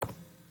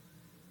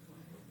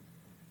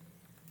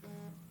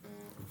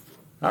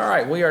All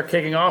right, we are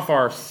kicking off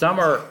our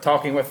summer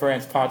Talking with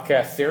Friends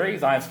podcast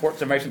series. I am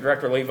Sports Information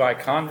Director Levi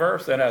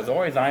Converse, and as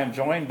always, I am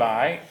joined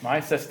by my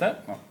assistant.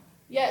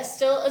 Yes,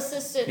 still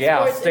assistant Yeah,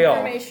 sports still.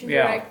 information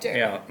Yeah, director.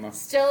 yeah.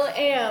 Still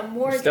am.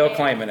 Morgan. Still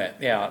claiming it,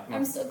 yeah.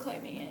 I'm still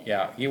claiming it.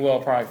 Yeah, you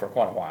will probably for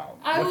quite a while,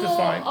 I which will is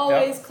fine.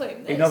 always claim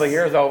this. Even though the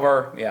year's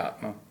over, yeah.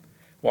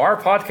 Well,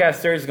 our podcast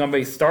series is going to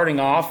be starting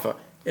off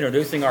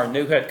introducing our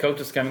new head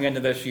coaches coming into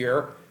this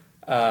year.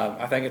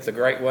 I think it's a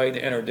great way to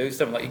introduce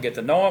them, let you get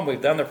to know them.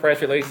 We've done the press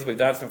releases, we've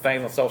done some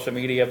things on social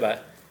media,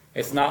 but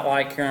it's not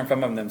like hearing from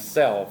them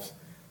themselves.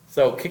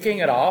 So kicking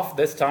it off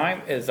this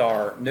time is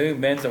our new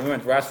men's and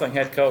women's wrestling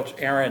head coach,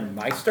 Aaron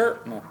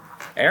Meister.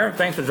 Aaron,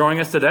 thanks for joining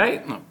us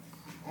today.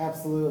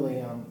 Absolutely.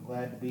 I'm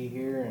glad to be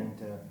here and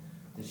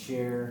to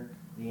share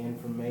the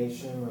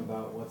information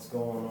about what's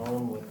going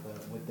on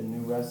with the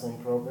new wrestling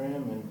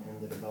program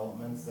and the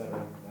developments that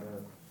are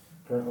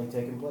currently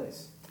taking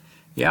place.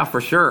 Yeah, for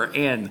sure.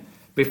 And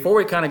before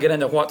we kind of get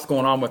into what's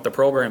going on with the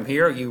program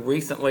here, you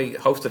recently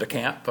hosted a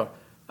camp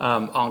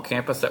on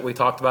campus that we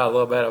talked about a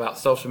little bit about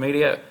social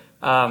media.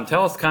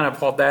 Tell us kind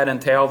of what that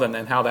entailed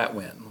and how that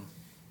went.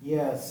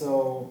 Yeah,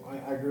 so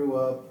I grew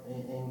up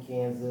in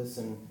Kansas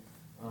and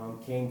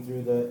came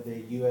through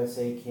the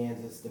USA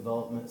Kansas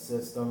development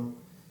system,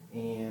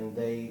 and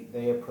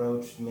they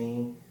approached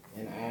me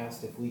and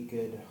asked if we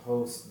could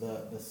host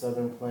the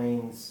Southern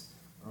Plains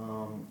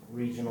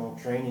regional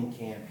training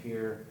camp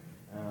here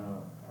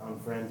on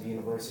Friends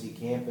University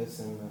campus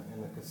in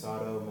the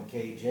Casado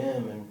McKay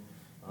gym,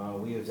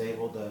 and we was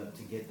able to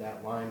get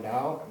that lined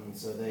out, and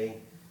so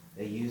they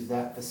used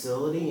that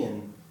facility,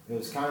 and it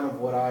was kind of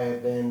what I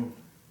have been,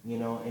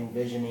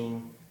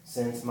 envisioning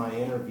since my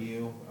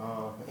interview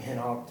in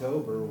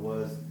October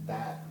was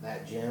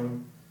that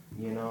gym,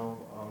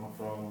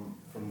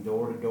 from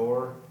door to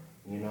door,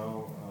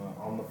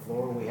 on the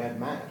floor we had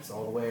mats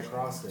all the way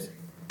across it.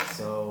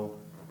 So,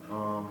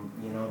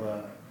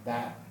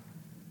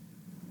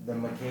 the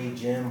McKay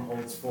gym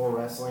holds 4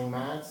 wrestling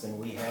mats, and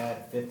we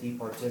had 50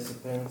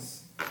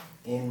 participants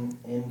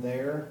in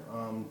there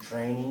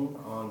training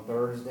on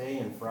Thursday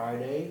and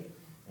Friday,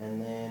 and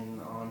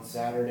then on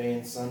Saturday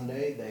and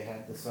Sunday they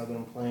had the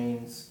Southern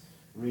Plains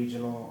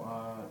regional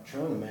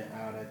tournament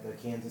out at the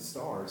Kansas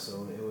Star.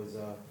 So it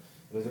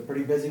was a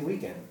pretty busy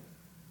weekend.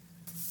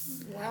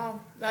 Wow,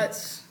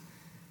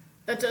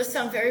 that does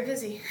sound very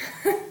busy.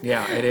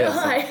 Yeah, it is.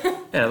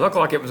 And it looked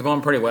like it was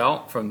going pretty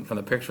well from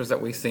the pictures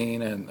that we've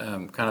seen and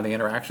kind of the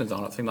interactions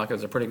on it. It seemed like it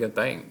was a pretty good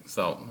thing.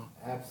 So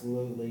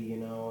Absolutely,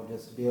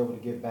 just to be able to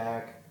give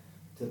back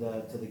to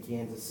the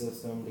Kansas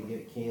system, to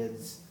get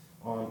kids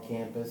on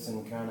campus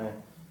and kind of,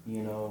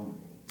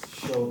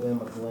 show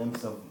them a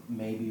glimpse of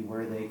maybe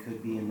where they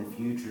could be in the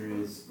future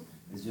is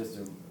just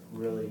a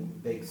really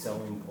big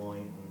selling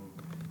point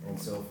and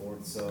so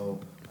forth. So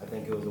I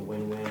think it was a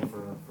win-win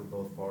for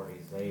both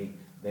parties.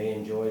 They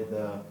enjoyed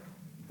the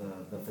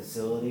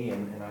facility,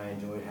 and I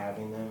enjoyed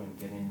having them and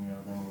getting to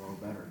know them a little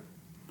better.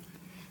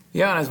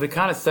 yeah, and as we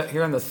kind of sit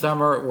here in the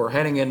summer, we're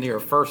heading into your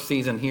first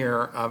season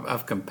here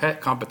of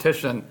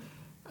competition.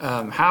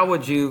 How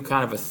would you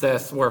kind of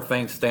assess where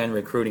things stand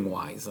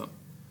recruiting-wise?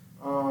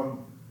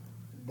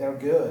 They're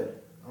good.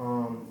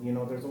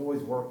 There's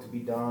always work to be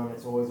done.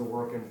 It's always a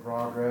work in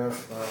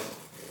progress, but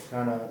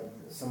kind of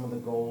some of the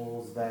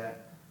goals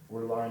that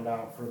were lined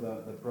out for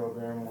the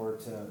program were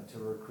to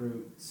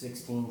recruit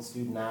 16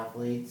 student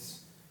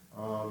athletes.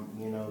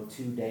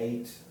 To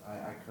date,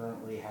 I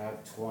currently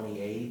have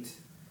 28,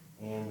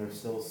 and there's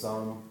still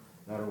some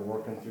that are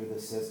working through the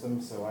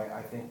system, so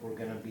I think we're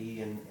going to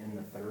be in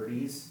the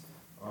 30s,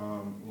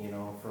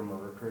 from a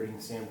recruiting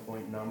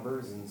standpoint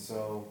numbers, and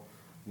so,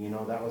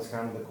 that was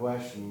kind of the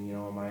question,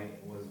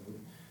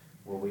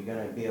 were we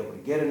going to be able to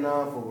get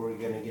enough, or were we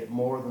going to get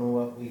more than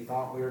what we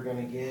thought we were going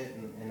to get,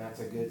 and that's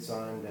a good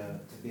sign to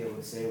be able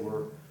to say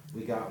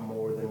we got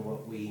more than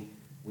what we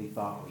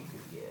thought we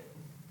could get.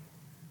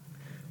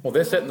 Well,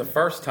 this isn't the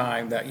first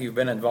time that you've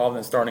been involved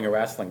in starting a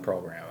wrestling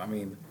program. I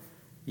mean,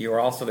 you were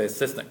also the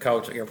assistant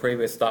coach at your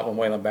previous stop when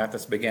Wayland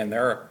Baptist began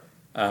their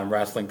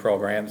wrestling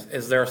programs.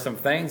 Is there some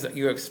things that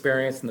you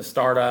experienced in the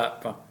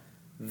startup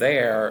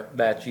there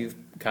that you've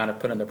kind of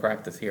put into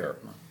practice here?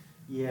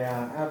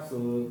 Yeah,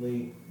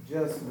 absolutely.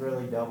 Just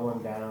really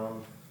doubling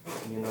down,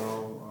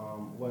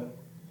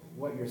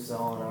 what you're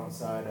selling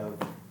outside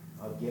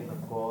of getting a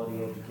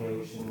quality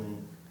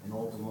education and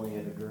ultimately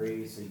a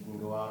degree, so you can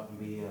go out and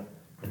be a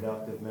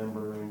productive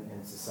member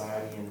in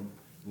society and,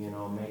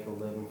 make a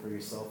living for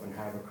yourself and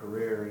have a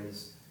career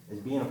is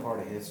being a part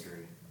of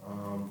history.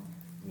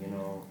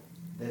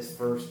 This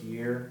first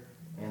year,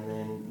 and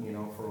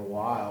then, for a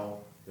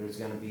while, there's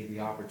going to be the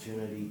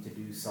opportunity to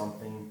do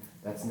something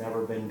that's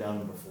never been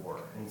done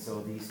before. And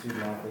so these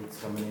student athletes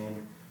coming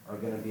in are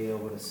going to be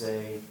able to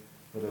say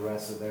for the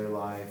rest of their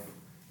life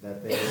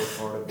that they were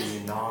part of the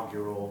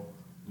inaugural,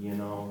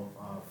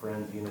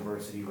 Friends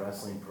University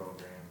wrestling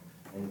program.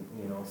 And,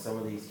 some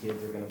of these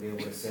kids are going to be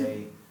able to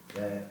say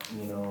that,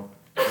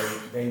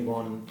 they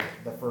won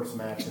the first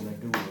match in a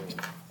duel,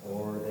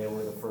 or they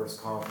were the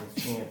first conference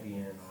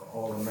champion,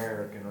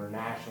 All-American or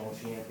national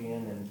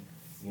champion, and,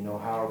 you know,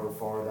 however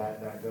far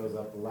that goes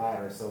up the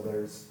ladder. So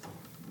there's,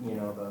 you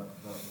know,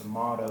 the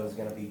motto is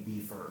gonna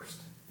be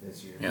first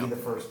this year. Yeah. Be the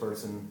first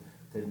person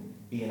to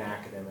be an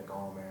academic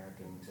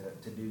All-American,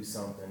 to do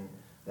something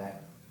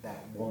that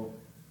won't,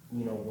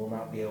 you know, will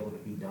not be able to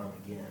be done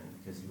again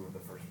because you were the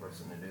first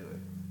person to do it.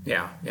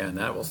 Yeah, and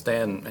that will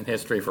stand in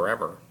history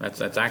forever.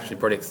 That's actually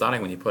pretty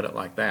exciting when you put it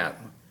like that.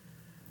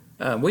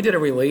 We did a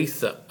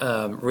release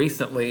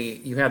recently.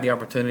 You had the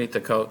opportunity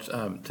to coach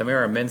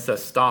Tamara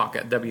Mensah-Stock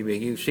at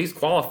WVU. She's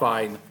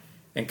qualified,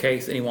 in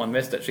case anyone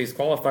missed it, she's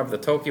qualified for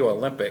the Tokyo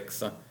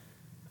Olympics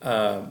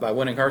by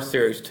winning her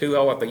series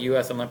 2-0 at the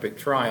U.S. Olympic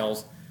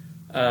Trials.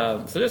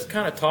 So just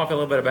kind of talk a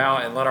little bit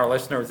about and let our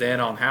listeners in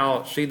on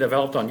how she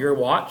developed on your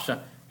watch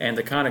and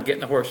to kind of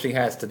get to where she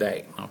has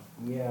today.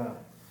 Yeah.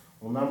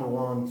 Well, number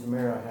one,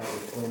 Tamara has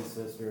a twin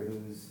sister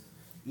who's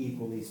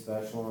equally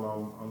special,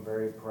 and I'm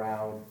very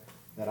proud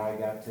that I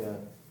got to,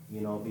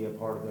 you know, be a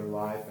part of their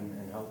life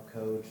and help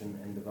coach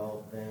and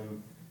develop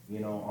them, you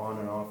know, on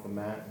and off the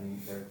mat. And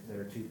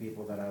they're two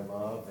people that I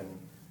love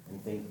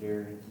and think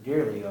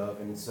dearly of.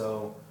 And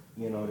so,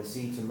 you know, to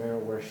see Tamara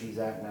where she's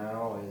at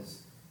now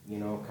is, you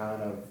know,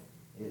 kind of,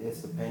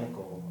 it's the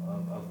pinnacle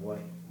of what,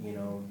 you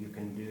know, you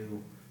can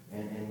do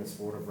in the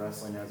sport of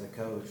wrestling as a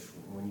coach.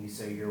 When you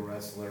say your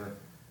wrestler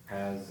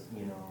has,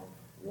 you know,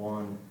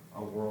 won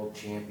a world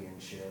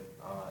championship,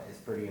 is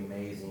pretty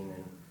amazing.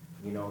 And,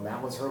 you know,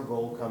 that was her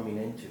goal coming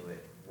into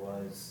it,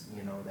 was,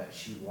 you know, that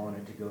she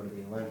wanted to go to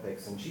the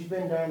Olympics. And she's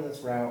been down this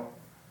route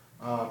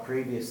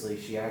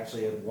previously. She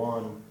actually had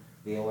won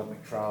the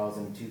Olympic trials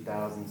in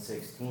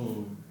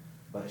 2016,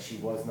 but she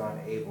was not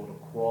able to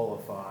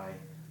qualify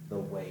the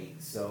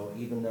weight. So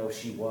even though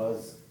she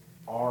was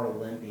our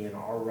Olympian,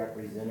 our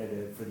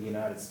representative for the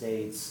United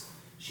States,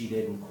 she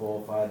didn't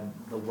qualify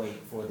the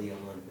weight for the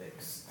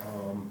Olympics.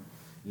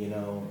 You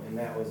know, and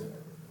that was,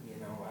 you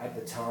know, at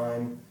the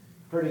time,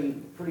 pretty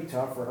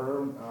tough for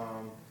her.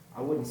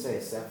 I wouldn't say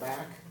a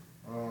setback.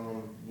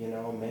 You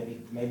know,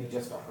 maybe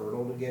just a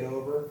hurdle to get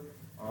over.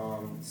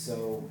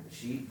 So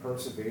she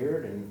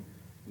persevered, and,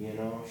 you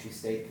know, she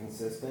stayed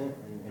consistent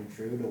and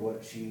true to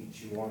what she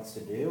wants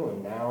to do.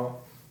 And now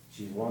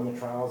she's won the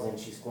trials and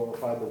she's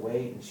qualified the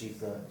weight, and she's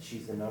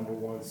the number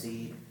one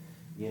seed,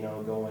 you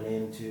know, going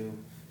into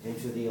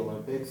the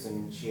Olympics,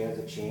 and she has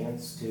a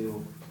chance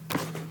to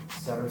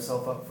set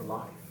herself up for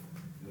life.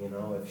 You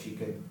know, if she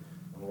could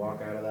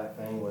walk out of that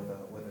thing with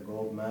a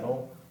gold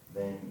medal,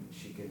 then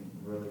she could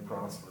really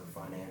prosper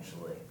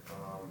financially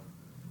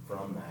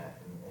from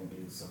that, and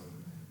do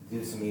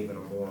some even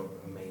more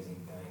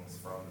amazing things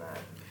from that.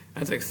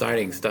 That's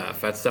exciting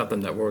stuff. That's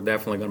something that we're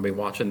definitely going to be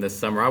watching this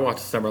summer. I watch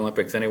the Summer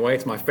Olympics anyway.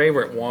 It's my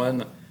favorite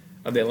one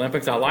of the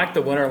Olympics. I like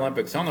the Winter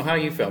Olympics. I don't know how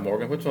you feel,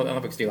 Morgan. Which one of the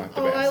Olympics do you like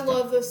the best? I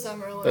love the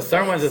Summer Olympics. The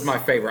Summer ones is my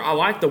favorite. I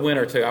like the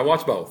Winter too. I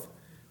watch both.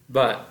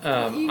 But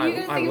You gotta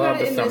think I about love it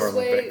the in Summer this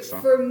way. Olympics. So.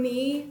 For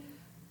me,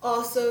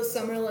 also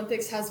Summer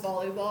Olympics has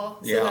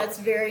volleyball, so Yeah. that's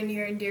very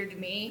near and dear to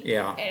me.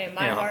 Yeah. And in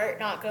my Yeah. heart,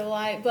 not gonna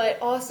lie.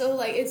 But also,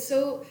 like, it's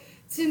so,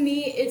 to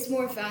me, it's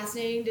more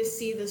fascinating to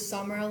see the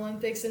Summer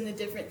Olympics and the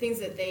different things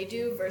that they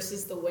do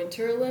versus the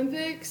Winter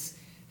Olympics.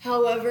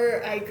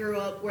 However, I grew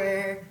up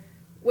where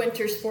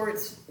winter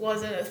sports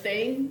wasn't a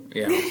thing.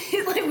 Yeah.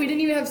 Like, we didn't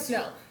even have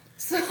snow.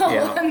 So,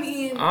 Yeah. I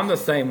mean, I'm the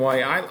same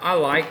way. I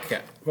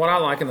like what I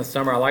like in the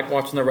summer. I like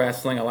watching the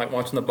wrestling. I like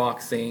watching the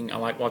boxing. I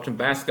like watching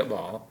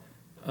basketball,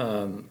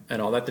 and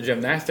all that. The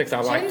gymnastics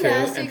I like too,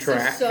 and gymnastics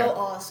track. is so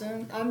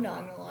awesome. I'm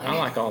not gonna lie. I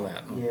like all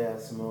that. Yeah,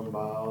 Simone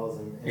Biles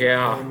and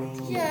Yeah.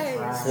 swimming, Yes. and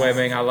track.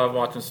 Swimming. I love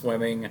watching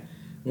swimming.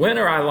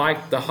 Winter, I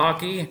like the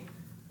hockey,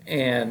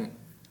 and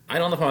I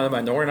don't know if I'm in the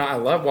minority or not. I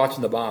love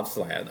watching the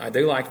bobsled. I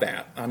do like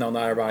that. I know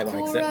not everybody likes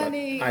Cool it,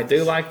 Runnings. but I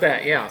do like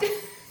that. Yeah,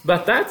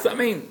 but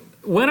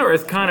winter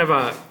is kind of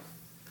a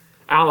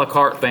a la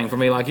carte thing for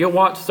me. Like, you'll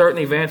watch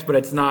certain events, but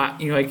it's not,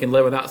 you can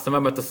live without some of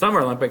them. But the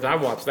Summer Olympics, I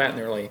watched that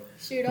nearly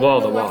Shoot, I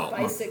wall want to to watch wall.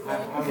 bicycling.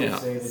 I would Yeah.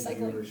 say the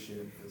Cycling.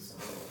 viewership for the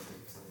Summer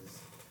Olympics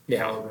is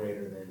Yeah. far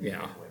greater than Yeah.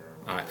 the Winter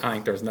I Olympics.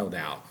 think there's no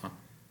doubt.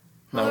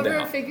 No However,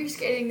 doubt. figure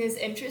skating is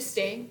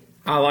interesting.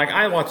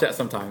 I watch that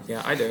sometimes.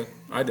 Yeah, I do.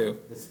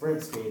 The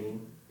sprint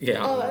skating. Yeah.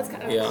 Oh, that's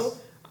kind of Yeah. cool.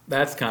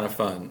 That's kind of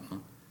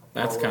fun.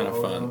 That's kind of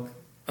fun. Polo.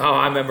 Oh,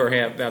 I remember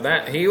him.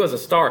 Now he was a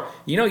star.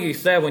 You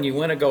said when you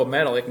win a gold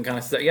medal, it can kind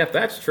of say, yeah,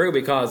 that's true,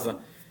 because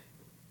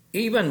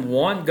even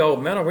one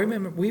gold medal,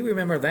 we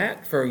remember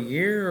that for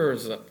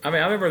years. I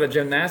mean, I remember the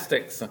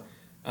gymnastics.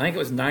 I think it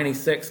was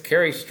 '96.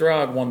 Carrie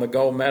Strug won the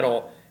gold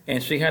medal,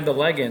 and she had the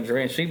leg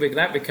injury, and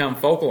that become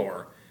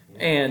folklore.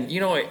 And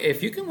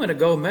if you can win a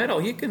gold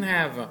medal, you can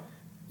have.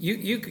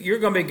 You're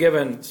going to be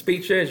giving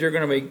speeches. You're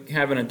going to be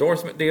having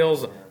endorsement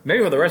deals,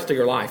 maybe for the rest of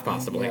your life,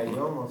 possibly. Yeah, you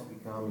almost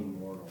become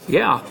immortal.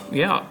 Yeah.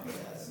 I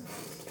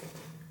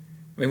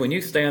mean, when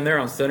you stand there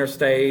on center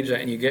stage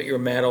and you get your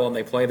medal and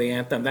they play the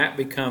anthem, that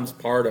becomes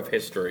part of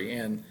history,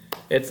 and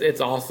it's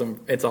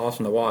awesome. It's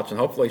awesome to watch, and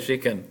hopefully she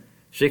can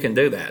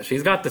do that.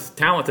 She's got this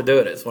talent to do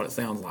it. Is what it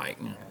sounds like.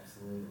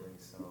 Absolutely.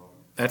 So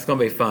That's going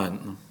to be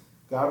fun.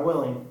 God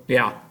willing.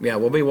 Yeah,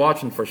 we'll be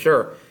watching for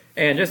sure.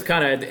 And just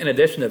kind of in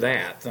addition to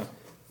that,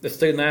 the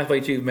student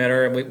athletes you've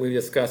mentored, and we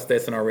discussed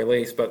this in our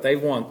release, but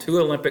they've won 2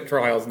 Olympic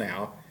trials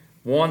now,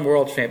 1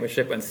 world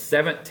championship, and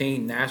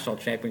 17 national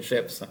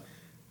championships,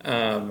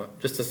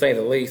 just to say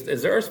the least.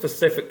 Is there a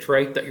specific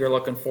trait that you're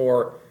looking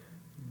for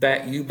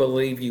that you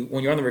believe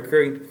when you're on the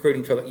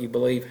recruiting trail, that you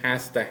believe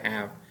has to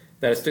have,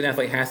 that a student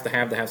athlete has to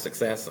have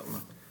success?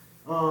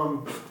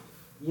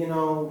 You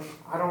know,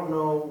 I don't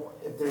know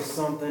if there's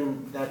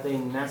something that they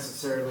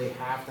necessarily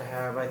have to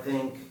have. I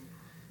think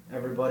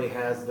everybody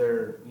has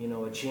their,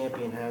 a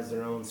champion has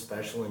their own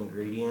special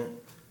ingredient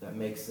that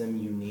makes them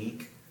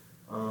unique.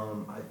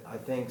 I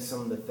think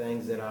some of the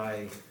things that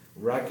I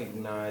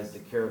recognize, the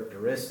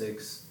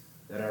characteristics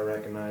that I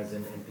recognize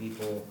in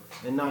people,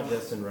 and not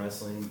just in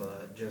wrestling,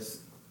 but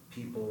just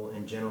people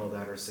in general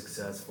that are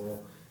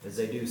successful, is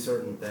they do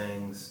certain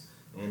things,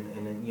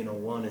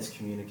 and one is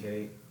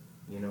communicate.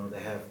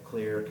 They have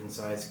clear,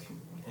 concise,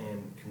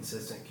 and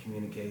consistent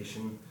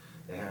communication.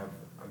 They have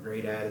a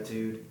great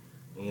attitude,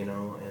 and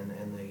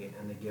they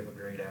give a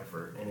great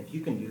effort. And if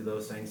you can do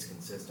those things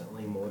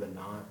consistently, more than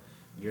not,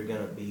 you're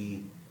gonna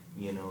be,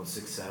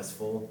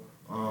 successful.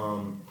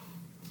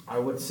 I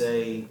would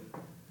say,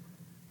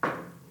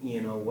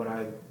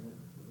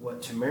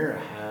 what Tamara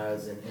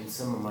has, and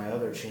some of my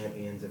other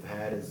champions have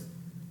had, is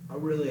a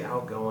really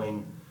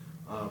outgoing,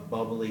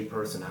 bubbly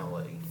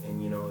personality.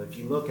 And if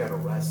you look at a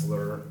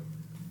wrestler,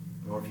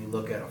 or if you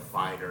look at a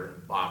fighter,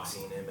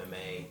 boxing,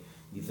 MMA,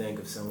 you think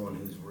of someone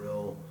who's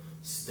real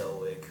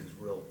stoic, who's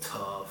real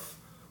tough,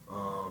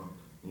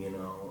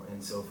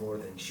 and so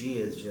forth. And she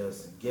is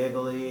just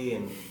giggly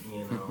and,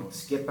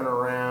 skipping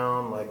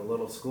around like a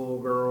little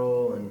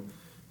schoolgirl, and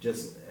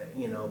just,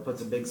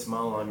 puts a big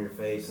smile on your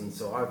face. And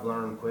so I've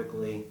learned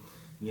quickly,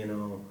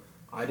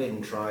 I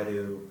didn't try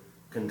to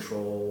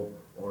control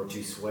or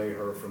to sway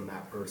her from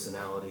that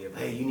personality of,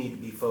 hey, you need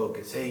to be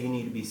focused, hey, you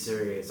need to be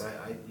serious.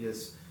 I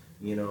just,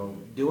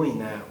 doing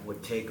that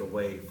would take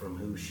away from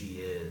who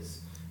she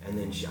is. And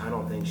then I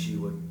don't think she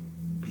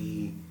would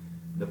be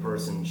the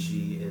person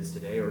she is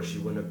today, or she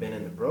wouldn't have been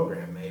in the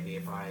program maybe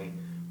if I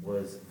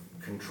was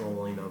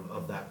controlling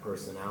of that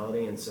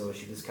personality. And so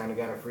she just kind of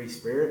got a free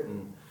spirit,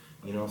 and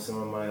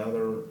some of my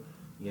other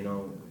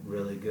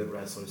really good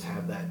wrestlers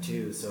have that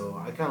too.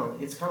 So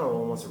it's kind of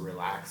almost a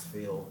relaxed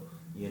feel,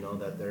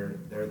 that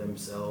they're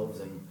themselves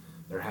and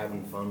they're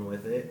having fun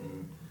with it,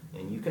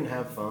 and you can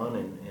have fun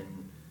and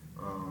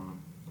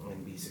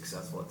be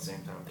successful at the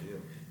same time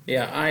too.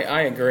 Yeah,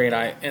 I agree,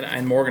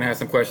 and Morgan has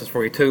some questions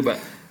for you too, but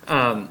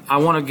I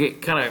want to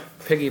kind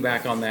of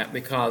piggyback on that,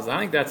 because I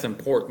think that's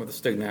important with the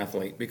student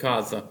athlete,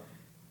 because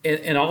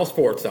in all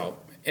sports, though,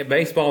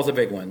 baseball is a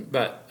big one,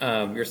 but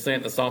you're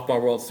saying the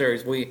softball World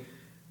Series,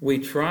 we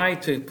try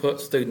to put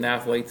student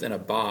athletes in a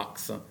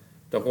box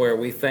to where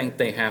we think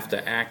they have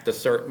to act a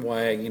certain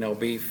way,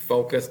 be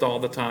focused all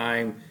the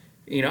time,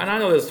 and I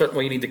know there's a certain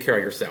way you need to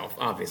carry yourself,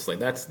 obviously,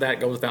 that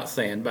goes without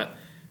saying, but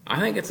I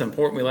think it's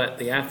important we let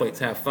the athletes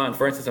have fun.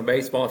 For instance, in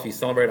baseball, if you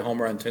celebrate a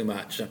home run too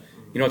much,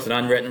 it's an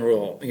unwritten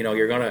rule.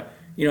 You're gonna,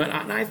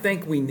 and I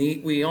think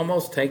we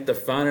almost take the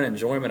fun and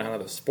enjoyment out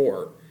of the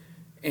sport.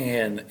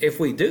 And if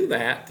we do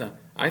that,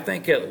 I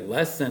think it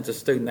lessens a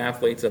student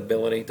athlete's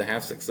ability to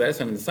have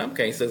success, and in some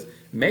cases,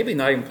 maybe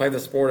not even play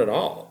the sport at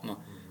all.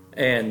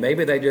 And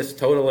maybe they just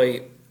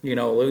totally,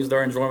 lose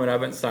their enjoyment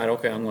of it and decide,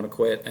 okay, I'm going to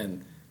quit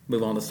and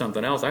move on to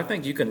something else. I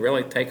think you can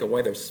really take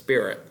away their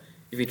spirit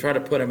if you try to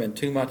put them in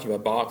too much of a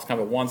box,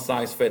 kind of a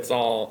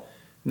one-size-fits-all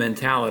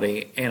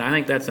mentality. And I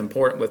think that's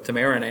important with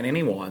Tamara and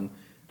anyone.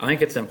 I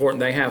think it's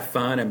important they have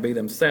fun and be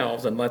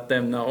themselves, and let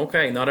them know,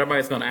 okay, not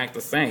everybody's going to act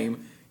the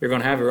same. You're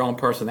going to have your own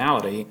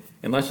personality,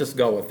 and let's just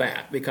go with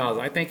that. Because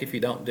I think if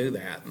you don't do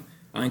that,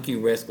 I think you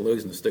risk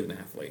losing the student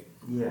athlete.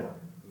 Yeah,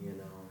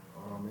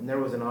 and there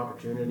was an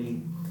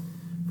opportunity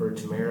for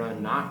Tamara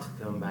not to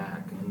come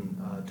back and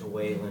to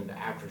Wayland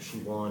after she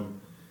won,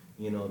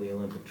 the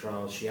Olympic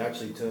trials. She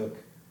actually took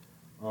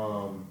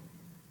a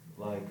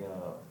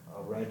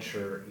red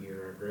shirt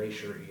year, a gray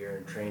shirt year,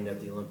 and trained at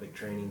the Olympic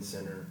Training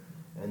Center.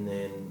 And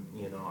then,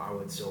 I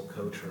would still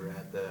coach her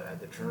at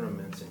the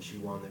tournaments, and she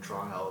won the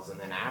trials. And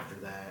then after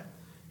that,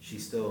 she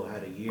still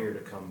had a year to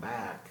come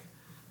back.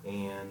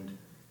 And,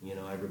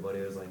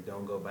 everybody was like,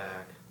 don't go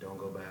back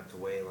to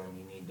Wayland.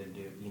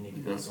 You need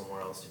to go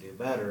somewhere else to do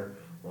better.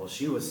 Well,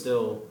 she was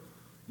still,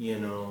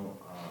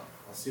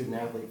 a student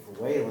athlete for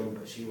Wayland,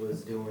 but she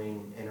was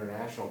doing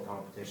international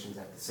competitions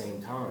at the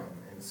same time.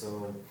 And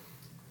so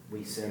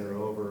we sent her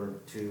over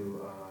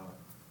to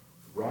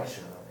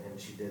Russia, and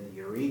she did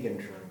the Oregon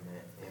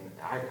tournament. And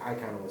I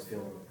kind of was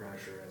feeling the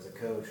pressure as a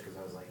coach, because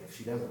I was like, if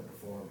she doesn't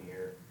perform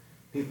here,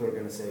 people are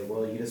going to say,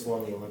 well, you just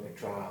won the Olympic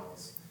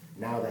trials.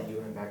 Now that you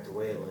went back to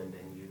Wayland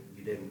and you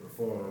didn't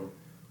perform,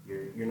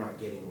 you're not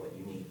getting what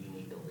you need. You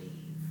need to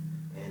leave.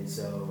 And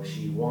so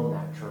she won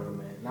that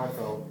tournament, and I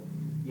felt,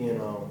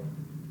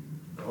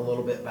 a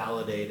little bit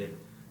validated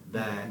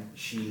that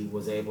she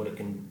was able to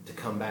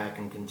come back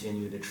and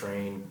continue to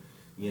train,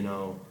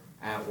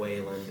 at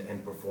Wayland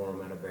and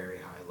perform at a very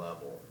high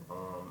level,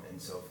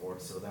 and so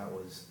forth. So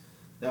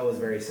that was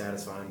very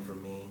satisfying for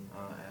me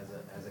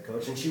as a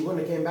coach. And she wouldn't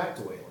have came back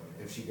to Wayland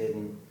if she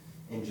didn't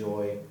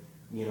enjoy,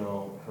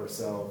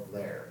 herself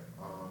there,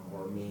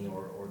 or me,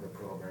 or the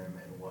program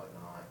and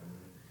whatnot.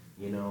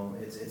 And,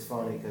 it's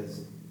funny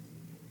because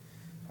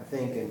I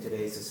think in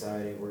today's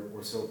society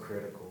we're so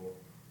critical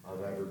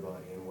of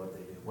everybody and what they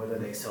do, whether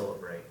they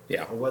celebrate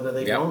or whether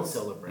they don't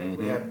celebrate.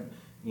 Mm-hmm. We had,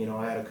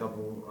 I had a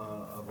couple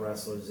of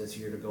wrestlers this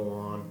year to go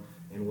on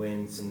and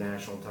win some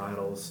national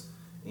titles,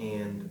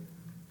 and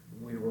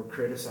we were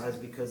criticized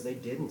because they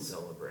didn't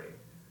celebrate.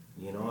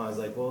 I was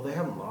like, well, they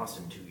haven't lost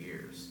in 2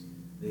 years.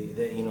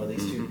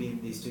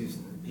 These two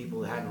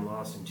people hadn't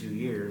lost in 2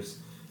 years,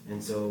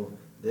 and so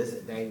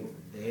they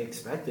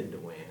expected to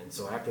win. And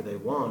so after they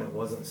won, it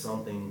wasn't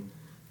something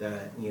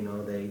that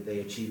they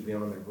achieved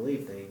beyond their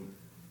belief. They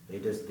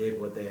just did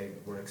what they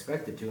were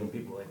expected to, and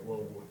people were like,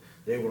 well,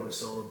 they weren't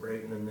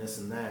celebrating and this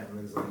and that.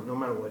 And it's like, no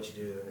matter what you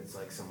do, it's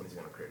like somebody's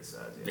going to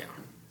criticize you.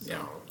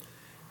 Yeah.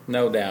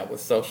 No doubt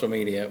with social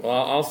media. Well,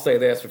 I'll say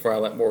this before I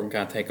let Morgan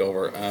kind of take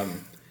over.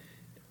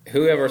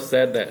 Whoever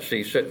said that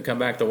she shouldn't come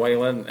back to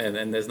Wayland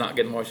and is not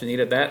getting what she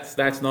needed,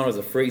 that's known as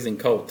a freezing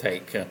cold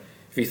take.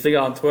 If you see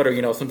on Twitter,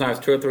 sometimes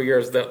 2 or 3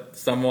 years that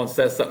someone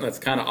says something that's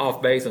kind of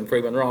off base and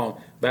proven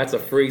wrong, that's a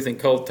freezing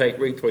cold take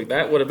retweet.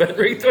 That would have been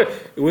retweet.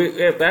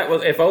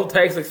 If Old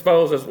Takes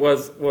Exposed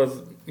was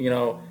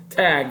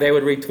tagged, they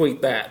would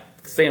retweet that,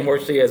 seeing where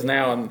she is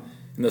now and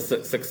the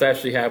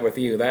success she had with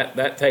you.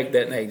 That take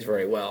didn't age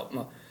very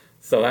well.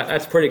 So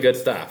that's pretty good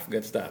stuff.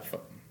 Good stuff.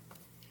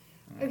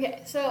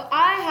 Okay, so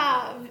I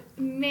have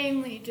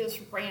mainly just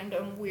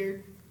random,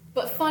 weird,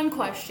 but fun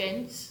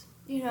questions.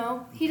 He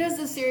does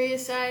the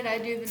serious side, I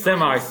do the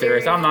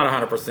Semi-serious. I'm not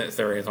 100%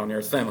 serious on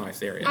your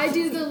semi-serious. I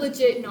do the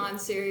legit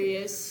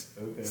non-serious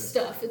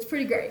stuff. It's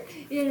pretty great,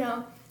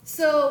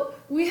 So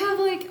we have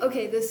well,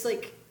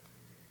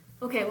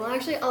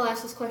 actually, I'll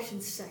ask this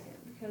question second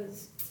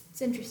because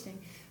it's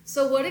interesting.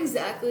 So what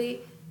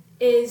exactly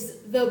is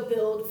the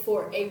build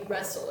for a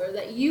wrestler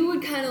that you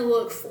would kind of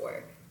look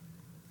for?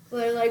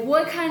 Like,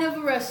 what kind of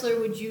a wrestler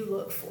would you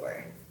look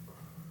for?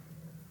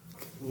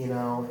 And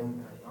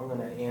I'm going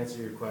to answer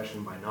your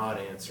question by not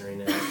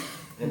answering it.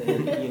 And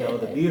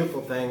the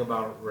beautiful thing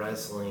about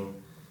wrestling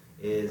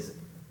is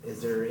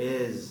there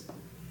is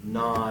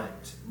not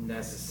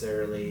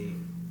necessarily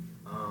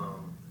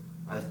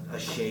a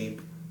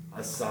shape,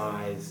 a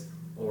size,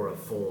 or a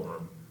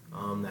form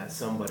that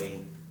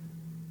somebody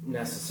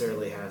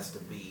necessarily has to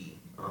be.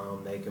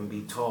 They can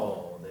be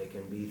tall, they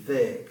can be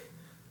thick,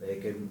 they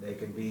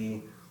could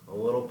be a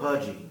little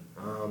pudgy,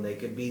 they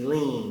could be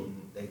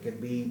lean, they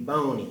could be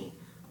bony.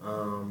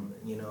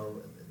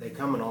 They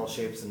come in all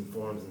shapes and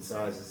forms and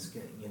sizes,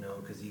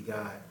 because you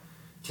got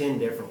 10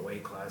 different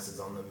weight classes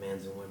on the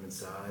men's and women's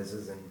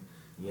sizes, and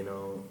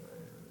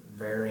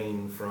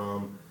varying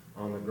from,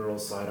 on the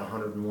girls' side,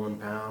 101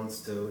 pounds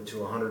to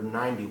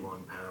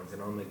 191 pounds,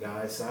 and on the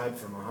guys' side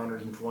from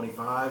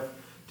 125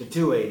 to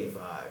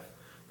 285.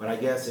 But I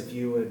guess if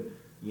you would,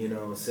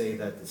 say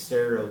that the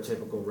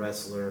stereotypical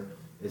wrestler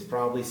is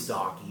probably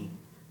stocky,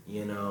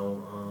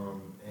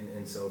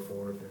 and so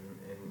forth,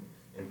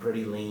 and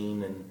pretty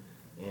lean and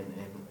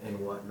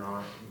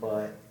whatnot.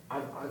 But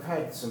I've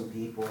had some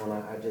people, and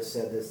I just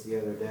said this the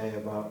other day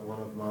about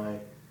one of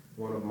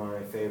my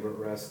favorite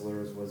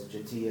wrestlers was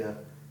Jatia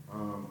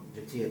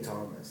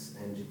Thomas,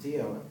 and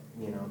Jatia,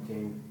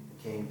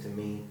 came to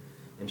me,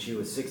 and she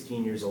was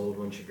 16 years old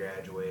when she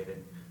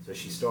graduated. So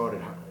she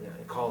started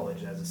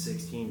college as a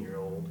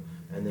 16-year-old,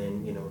 and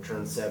then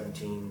turned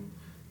 17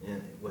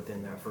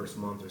 within that first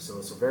month or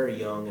so. So very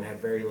young and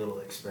had very little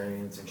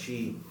experience, and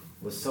she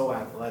was so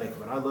athletic.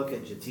 But I look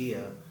at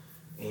Jatia,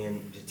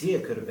 and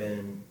Jatia could have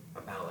been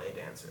a ballet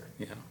dancer.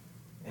 Yeah.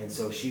 And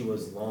so she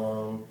was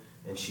long,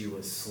 and she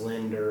was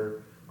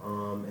slender,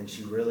 and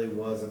she really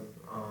wasn't,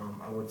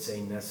 I would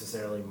say,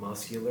 necessarily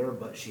muscular,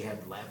 but she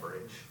had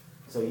leverage.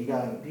 So you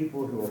got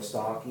people who are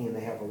stocky and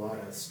they have a lot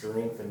of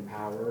strength and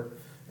power,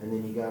 and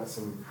then you got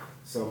some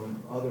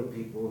other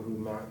people who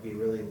might be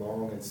really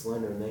long and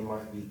slender, and they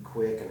might be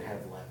quick and have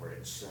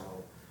leverage. So,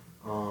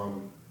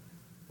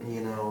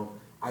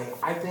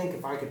 I think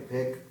if I could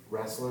pick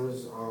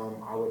wrestlers,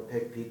 I would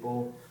pick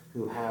people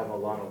who have a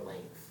lot of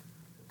length,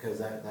 because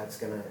that's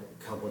going to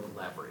come with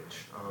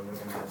leverage. They're going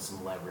to have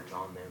some leverage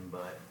on them,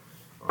 but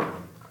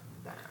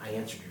I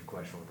answered your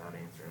question without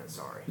answering it,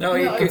 sorry. No,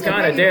 you it's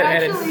kind okay. of did,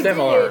 and You it's actually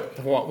similar did.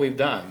 to what we've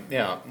done.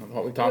 Yeah,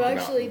 what we talked You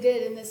about. actually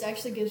did, and this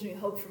actually gives me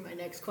hope for my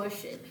next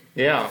question.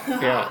 Yeah.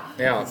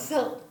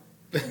 So,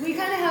 we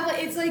kind of have,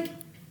 it's like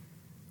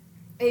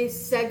a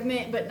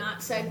segment, but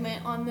not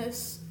segment on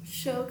this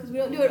show, because we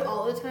don't do it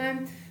all the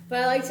time.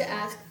 But I like to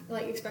ask,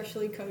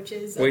 especially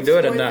coaches. We do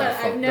it sports enough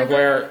that I've to never,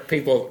 where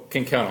people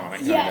can count on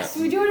it. Yes,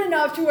 we do it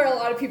enough to where a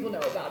lot of people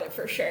know about it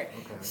for sure. Okay.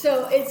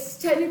 So it's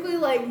technically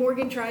like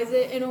Morgan tries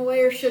it in a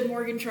way, or should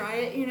Morgan try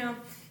it,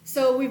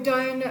 So we've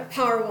done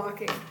power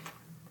walking,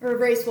 or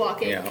race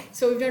walking. Yeah.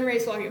 So we've done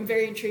race walking. I'm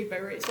very intrigued by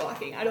race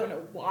walking. I don't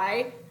know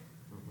why.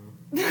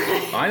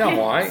 I know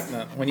why.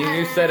 When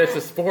you said it's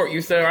a sport,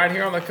 you said right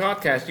here on the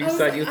podcast, you I was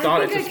said like, you I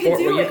thought think it's a I could sport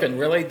do where you it. can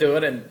really do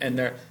it, and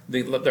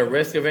the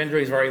risk of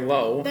injury is very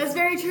low. That's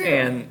very true.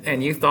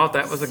 And you thought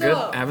that was a good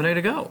So- avenue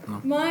to go.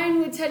 Mine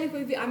would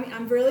technically be. I mean,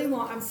 I'm really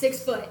long. I'm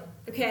 6 foot.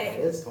 Okay.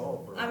 It is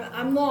tall. For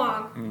I'm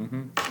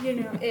long. You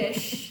know,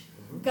 ish.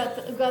 Got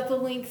the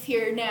length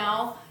here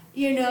now.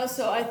 You know,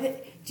 so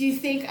do you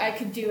think I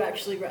could do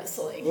actually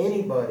wrestling?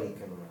 Anybody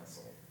can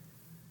wrestle.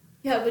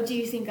 Yeah, but do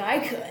you think I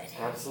could?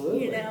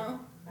 Absolutely. You know,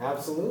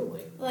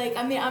 Absolutely. like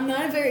I mean, I'm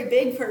not a very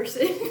big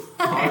person.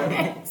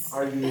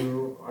 Are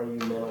you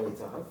mentally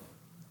tough?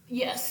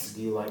 Yes.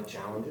 Do you like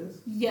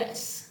challenges?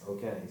 Yes.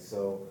 Okay,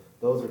 so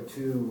those are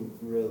two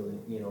really,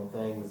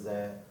 things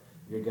that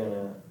you're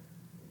gonna,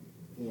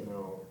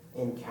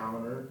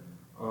 encounter.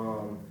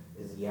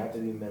 Is you have to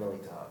be mentally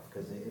tough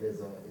because it is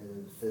a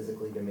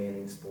physically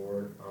demanding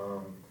sport.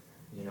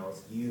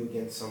 It's you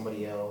against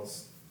somebody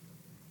else.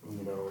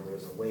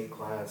 There's a weight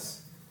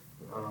class,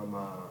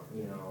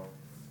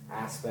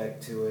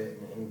 aspect to it,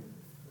 and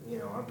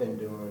I've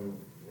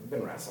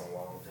been wrestling a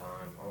long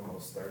time,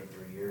 almost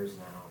 33 years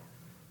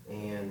now,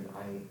 and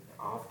I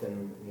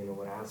often,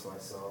 would ask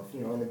myself,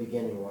 in the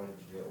beginning, why did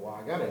you do it? Well,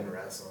 I got into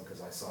wrestling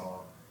because I saw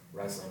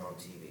wrestling on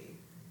TV.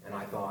 And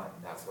I thought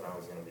that's what I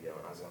was going to be doing.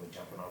 I was going to be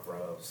jumping off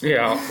ropes,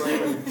 Yeah.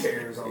 slamming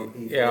chairs on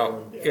people. Yeah,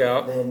 and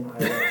yeah. Then I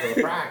went to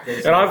a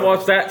practice. And I've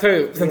watched that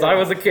too since I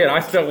was a kid. I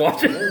still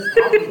watch it. It's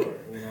popular,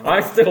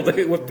 I still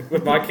do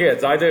with my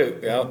kids. I do.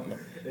 Yeah.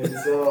 And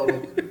so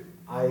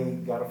I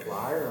got a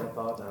flyer, and I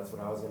thought that's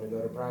what I was going to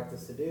go to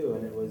practice to do.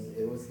 And it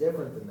was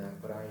different than that,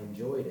 but I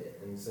enjoyed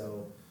it. And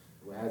so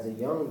as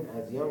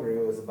younger,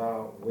 it was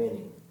about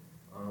winning,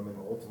 and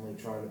ultimately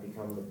trying to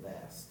become the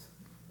best.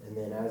 And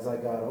then as I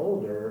got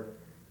older,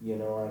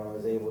 and I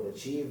was able to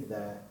achieve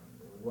that,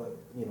 what,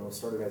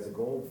 started as a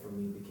goal for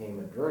me became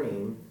a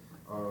dream.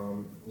 I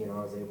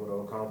was able to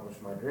accomplish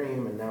my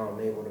dream, and now I'm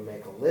able to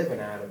make a living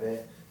out of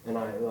it. And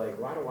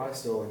why do I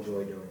still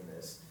enjoy doing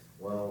this?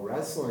 Well,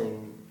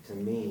 wrestling, to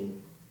me,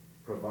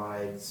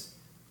 provides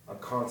a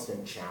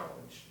constant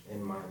challenge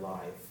in my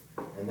life.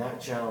 And that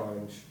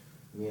challenge,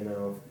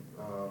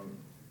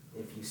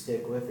 if you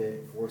stick with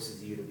it,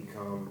 forces you to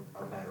become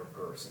a better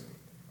person,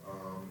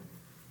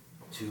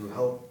 to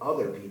help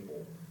other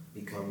people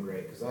become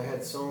great. Because I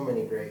had so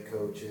many great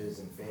coaches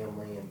and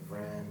family and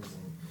friends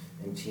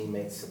and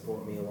teammates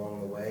support me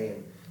along the way,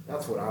 and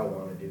that's what I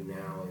want to do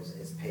now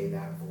is pay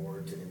that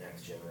forward to the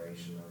next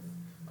generation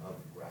of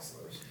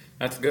wrestlers.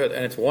 That's good,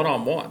 and it's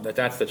one-on-one.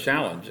 That's the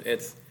challenge.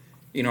 It's,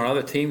 in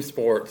other team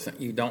sports,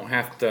 you don't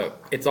have to.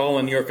 It's all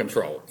in your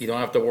control. You don't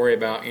have to worry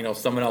about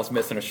someone else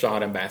missing a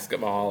shot in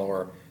basketball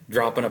or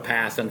dropping a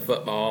pass in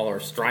football or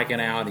striking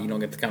out and you don't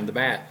get to come to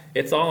bat.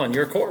 It's all in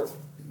your court,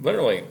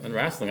 literally, in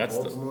wrestling. That's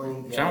the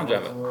challenge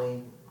of it.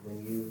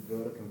 When you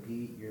go to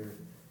compete,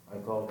 I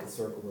call it the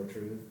circle of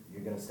truth.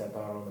 You're going to step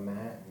out on the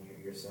mat, and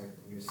you're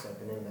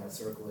stepping in that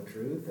circle of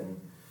truth, and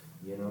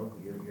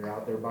you're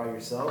out there by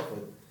yourself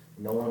with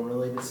no one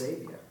really to save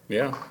you.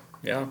 Yeah,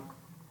 yeah.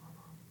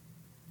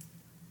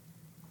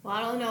 Well,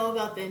 I don't know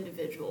about the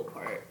individual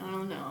part. I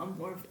don't know. I'm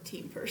more of a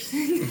team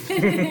person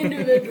than an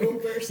individual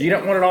person. You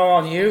don't want it all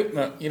on you?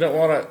 No, you don't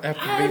want to have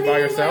to be by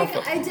yourself?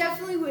 I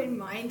definitely wouldn't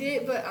mind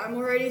it, but I'm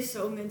already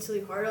so mentally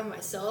hard on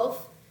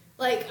myself.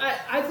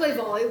 I play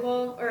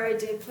volleyball, or I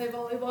did play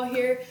volleyball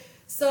here.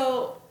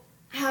 So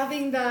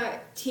having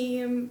that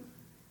team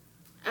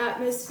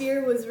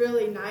atmosphere was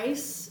really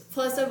nice.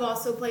 Plus, I've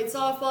also played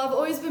softball. I've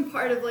always been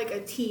part of a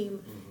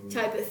team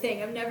type of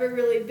thing. I've never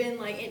really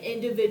been an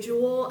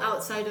individual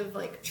outside of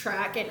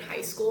track in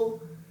high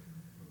school.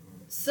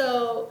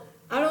 So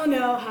I don't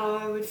know how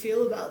I would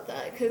feel about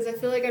that because I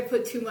feel like I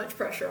put too much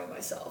pressure on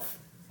myself.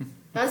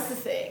 That's the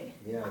thing.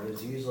 Yeah,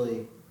 there's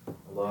usually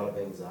a lot of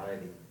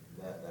anxiety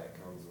that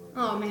comes with it.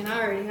 Oh man,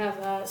 I already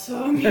have that.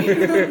 So I mean,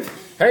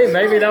 Hey,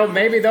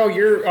 maybe though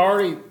you're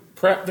already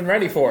prepped and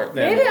ready for it.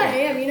 Then. maybe I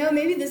am.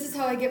 Maybe this is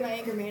how I get my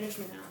anger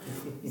management out.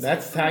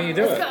 That's how you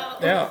do Let's it.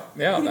 go.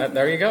 Yeah.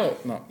 There you go.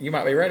 No, you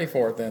might be ready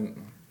for it then.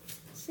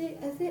 See,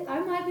 I think I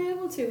might be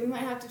able to. We might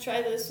have to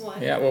try this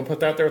one. Yeah, we'll put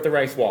that there with the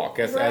race walk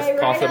as Right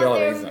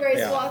possibilities. out there with race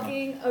Yeah.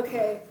 walking.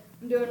 Okay,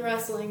 I'm doing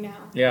wrestling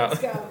now. Yeah.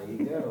 Let's go. There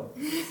you go.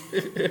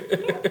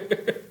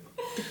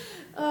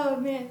 Oh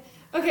man.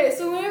 Okay,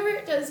 so whenever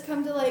it does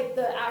come to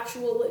the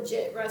actual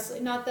legit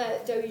wrestling, not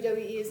that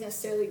WWE is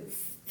necessarily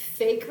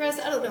fake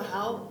wrestling. I don't know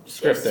how.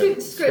 Scripted.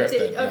 It's too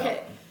scripted. Yeah.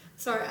 Okay.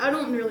 Sorry, I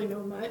don't really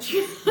know much.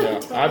 Yeah.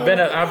 I've been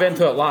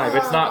to it live.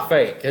 It's not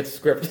fake. It's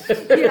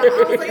scripted. Yeah, I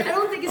was I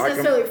don't think it's I can-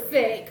 necessarily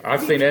fake.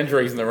 I've seen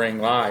injuries in the ring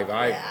live.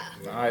 Yeah.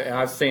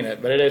 I've seen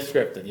it, but it is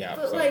scripted. Yeah.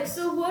 But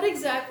so what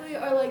exactly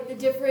are the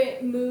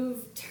different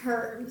move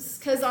terms?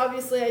 Because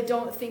obviously I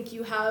don't think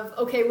you have.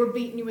 Okay, we're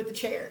beating you with the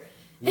chair.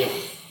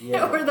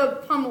 Yeah. Or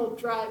the pummel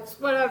drives,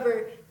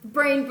 whatever.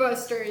 Brain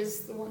buster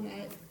is the one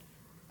that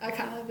I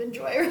kind of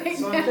enjoy right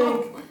So now. I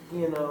think,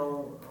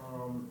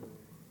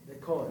 they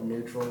call it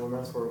neutral, and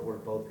that's where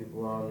both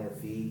people are on their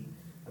feet.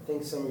 I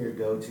think some of your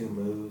go-to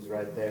moves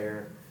right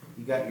there,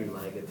 you got your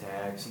leg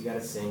attacks, you got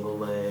a single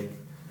leg,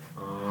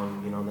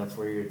 That's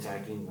where you're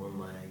attacking one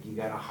leg. You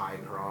got a high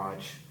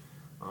crotch,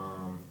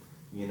 and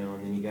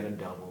then you got a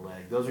double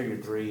leg. Those are your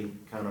three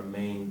kind of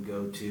main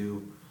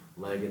go-to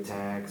leg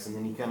attacks. And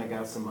then you kind of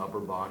got some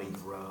upper body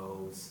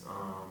throws,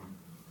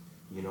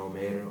 maybe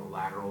a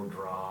lateral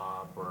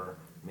drop or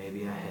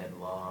maybe a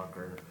headlock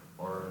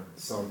or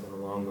something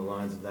along the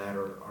lines of that,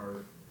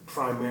 are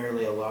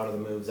primarily a lot of the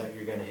moves that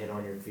you're going to hit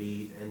on your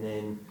feet. And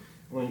then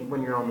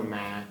when you're on the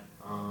mat,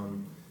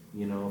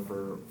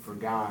 for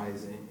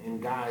guys,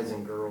 and guys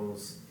and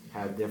girls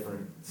have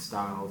different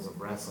styles of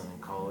wrestling in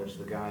college.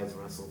 The guys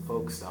wrestle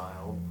folk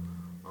style,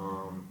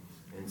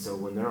 and so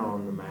when they're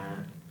on the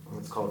mat,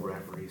 it's called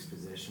referee's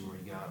position, where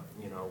you got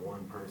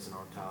one person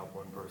on top,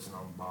 one person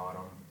on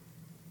bottom,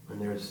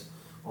 and there's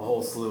a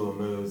whole slew of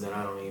moves that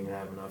I don't even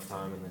have enough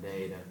time in the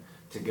day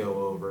to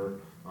go over.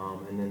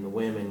 And then the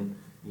women,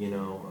 a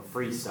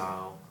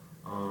freestyle,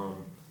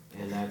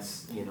 and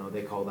that's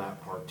they call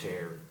that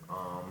parterre,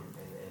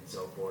 and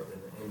so forth.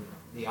 And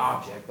the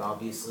object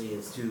obviously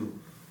is to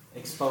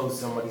expose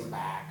somebody's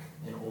back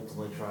and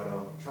ultimately try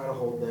to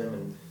hold them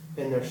and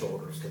pin their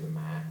shoulders to the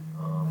mat.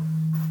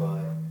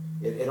 But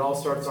it all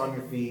starts on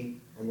your feet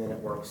and then it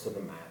works to the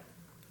mat.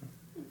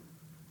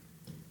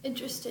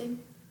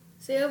 Interesting.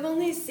 See, I've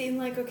only seen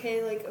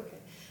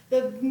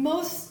the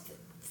most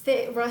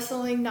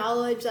wrestling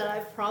knowledge that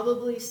I've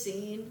probably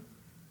seen,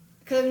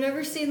 because I've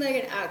never seen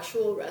an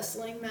actual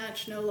wrestling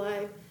match, no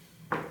lie.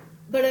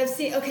 But I've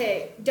seen,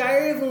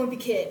 Diary of a Wimpy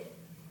Kid.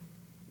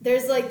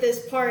 There's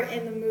this part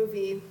in the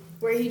movie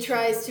where he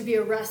tries to be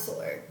a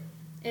wrestler,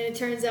 and it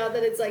turns out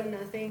that it's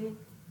nothing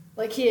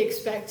like he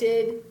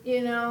expected,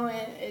 and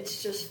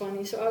it's just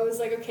funny. So I was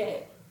like,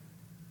 okay,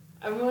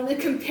 I want to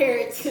compare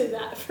it to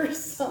that for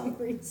some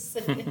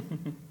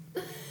reason.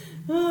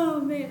 Oh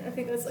man, I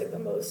think that's the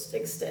most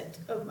extent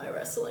of my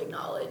wrestling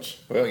knowledge.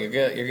 Well, you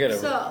get a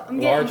So,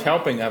 large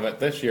helping of it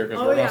this year,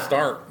 because we're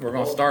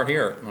gonna start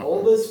here.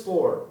 Oldest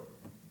sport.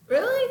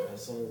 Really?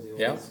 Wrestling is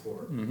the oldest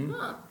sport. Mm-hmm.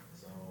 Huh.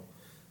 So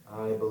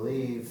I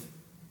believe,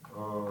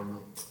 and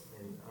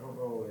I don't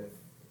know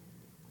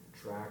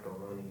if track or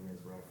running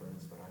is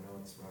referenced, but I know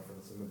it's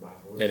referenced in the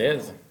Bible. It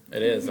is.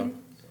 It is. Mm-hmm.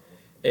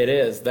 It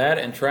is. That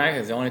and track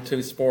is the only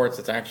two sports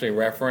that's actually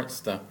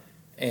referenced.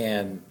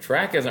 And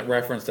track isn't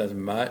referenced as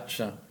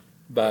much,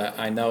 but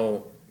I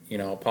know,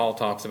 Paul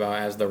talks about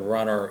as the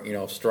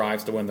runner,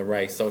 strives to win the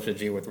race, so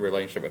should you with the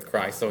relationship with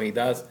Christ. So he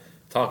does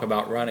talk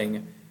about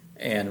running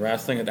and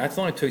wrestling. That's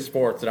the only two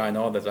sports that I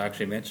know that's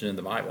actually mentioned in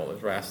the Bible,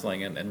 is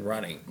wrestling and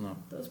running.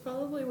 Those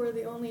probably were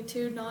the only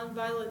two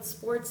non-violent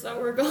sports that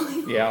were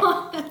going Yeah,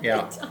 on at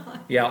yeah, the time.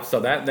 yeah. So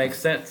that makes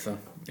sense.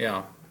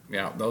 Yeah.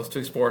 Those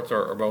two sports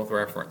are both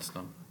referenced.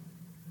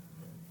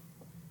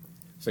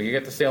 So you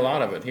get to see a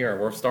lot of it here.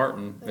 We're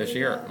starting this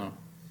year.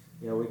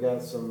 We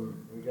got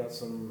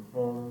some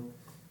home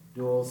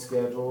duels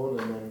scheduled,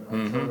 and then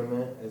a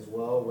tournament as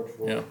well, which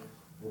we'll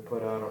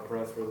put out a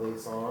press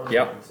release on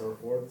and so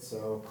forth.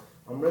 So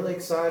I'm really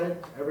excited.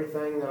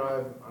 Everything that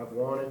I've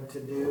wanted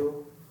to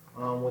do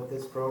with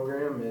this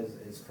program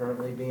is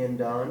currently being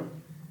done,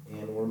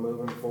 and we're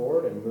moving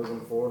forward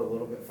a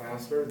little bit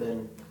faster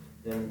than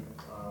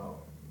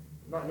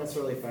not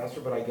necessarily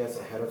faster, but I guess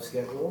ahead of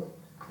schedule.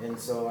 And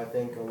so I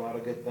think a lot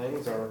of good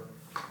things are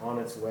on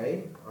its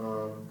way. A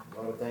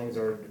lot of things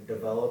are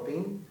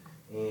developing,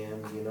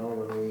 and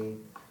when we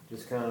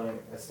just kind of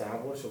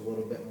establish a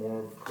little bit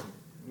more,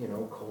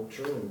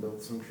 culture and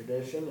build some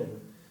tradition,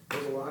 and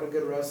there's a lot of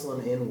good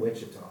wrestling in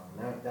Wichita.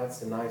 And that's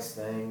the nice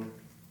thing,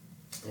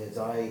 is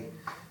I've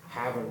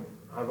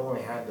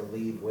only had to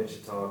leave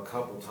Wichita a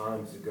couple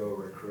times to go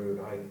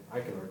recruit. I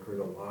can recruit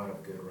a lot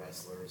of good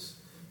wrestlers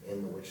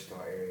in the Wichita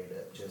area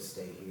to just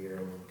stay here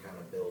and then kind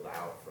of build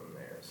out from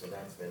there. So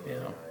that's been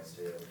really nice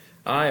too.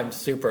 I am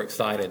super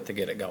excited to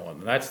get it going.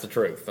 That's the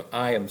truth.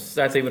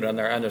 That's even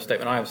another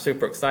understatement. I am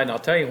super excited. And I'll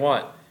tell you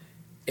what,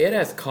 it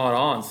has caught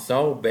on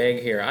so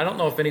big here. I don't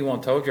know if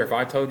anyone told you, or if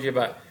I told you,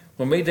 but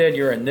when we did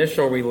your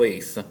initial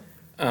release,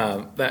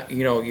 that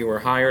you were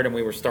hired and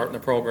we were starting the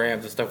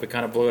programs and stuff, we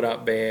kind of blew it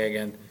up big,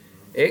 and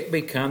it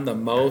became the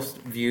most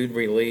viewed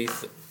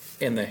release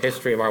in the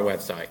history of our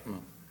website.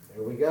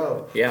 There we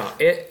go. Yeah,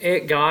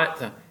 it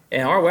got,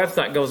 and our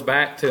website goes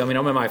back to, I'm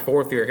in my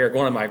fourth year here,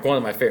 going to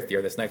my fifth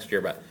year this next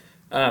year, but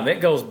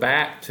it goes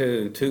back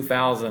to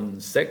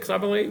 2006, I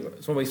believe.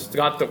 It's when we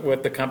got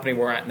with the company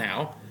we're at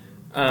now.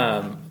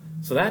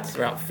 So that's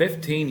about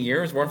 15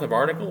 years worth of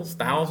articles,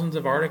 thousands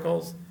of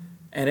articles,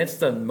 and it's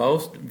the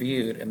most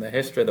viewed in the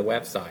history of the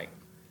website.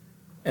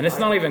 And it's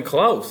not even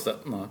close.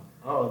 Not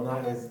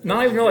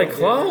even really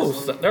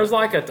close. There's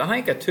I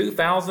think a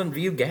 2,000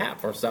 view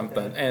gap or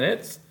something,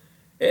 and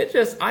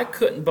I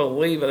couldn't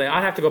believe it.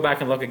 I'd have to go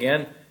back and look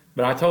again,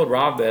 but I told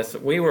Rob this.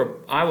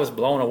 I was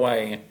blown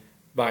away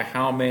by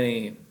how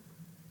many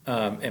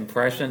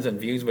impressions and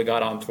views we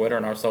got on Twitter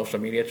and our social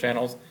media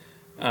channels,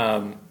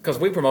 because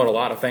we promote a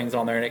lot of things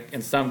on there,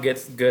 and some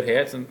gets good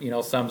hits, and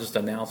some just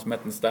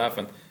announcement and stuff,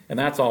 and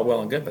that's all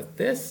well and good. But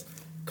this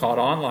caught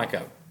on like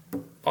a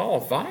ball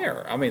of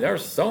fire.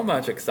 There's so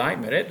much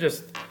excitement. It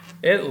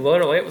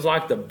was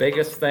like the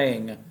biggest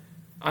thing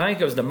I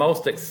think it was the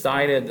most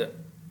excited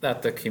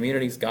that the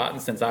community's gotten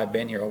since I've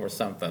been here over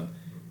something.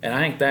 And I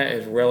think that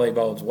is really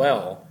bodes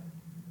well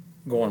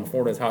going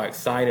forward, is how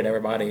excited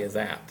everybody is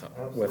at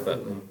with it.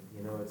 Absolutely.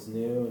 You know, it's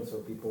new, and so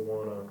people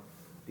want to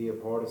be a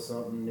part of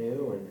something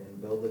new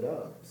and build it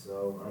up.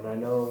 So, and I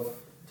know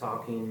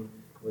talking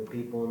with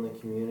people in the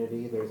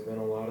community, there's been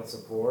a lot of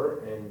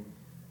support, and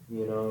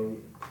you know,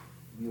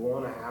 you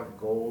want to have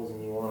goals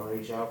and you want to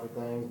reach out for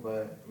things,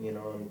 but you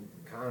know, and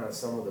kind of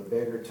some of the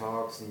bigger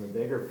talks and the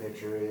bigger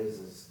picture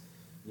is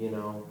you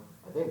know,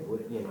 I think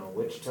you know,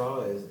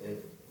 Wichita is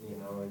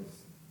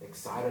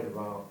excited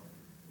about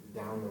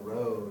down the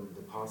road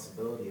the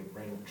possibility of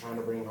trying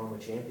to bring home a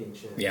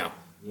championship. Yeah.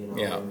 You know,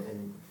 Yeah.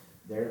 and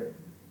there's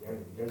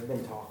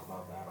been talk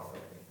about that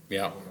already.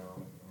 Yeah. You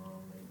know,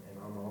 and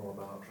I'm all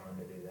about trying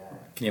to do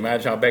that. Can you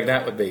imagine how big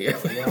that would be? Yeah,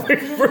 that'd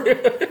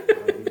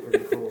be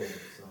pretty cool. So.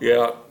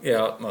 Yeah,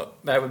 yeah. No,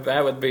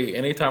 that would be,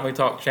 anytime we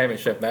talk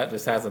championship, that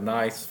just has a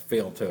nice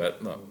feel to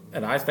it. No,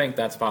 and I think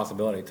that's a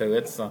possibility too.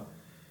 It's well,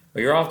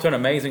 you're off to an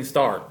amazing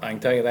start. I can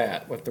tell you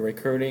that, with the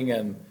recruiting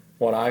and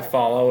what I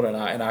followed, and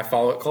I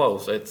follow it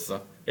close. It's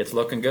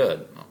looking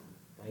good.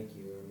 Thank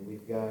you. And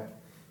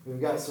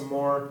we've got some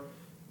more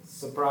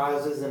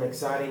surprises and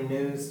exciting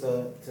news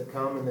to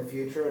come in the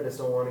future. I just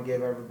don't want to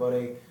give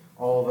everybody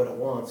all of it at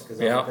once,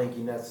 because I don't think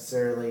you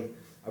necessarily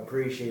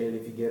appreciate it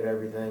if you get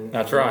everything.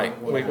 That's right.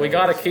 We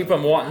got to keep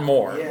them wanting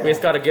more. Yeah. We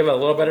just got to give it a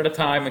little bit at a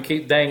time and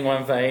keep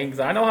dangling things.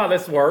 I know how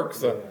this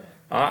works. Yeah.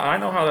 I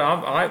know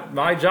how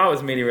my job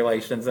is media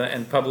relations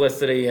and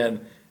publicity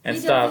and He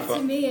stuff. does it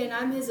to me, and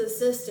I'm his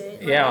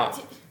assistant. Yeah.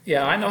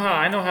 Yeah, I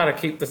know how to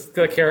keep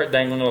the carrot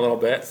dangling a little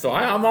bit. So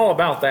I'm all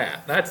about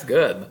that. That's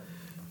good.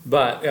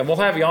 But we'll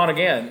have you on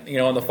again, you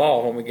know, in the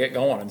fall when we get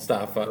going and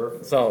stuff.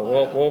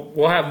 So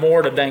we'll have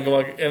more to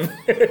dangle. Yeah,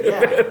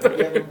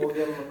 we'll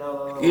give them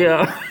another.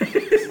 Yeah.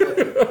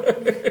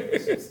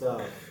 Some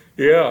stuff.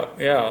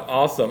 Yeah.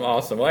 Awesome.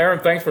 Well, Aaron,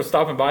 thanks for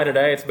stopping by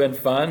today. It's been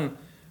fun.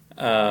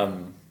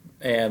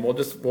 And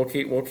we'll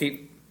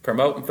keep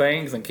promoting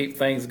things and keep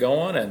things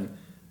going,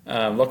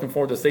 and looking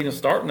forward to the season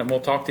starting, and we'll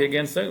talk to you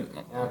again soon.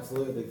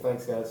 Absolutely.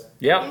 Thanks, guys.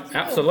 Yeah, Thank you.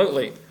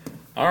 absolutely.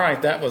 All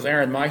right, that was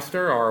Aaron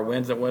Meister, our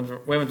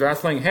women's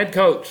wrestling head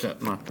coach,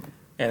 and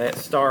it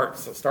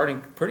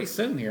starting pretty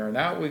soon here.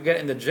 Now we get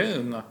into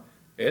June.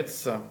 It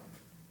feels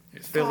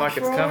like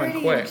it's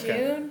coming quick.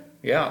 June?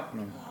 Yeah,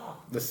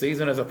 the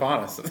season is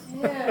upon us.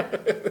 Yeah.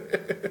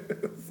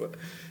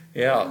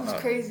 Yeah, It's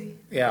crazy.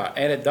 yeah,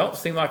 and it don't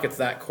seem like it's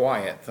that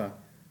quiet.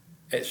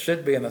 It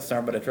should be in the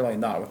summer, but it's really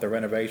not, with the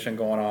renovation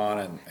going on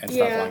and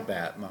stuff Yeah. like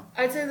that.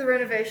 I'd say the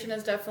renovation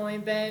has definitely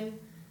been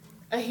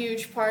a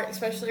huge part,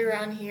 especially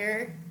around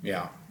here.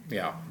 Yeah.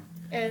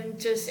 And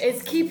just,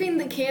 it's keeping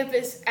the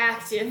campus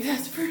active,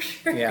 that's for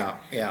sure. Yeah.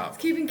 It's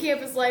keeping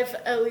campus life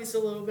at least a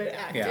little bit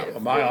active. Yeah, well,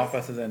 my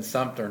office is in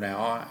Sumter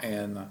now,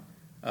 and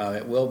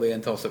it will be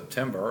until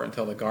September,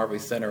 until the Garvey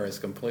Center is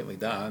completely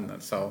done.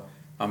 And so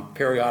I'm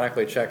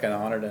periodically checking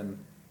on it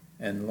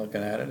and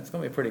looking at it. It's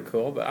going to be pretty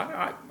cool,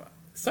 but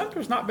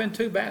Sumter's not been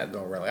too bad,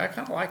 though, really. I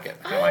kind of like it.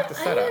 I like the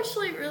setup. I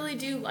actually really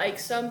do like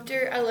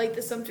Sumter. I like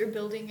the Sumter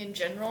building in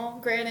general.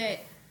 Granted,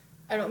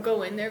 I don't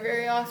go in there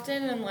very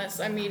often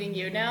unless I'm meeting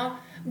you now.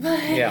 But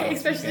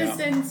especially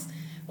since,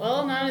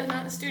 well,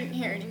 not a student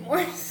here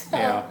anymore. So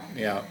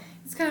Yeah.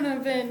 it's kind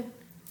of been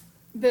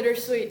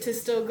bittersweet to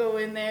still go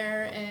in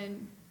there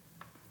and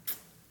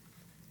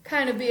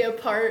kind of be a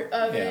part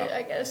of it,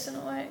 I guess, in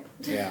a way.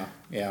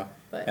 Yeah.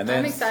 But And then,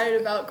 I'm excited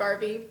about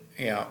Garvey.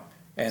 Yeah.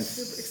 And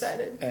Super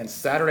excited. And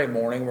Saturday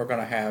morning, we're going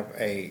to have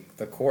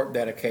the court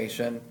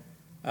dedication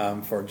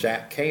for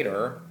Jack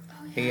Cater.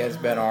 Oh, He has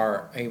been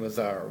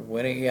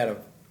he had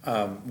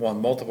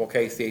won multiple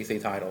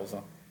KCAC titles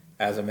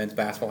as a men's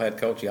basketball head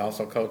coach. He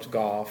also coached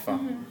golf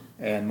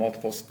and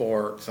multiple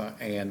sports,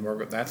 and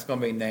that's going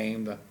to be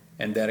named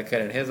and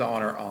dedicated in his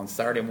honor on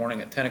Saturday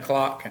morning at 10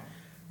 o'clock.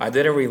 I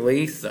did a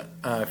release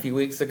a few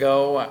weeks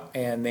ago,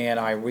 and then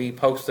I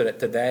reposted it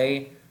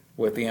today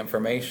with the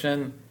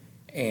information.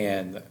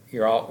 And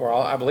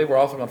I believe we're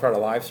also going to try to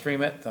live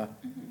stream it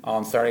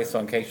on Saturday. So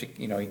in case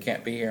you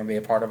can't be here and be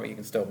a part of it, you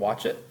can still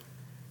watch it.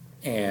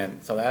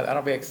 And so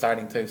that'll be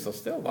exciting too. So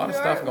still a lot of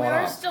stuff going on.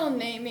 We are still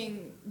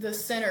naming the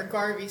center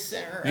Garvey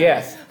Center, right?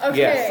 Yes.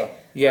 Okay.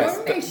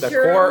 Yes. The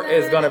court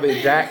is going to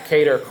be Jack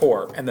Cater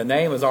Court, and the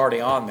name is already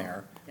on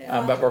there.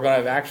 Yeah. But we're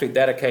going to actually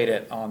dedicate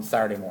it on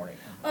Saturday morning.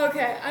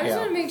 Okay, I just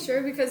want to make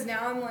sure, because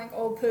now I'm like,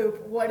 oh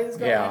poop, what is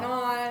going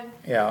on?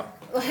 Yeah.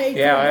 Like,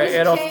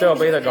 It'll still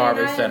be the and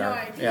Garvey I had Center. no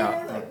idea.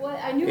 Yeah. Like, what?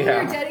 I knew we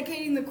were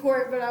dedicating the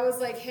court, but I was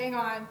like, hang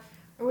on.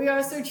 Are we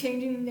also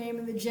changing the name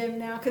of the gym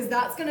now? Because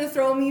that's going to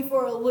throw me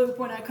for a loop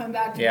when I come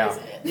back to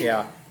visit it.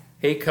 Yeah.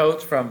 He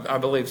coached from, I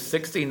believe,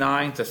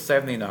 69 to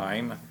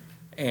 79,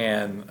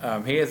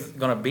 and he is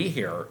going to be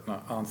here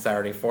on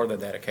Saturday for the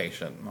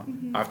dedication.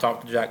 Mm-hmm. I've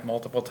talked to Jack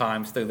multiple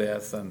times through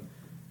this, and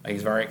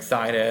he's very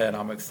excited, and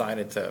I'm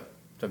excited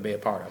to be a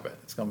part of it.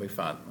 It's going to be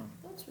fun.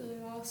 That's really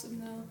awesome,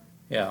 though.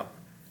 Yeah.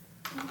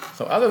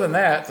 So other than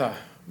that,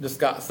 just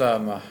got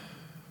some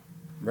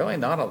really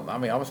not I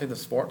mean, obviously the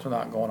sports are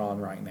not going on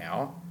right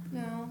now.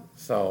 No.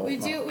 So We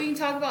can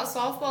talk about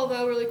softball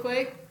though really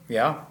quick.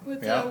 Yeah.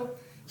 With yeah. the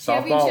Softball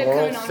championship World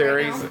coming on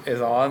Series right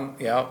is on.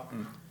 Yep.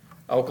 And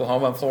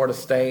Oklahoma and Florida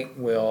State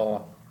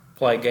will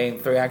play game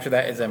 3. Actually,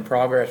 that is in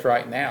progress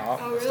right now.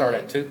 Oh, really? Start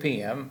at 2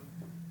 p.m.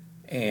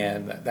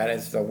 And that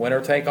is the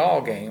winner take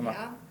all game.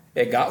 Yeah.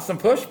 It got some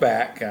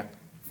pushback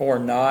for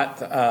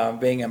not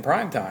being in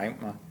prime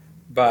time,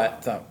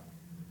 but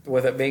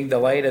with it being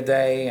delayed a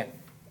day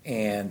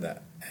and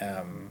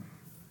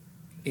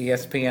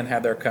ESPN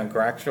had their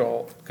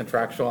contractual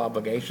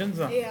obligations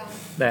Yeah.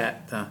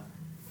 that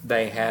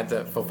they had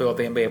to fulfill at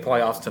the NBA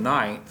playoffs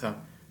tonight.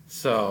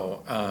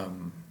 So,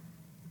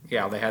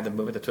 yeah, they had to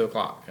move it to 2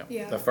 o'clock.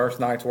 Yeah. The first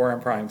nights were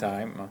in prime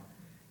time,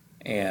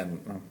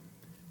 and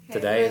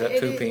today is but at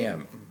 2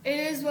 p.m. It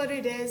is what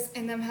it is,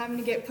 and them having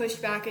to get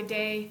pushed back a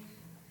day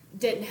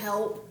didn't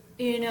help,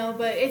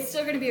 but it's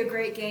still going to be a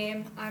great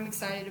game. I'm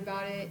excited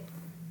about it.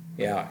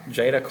 Yeah,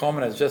 Jada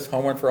Coleman has just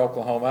homered for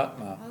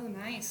Oklahoma. Oh,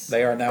 nice.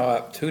 They are now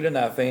up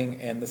 2-0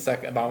 in the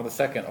second, bottom of the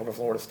second over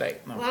Florida State.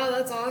 Wow,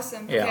 that's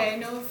awesome. Yeah. Okay,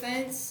 no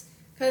offense,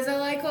 because I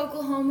like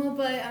Oklahoma,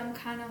 but I'm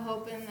kind of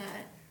hoping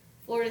that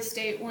Florida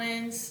State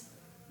wins.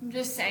 I'm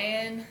just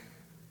saying,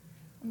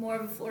 I'm more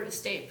of a Florida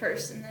State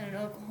person than an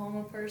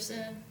Oklahoma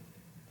person.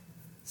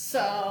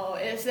 So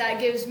if that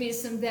gives me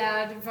some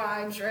bad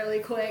vibes really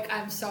quick,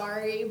 I'm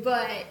sorry,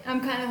 but I'm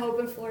kind of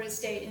hoping Florida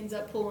State ends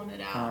up pulling it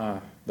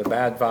out. The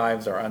bad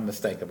vibes are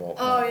unmistakable.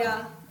 Oh,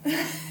 yeah.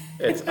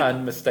 It's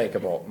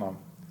unmistakable.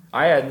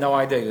 I had no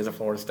idea he was a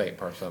Florida State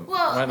person.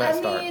 Well, When did that I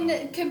start?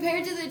 mean,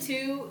 compared to the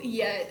two,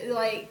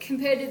 yeah,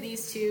 compared to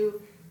these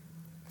two,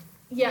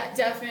 yeah,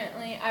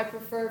 definitely, I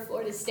prefer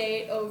Florida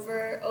State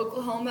over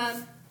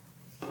Oklahoma.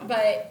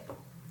 But,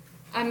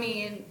 I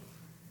mean,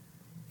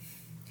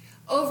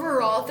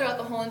 overall, throughout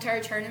the whole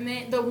entire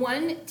tournament, the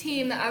one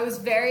team that I was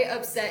very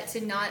upset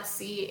to not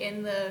see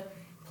in the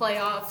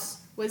playoffs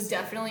was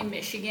definitely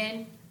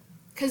Michigan.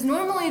 Because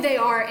normally they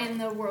are in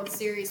the World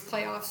Series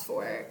playoffs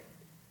for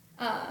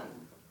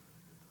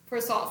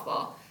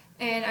softball.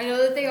 And I know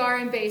that they are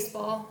in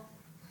baseball.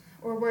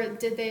 Or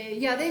did they?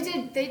 Yeah,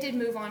 they did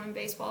move on in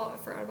baseball. I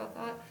forgot about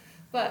that.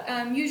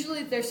 But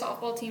usually their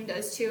softball team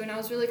does too. And I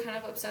was really kind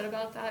of upset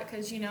about that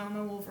because,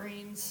 my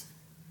Wolverines.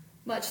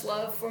 Much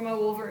love for my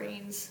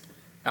Wolverines.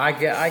 I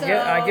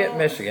get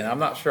Michigan. I'm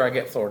not sure I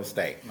get Florida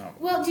State. No.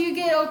 Well, do you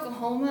get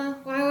Oklahoma?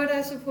 Why would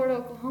I support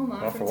Oklahoma?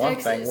 Well, from for one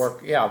Texas?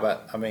 thing,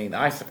 but I mean,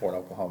 I support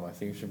Oklahoma,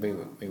 so you should be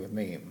with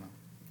me.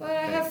 But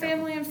I have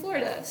family in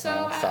Florida,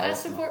 so I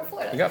support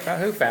Florida. You got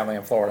who family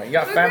in Florida? You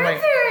got My family.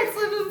 grandparents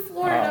live in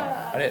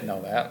Florida. I didn't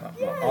know that.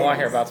 Yes. All I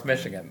hear about is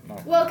Michigan. No.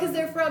 Well, because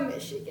they're from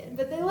Michigan,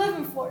 but they live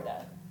in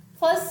Florida.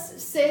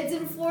 Plus, Sid's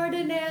in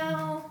Florida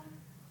now.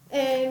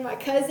 And my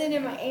cousin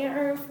and my aunt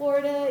are in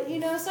Florida,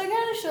 so I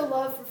gotta show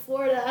love for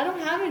Florida. I don't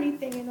have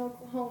anything in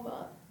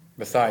Oklahoma.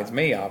 Besides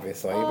me,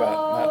 obviously,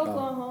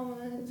 Oklahoma.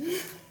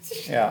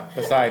 Yeah,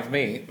 besides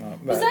me.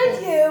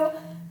 Besides you,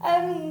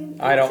 I mean.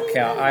 I don't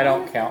count. I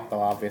don't count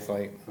though,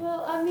 obviously.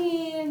 Well, I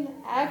mean,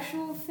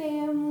 actual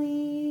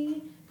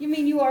family. You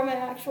mean you are my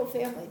actual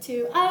family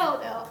too? I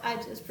don't know. I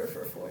just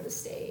prefer Florida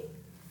State.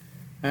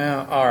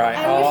 Yeah, all right.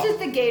 I wish that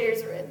the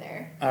Gators were in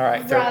there. All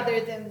right. Rather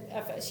than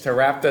FSU. To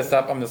wrap this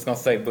up, I'm just going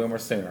to say Boomer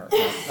Sooner.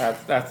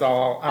 That's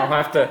all. I'll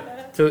have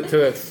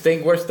to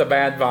extinguish the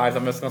bad vibes.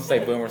 I'm just going to say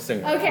Boomer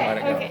Sooner.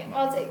 Okay,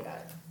 I'll take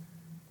that.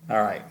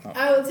 All right.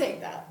 I will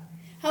take that.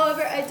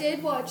 However, I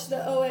did watch the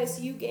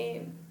OSU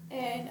game,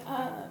 and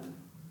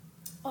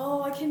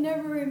I can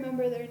never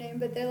remember their name,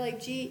 but they're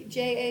like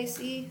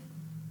JAC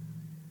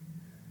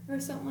or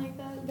something like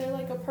that. They're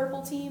like a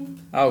purple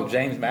team. Oh,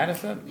 James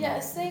Madison?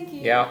 Yes, thank you.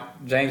 Yeah,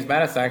 James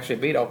Madison actually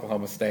beat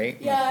Oklahoma State.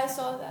 Yeah, I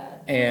saw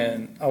that.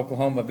 And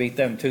Oklahoma beat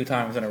them 2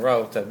 times in a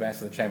row to advance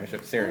to the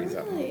championship series.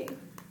 Oh, really?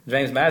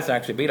 James Madison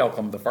actually beat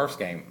Oklahoma the first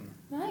game.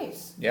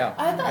 Nice. Yeah.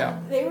 I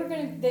thought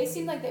they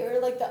seemed like they were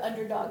like the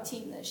underdog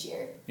team this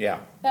year. Yeah.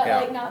 That yeah.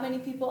 like not many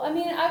people. I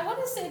mean, I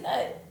want to say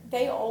that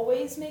they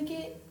always make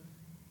it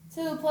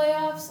to the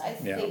playoffs, I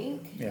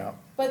think. Yeah.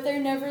 But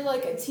they're never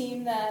like a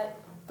team that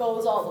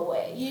goes all the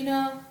way,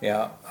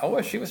 Yeah,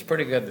 OSU was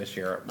pretty good this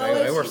year.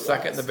 They were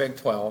second in the Big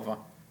 12.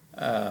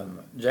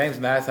 James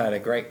Madison had a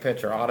great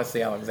pitcher,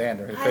 Odyssey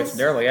Alexander, who pitched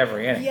nearly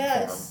every inning for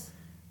him.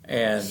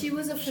 And she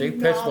was a she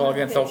pitched well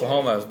against pitcher.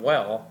 Oklahoma as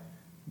well,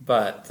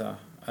 but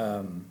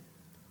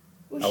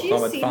Was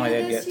Oklahoma she a finally senior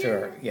did get this to year?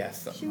 her.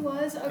 Yes. She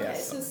was? Okay,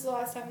 Yes. so this is the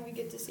last time we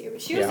get to see her.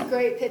 But she was Yeah. a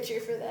great pitcher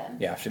for them.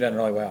 Yeah, she done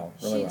really well.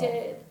 Really She well.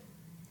 did.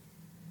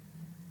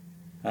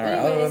 All right.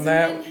 Other than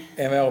that,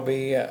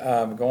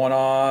 MLB going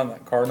on.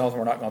 Cardinals.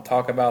 We're not going to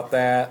talk about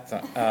that.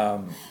 I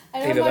know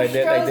Either my they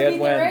did beat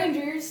win. the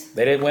Rangers.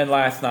 They did win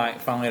last night.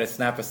 Finally, to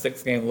snap a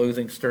 6-game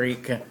losing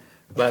streak.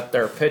 But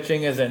their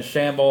pitching is in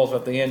shambles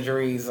with the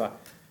injuries.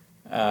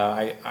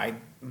 The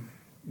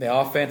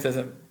offense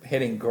isn't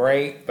hitting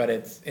great, but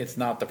it's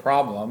not the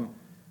problem.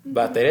 Mm-hmm.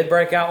 But they did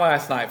break out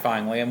last night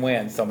finally and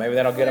win. So maybe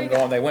that'll get them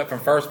going. They went from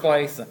first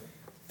place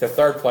to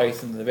third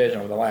place in the division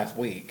over the last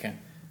week.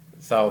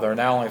 So they're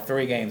now only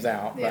 3 games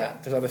out. Yeah.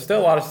 But so there's still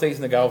a lot of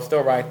season to go,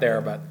 still right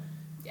there. But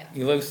Yeah.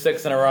 you lose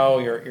 6 in a row.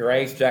 Your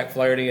ace, Jack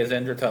Flaherty, is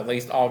injured to at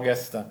least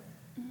August. You've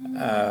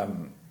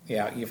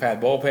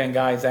had bullpen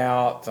guys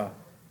out.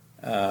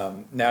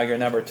 Now your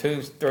number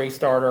 2, 3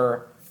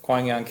 starter,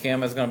 Kwang Young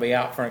Kim, is going to be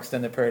out for an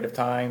extended period of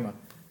time.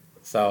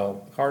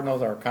 So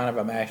Cardinals are kind of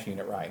a mash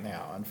unit right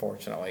now,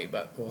 unfortunately.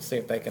 But we'll see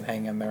if they can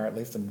hang in there, at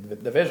least in the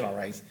divisional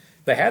race.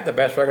 They had the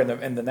best record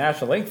in the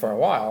National League for a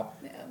while,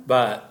 Yeah.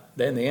 but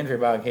then the injury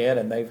bug hit,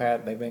 and they've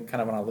been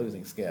kind of on a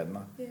losing skid.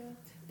 Yeah.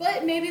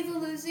 But maybe the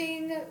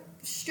losing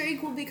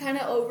streak will be kind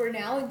of over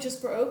now. It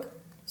just broke.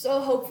 So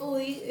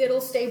hopefully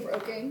it'll stay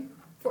broken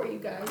for you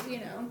guys,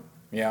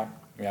 Yeah,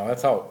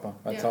 let's hope.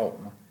 Let's Yeah.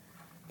 hope.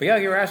 But yeah,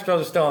 your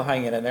Astros are still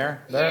hanging in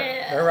there.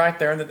 They're right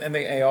there in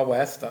the AL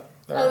West. I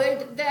feel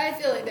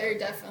like they're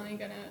definitely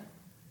going to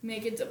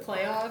make it to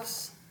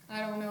playoffs. I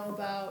don't know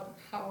about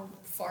how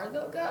far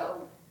they'll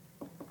go.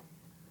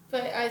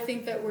 But I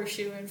think that we're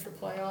shooing for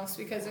playoffs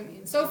because,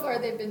 so far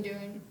they've been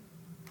doing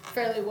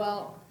fairly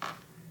well.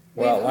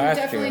 Well, last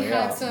definitely year,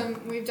 yeah.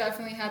 We've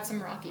definitely had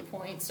some rocky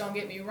points, don't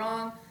get me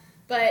wrong.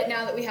 But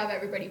now that we have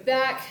everybody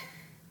back,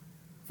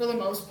 for the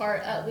most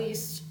part at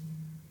least,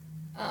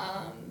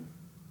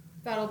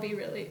 that'll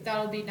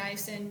be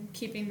nice in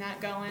keeping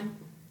that going.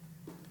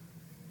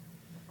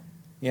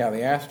 Yeah, the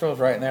Astros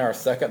right now are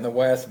second in the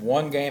West,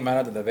 1 game out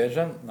of the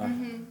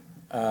division,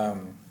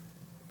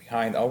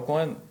 behind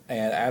Oakland.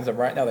 And as of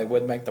right now, they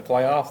would make the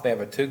playoffs. They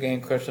have a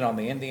 2-game cushion on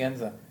the Indians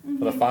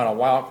for the final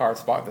wild card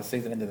spot if the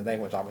season ended today,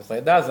 which obviously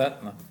it doesn't.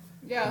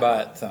 Yeah.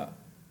 But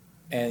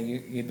and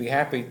you'd be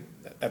happy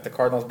that the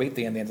Cardinals beat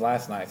the Indians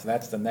last night. So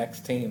that's the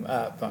next team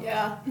up for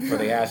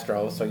the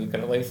Astros. So you could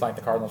at least like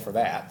the Cardinals for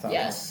that.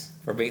 Yes.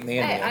 For beating the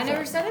Indians. Hey, I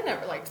never said I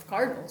never liked the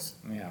Cardinals.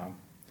 Yeah.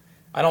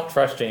 I don't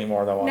trust you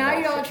anymore, though. Now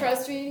you don't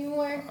trust me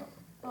anymore?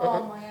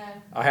 Oh, my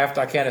God.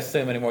 I can't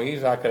assume anymore.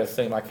 Usually I could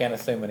assume. I can't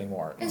assume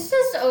anymore. It's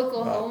just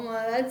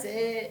Oklahoma. That's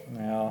it.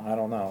 Well, I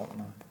don't know.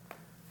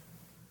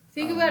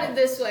 Think about it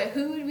this way.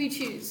 Who would we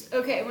choose?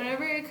 Okay,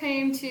 whenever it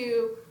came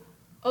to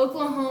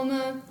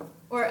Oklahoma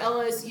or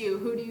LSU,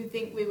 who do you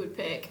think we would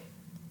pick?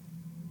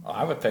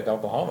 I would pick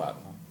Oklahoma.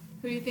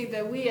 Who do you think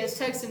that we as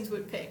Texans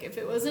would pick if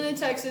it wasn't a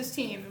Texas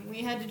team and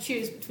we had to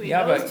choose between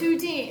Yeah, those but- 2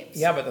 teams?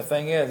 Yeah, but the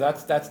thing is,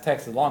 that's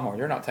Texas Longhorns.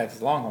 You're not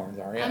Texas Longhorns,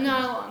 are you? I'm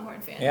not a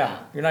Longhorn fan. Yeah, No.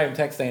 you're not even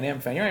Texas A&M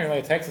fan. You're not even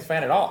really a Texas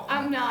fan at all.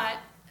 I'm not.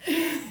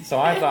 So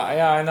I thought,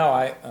 yeah, I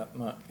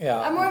know.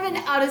 Yeah. I'm more of an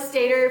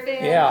out-of-stater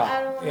fan. Yeah,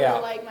 I don't really yeah.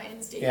 like my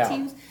in-state Yeah.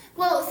 teams.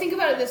 Well, think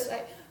about it this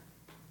way.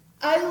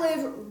 I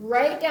live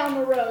right down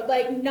the road,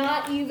 like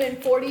not even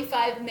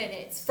 45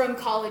 minutes from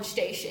College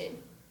Station.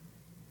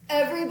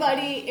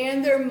 Everybody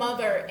and their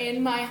mother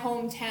in my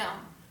hometown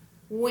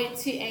went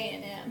to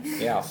A&M.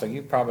 Yeah, so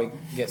you probably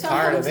get So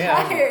tired I'm of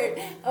them.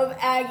 tired of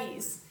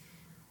Aggies.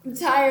 I'm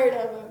tired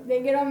of them.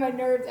 They get on my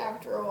nerves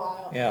after a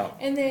while. Yeah.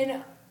 And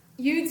then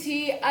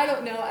UT, I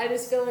don't know. I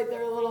just feel like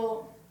they're a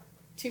little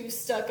too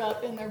stuck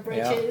up in their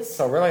Yeah. britches.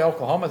 So really,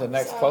 Oklahoma's the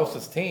next So-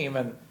 closest team,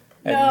 and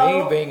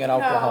No, me being an no.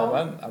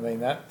 Oklahoman, I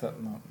mean that.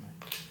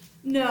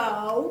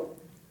 No.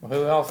 Well,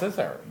 who else is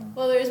there?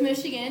 Well, there's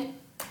Michigan.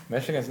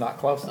 Michigan's not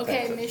close to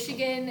Okay, Texas.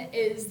 Michigan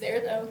is there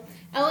though.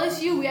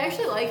 LSU, we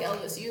actually like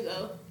LSU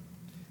though.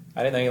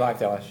 I didn't know you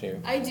liked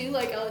LSU. I do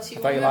like LSU. I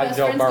thought One you of my liked best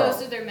Joe friends Burrow.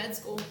 goes to their med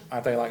school. I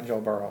thought you liked Joe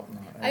Burrow. No,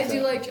 I that's do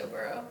it. like Joe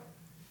Burrow.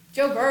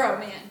 Joe Burrow,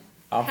 man.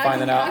 I'm How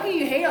finding can, out. How can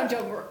you hate on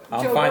Joe Burrow?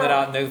 I'm Joe finding Burrow?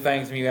 out new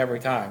things from you every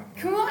time.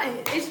 Come on,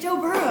 it's Joe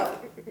Burrow.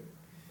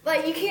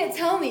 Like you can't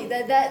tell me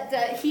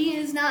that he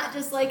is not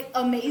just like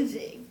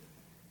amazing.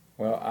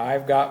 Well,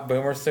 I've got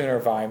Boomer Sooner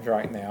vibes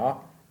right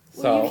now.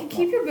 Well, So you can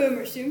keep your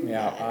boomer soon.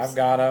 yeah, I've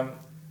got them.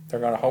 They're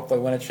going to hopefully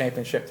win a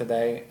championship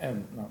today,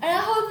 and And I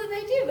hope that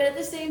they do, but at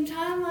the same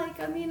time, like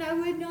I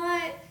would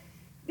not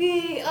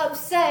be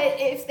upset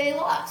if they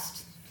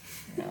lost.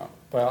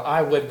 well,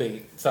 I would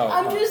be. So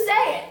I'm just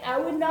saying, I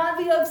would not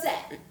be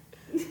upset.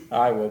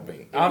 I would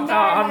be. You're I'm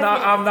not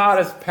not. my I'm not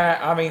as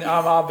I mean,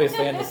 I'm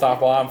obviously into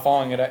softball. I'm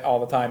following it all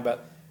the time.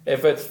 But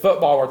if it's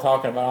football we're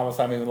talking about,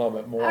 obviously I'm even a little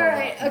bit more. All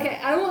right, okay,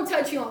 I won't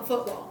touch you on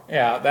football.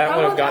 Yeah, that I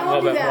would have won't- gotten I a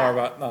won't little do bit more.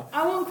 that. But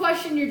I won't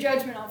question your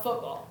judgment on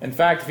football. in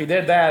fact, if you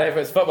did that, if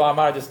it's football, I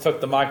might have just took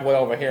the mic way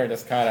over here and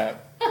just kind of,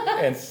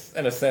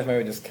 in a sense,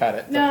 maybe just cut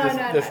it. No,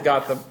 just no.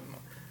 got the.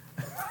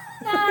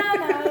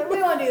 No,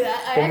 we won't do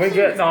that. When we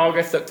get in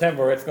August,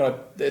 September, it's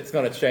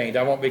gonna change.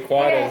 I won't be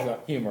quite Okay. as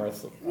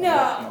humorous.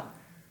 No.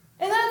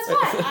 And that's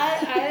fine.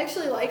 I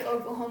actually like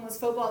Oklahoma's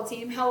football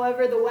team.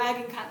 However, the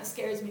wagon kind of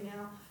scares me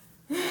now.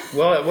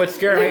 Well, it would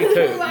scare me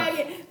their,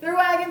 too. their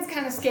wagon's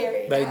kind of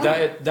scary. They now.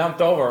 it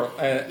dumped over,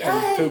 and 2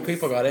 Yes.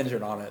 people got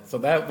injured on it. So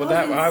that was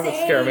I would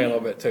scare me a insane. little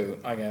bit too,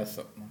 I guess.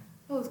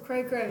 Oh, it's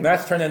cray cray. And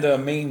that's turned into a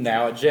meme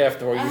now, a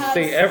GIF, where you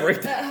see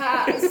everything. It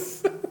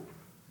has.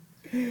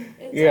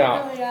 It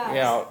Yeah, totally has.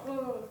 yeah.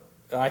 Ooh.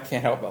 I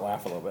can't help but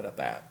laugh a little bit at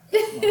that.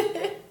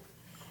 It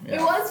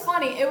Yeah. was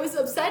funny. It was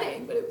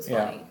upsetting, but it was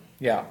Yeah, funny.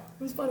 yeah,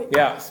 It was funny.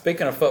 yeah.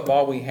 Speaking of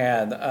football, we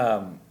had,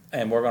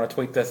 and we're going to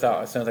tweet this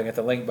out as soon as I get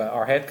the link. But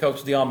our head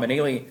coach Dion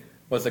Manili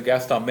was a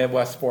guest on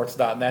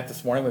MidwestSports.net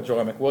this morning with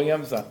Joy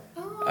McWilliams.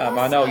 Oh,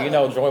 I know you awesome.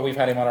 know Joy. We've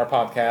had him on our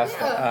podcast.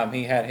 Yeah.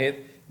 He had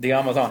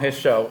Dion was on his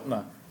show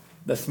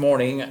this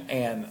morning,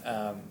 and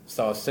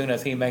so as soon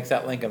as he makes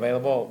that link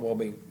available,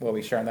 we'll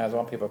be sharing that as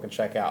well. People can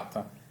check out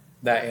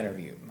that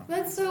interview.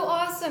 That's so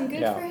awesome.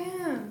 Good Yeah. for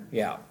him.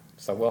 Yeah,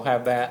 so we'll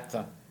have that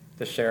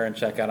to share and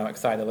check out. I'm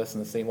excited to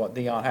listen to see what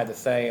Dion had to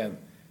say, and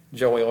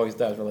Joey always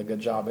does a really good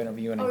job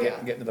interviewing and Oh, yeah.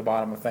 getting to the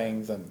bottom of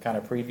things and kind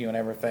of previewing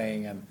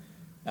everything, and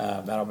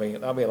that'll be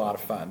a lot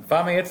of fun.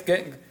 But I mean, it's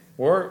getting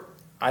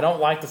I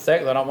don't like to say it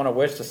 'cause I don't want to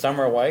wish the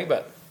summer away,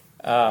 but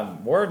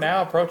we're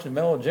now approaching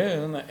the middle of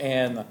June,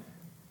 and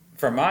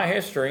from my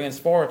history in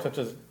sports, which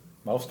is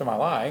most of my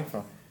life,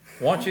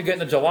 once you get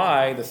into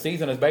July, the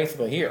season is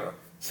basically here.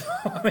 So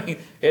I mean,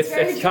 it's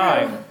Very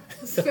time. true.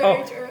 It's So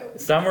very true.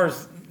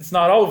 summer's it's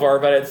not over,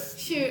 but it's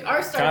Shoot, our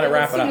Kinda started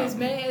wrap as it soon up. as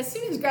May, as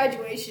soon as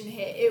graduation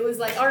hit, it was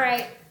like, all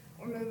right,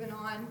 we're moving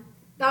on.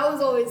 That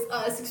was always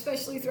us,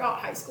 especially throughout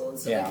high school and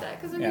stuff Yeah, like that.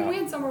 Because I mean, yeah. we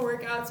had summer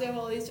workouts, we have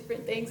all these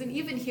different things, and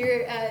even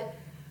here at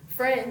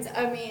Friends,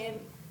 I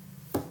mean,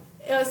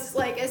 it was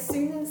like as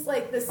soon as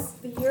like the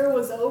year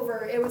was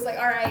over, it was like,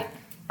 all right,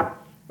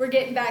 we're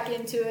getting back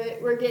into it.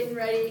 We're getting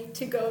ready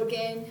to go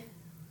again.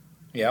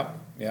 yep.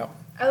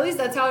 At least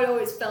that's how it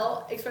always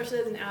felt, especially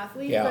as an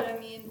athlete. Yeah. But I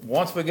mean,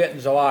 Once we get in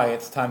July,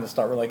 it's time to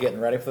start really getting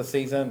ready for the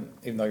season.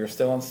 Even though you're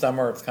still in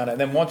summer, it's kind of.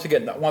 Then once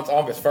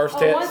August 1st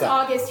hits, once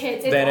August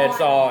hits, then I'm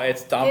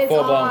It's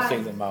full blown on.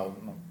 season mode.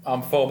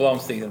 I'm full blown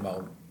season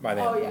mode by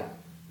then. Oh yeah.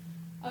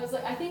 I was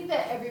like, I think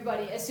that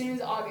everybody, as soon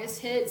as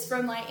August hits,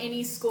 from like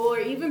any school or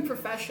even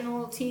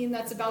professional team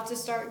that's about to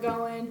start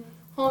going,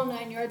 whole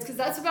 9 yards, because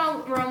that's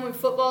about around when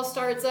football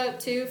starts up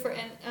too for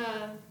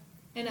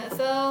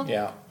NFL.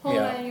 Yeah. Whole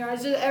Yeah. 9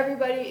 yards. Just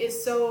everybody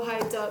is so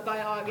hyped up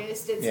by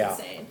August. It's Yeah.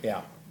 insane.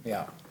 Yeah.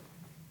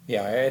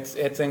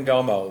 It's in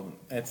go mode.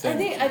 It's in.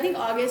 I think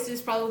August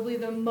is probably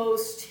the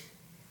most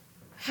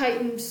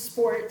heightened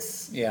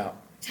sports Yeah.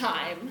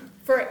 time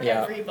for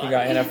Yeah, everybody. you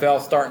got NFL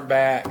starting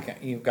back.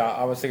 You've got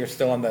obviously you're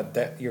still in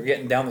you're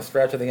getting down the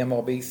stretch of the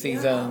MLB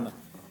season,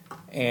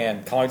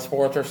 and college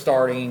sports are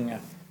starting.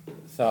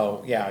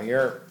 So yeah,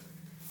 you're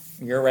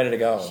ready to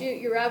go. Shoot,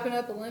 you're wrapping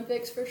up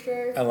Olympics for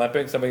sure.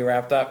 Olympics will be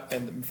wrapped up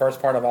in the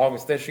first part of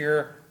August this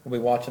year. We'll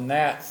be watching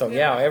that. So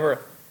Yeah.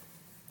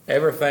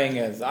 everything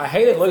is. I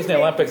hated losing the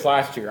Olympics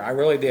last year. I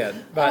really did,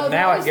 but Oh,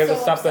 now that it was gives so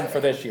us something for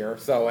exciting. this year.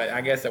 So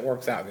I guess it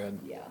works out good.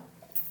 Yeah.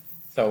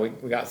 So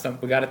we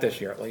got it this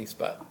year at least,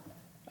 but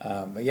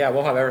yeah,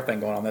 we'll have everything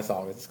going on this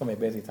August. It's gonna be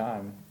a busy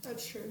time.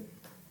 That's true.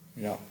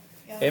 Yeah.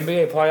 Yeah.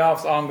 NBA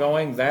playoffs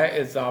ongoing. That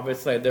is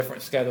obviously a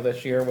different schedule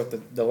this year with the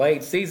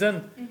delayed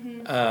season.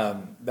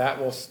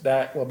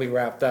 That will be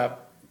wrapped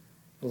up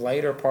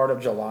later part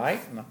of July.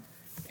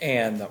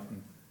 And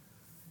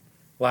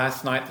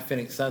last night the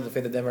Phoenix Suns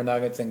defeated the Denver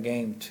Nuggets in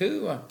Game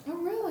 2, Oh,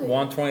 really?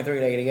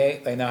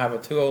 123-88. They now have a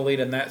 2-0 lead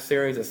in that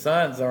series. The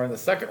Suns are in the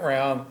second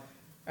round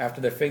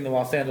after defeating the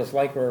Los Angeles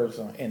Lakers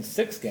in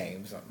 6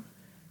 games.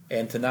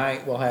 And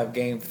tonight we'll have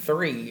Game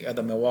 3 of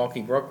the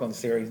Milwaukee-Brooklyn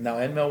series. Now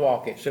in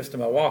Milwaukee, it shifts to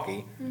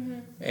Milwaukee,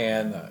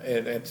 and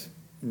it's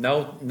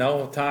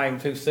no time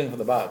too soon for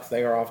the Bucks.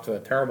 They are off to a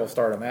terrible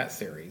start in that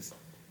series.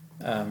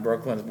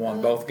 Brooklyn's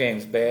won both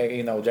games big,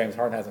 even though James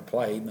Harden hasn't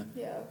played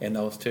Yeah. in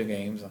those 2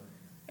 games.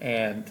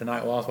 And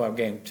tonight we'll also have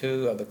Game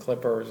 2 of the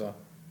Clippers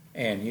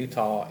and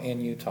Utah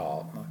in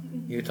Utah.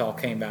 Utah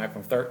came back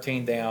from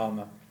 13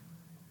 down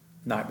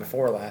night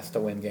before last to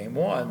win Game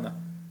 1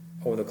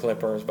 over the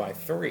Clippers by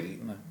 3.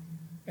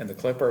 And the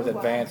Clippers Oh, wow.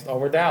 advanced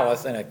over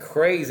Dallas in a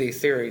crazy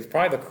series,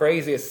 probably the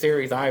craziest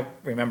series I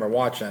remember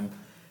watching.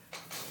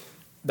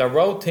 The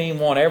road team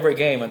won every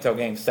game until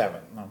Game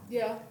 7.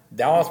 Yeah.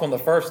 Dallas won the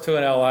first 2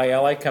 in LA.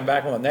 LA come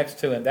back on the next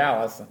 2 in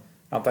Dallas.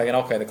 I'm thinking,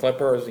 okay, the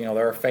Clippers,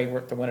 they're a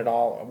favorite to win it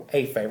all.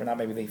 A favorite, not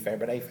maybe the favorite,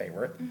 but a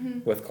favorite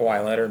with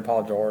Kawhi Leonard and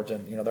Paul George,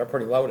 and they're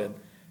pretty loaded.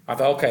 I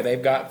thought, okay,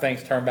 they've got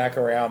things turned back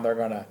around. They're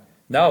gonna.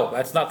 No,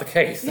 that's not the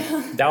case.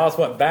 Dallas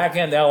went back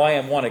into LA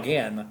and won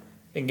again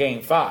in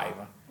Game 5.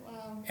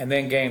 Wow. And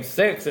then Game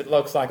 6, it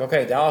looks like,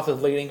 okay, Dallas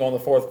is leading on the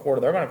fourth quarter.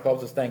 They're going to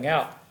close this thing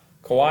out.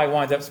 Kawhi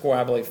winds up scoring,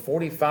 I believe,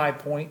 45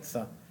 points.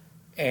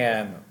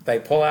 And they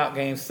pull out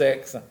Game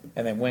 6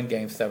 and then win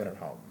Game 7 at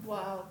home.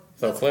 Wow.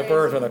 So That's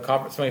Clippers crazy. are in the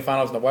conference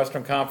semifinals in the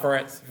Western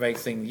Conference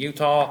facing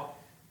Utah.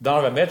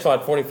 Donovan Mitchell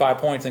had 45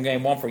 points in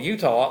Game 1 for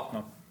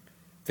Utah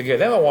to give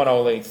them a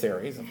 1-0 lead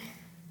series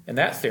in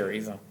that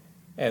series.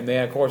 And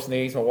then, of course, in the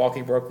East,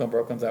 Milwaukee, Brooklyn.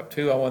 Brooklyn's up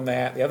 2-0 in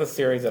that. The other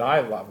series that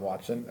I love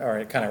watching, or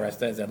it kind of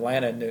rested, is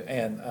Atlanta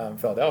and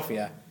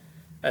Philadelphia.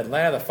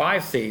 Atlanta, the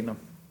 5 seed.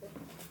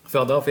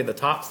 Philadelphia, the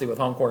top seed with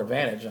home court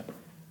advantage.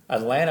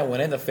 Atlanta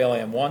went into Philly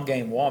and won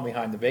Game 1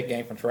 behind the big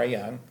game from Trae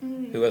Young,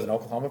 who is an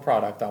Oklahoma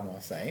product, I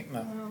want to say.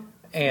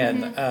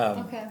 And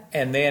Okay.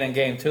 and then in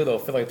Game 2, though,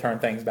 Philly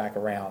turned things back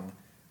around,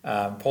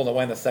 pulled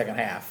away in the second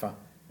half,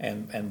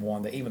 and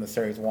won even the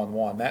series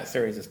 1-1. That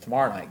series is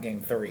tomorrow night,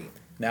 Game 3.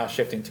 Now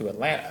shifting to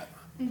Atlanta.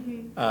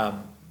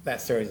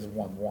 That series is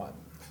 1-1.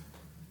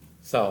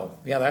 So,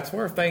 yeah, that's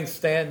where things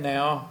stand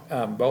now.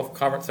 Both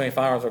conference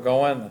semifinals are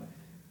going.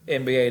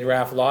 NBA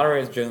Draft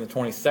Lottery is June the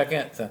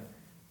 22nd.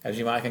 As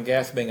you might can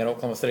guess, being an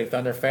Oklahoma City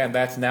Thunder fan,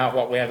 that's now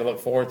what we have to look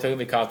forward to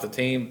because the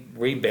team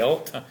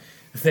rebuilt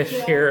this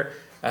year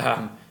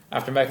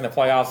after making the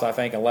playoffs, I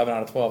think, 11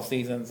 out of 12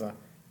 seasons.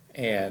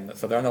 And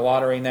so they're in the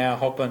lottery now,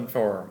 hoping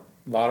for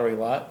lottery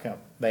luck.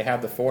 They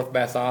have the fourth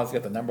best odds to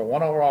get the number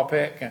 1 overall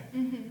pick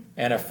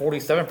and a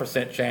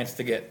 47% chance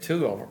to get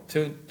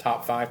two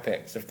top 5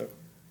 picks if the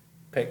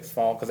picks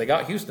fall, because they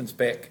got Houston's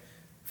pick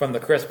from the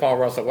Chris Paul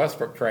Russell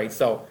Westbrook trade.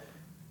 So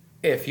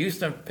if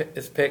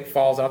Houston's pick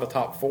falls out of the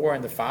top 4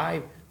 into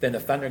 5, then the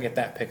Thunder get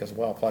that pick as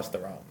well, plus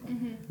their own.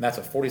 And that's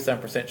a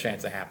 47%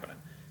 chance of happening.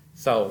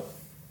 So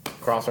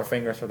cross our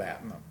fingers for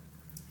that.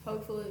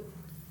 Hopefully.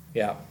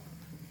 Yeah,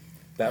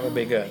 that would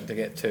be good to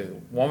get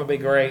 2. 1 would be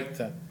great.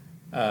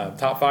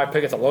 Top 5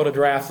 pick, it's a loaded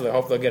draft, so they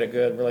hope they'll get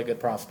a really good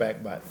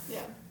prospect. But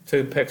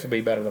 2 picks would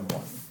be better than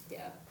 1.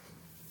 Yeah.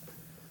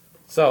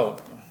 So,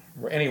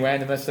 any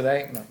randomness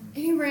today? No.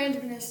 Any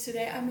randomness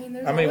today? I mean,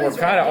 there's. We're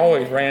kind of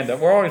always random.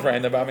 We're always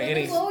random. But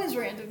there's always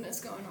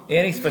randomness going on.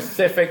 Any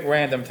specific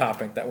random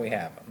topic that we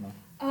have?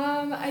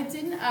 I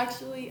didn't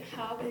actually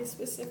have a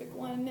specific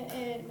one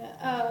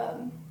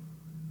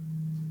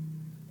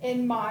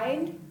in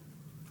mind.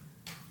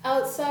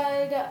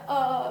 Outside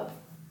of,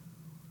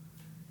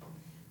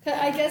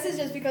 I guess it's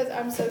just because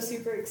I'm so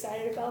super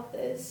excited about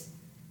this.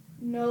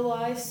 No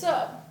lie.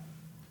 So,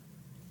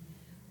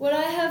 what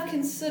I have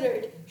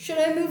considered, should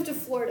I move to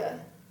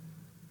Florida?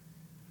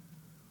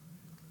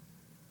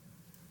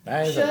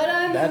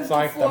 That's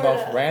like the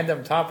most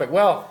random topic.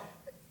 Well,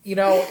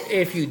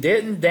 if you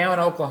didn't down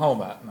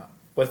Oklahoma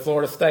with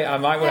Florida State, I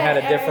might have had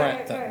a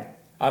different.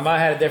 I might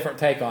have had a different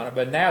take on it.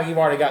 But now you've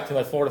already got too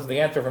much Florida, so the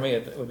answer for me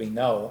would be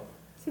no.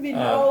 To be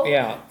no.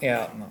 Yeah.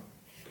 No.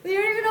 But you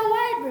don't even know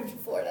why I'd moved to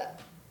Florida.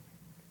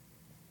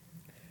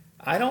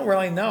 I don't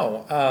really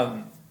know.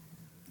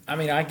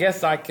 I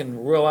guess I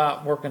can rule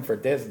out working for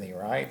Disney,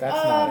 right? That's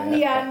not it.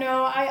 Yeah,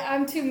 no,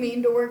 I'm too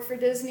mean to work for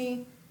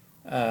Disney.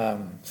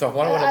 So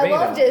what would it be? I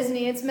love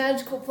Disney; it's a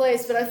magical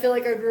place, but I feel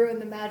like I'd ruin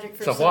the magic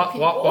for some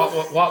people.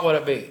 What would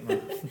it be?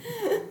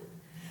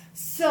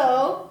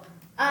 So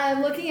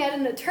I'm looking at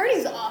an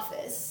attorney's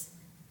office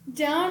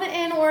down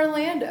in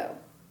Orlando,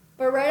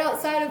 but right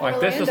outside of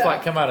Orlando. This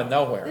just come out of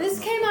nowhere. This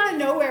came out of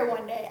nowhere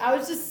one day. I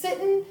was just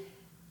sitting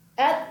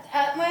at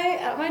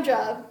my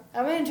job,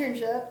 at my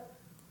internship,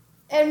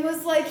 and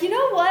was like, you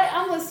know what?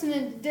 I'm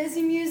listening to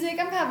Disney music.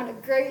 I'm having a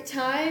great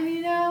time,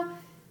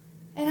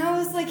 And I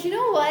was like, you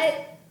know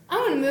what? I'm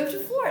going to move to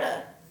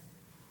Florida.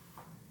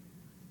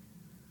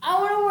 I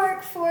want to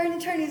work for an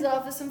attorney's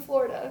office in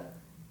Florida.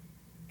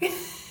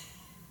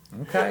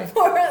 Okay.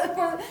 for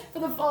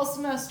the fall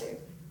semester.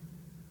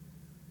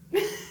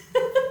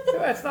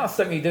 That's not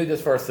something you do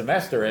just for a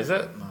semester, is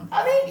it?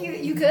 I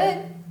mean, you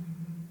could.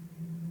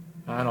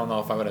 I don't know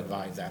if I would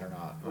advise that or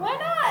not. Why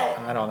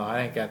not? I don't know.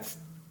 I think that's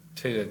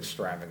too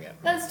extravagant.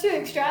 That's too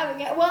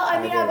extravagant. Well,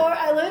 I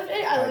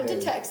lived in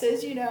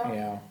Texas,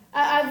 Yeah.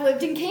 I've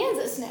lived in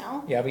Kansas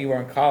now. Yeah, but you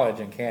were in college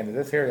in Kansas.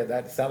 This here,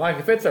 that sounds like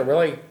if it's a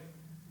really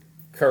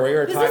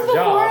career type job. This is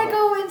before I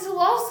go into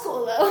law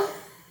school, though.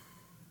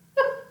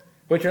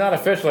 Which you're not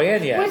officially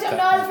in yet. Which I'm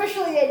not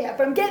officially in yet,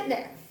 but I'm getting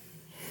there.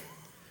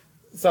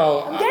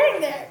 So I'm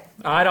getting there.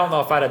 I don't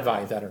know if I'd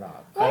advise that or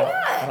not. Why not?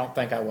 I don't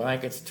think I would. I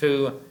think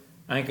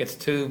it's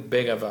too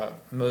big of a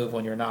move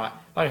when you're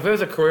not. Like if it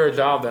was a career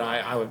job, then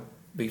I would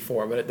be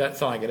for it. But it doesn't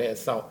sound like it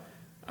is. So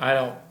I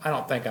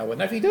don't think I would.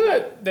 Now if you do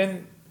it,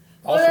 then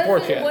I'll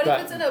support you. What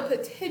if it's in a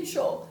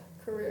potential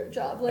career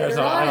job later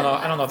on?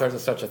 I don't know if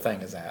there's such a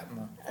thing as that.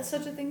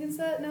 Such a thing as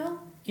that? No.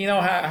 You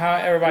know how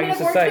everybody used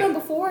to say. I've worked for them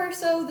before,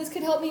 so this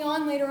could help me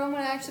on later on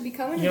when I actually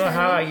become an attorney. You know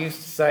how I used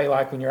to say,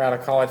 like when you're out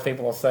of college,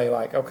 people will say,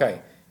 like,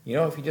 okay,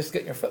 if you just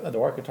get your foot in the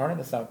door, it could turn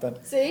into something.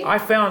 See? I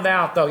found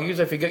out though,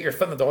 usually if you get your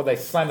foot in the door, they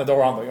slam the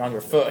door on your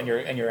foot and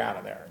you're out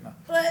of there.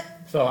 But,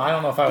 so I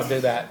don't know if I would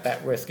do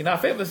that risky. Now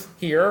if it was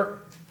here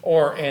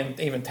or in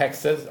even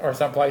Texas or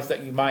someplace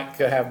that you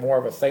could have more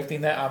of a safety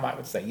net, I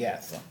would say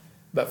yes.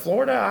 But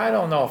Florida, I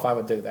don't know if I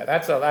would do that.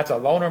 That's a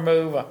loner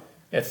move.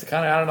 It's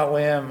kind of out on a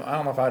limb. I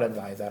don't know if I'd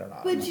advise that or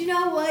not. But you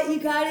know what? You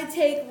got to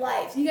take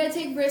life. You got to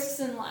take risks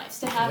in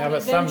life to have an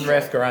adventure. Yeah, but some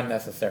risks are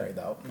unnecessary,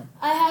 though.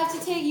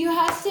 You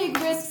have to take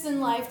risks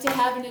in life to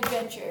have an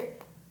adventure.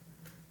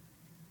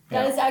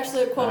 That is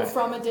actually a quote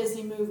from a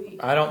Disney movie.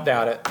 I don't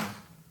doubt it.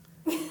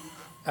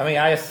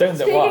 I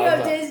assumed it was. Speaking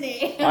of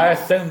Disney. I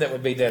assumed it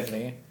would be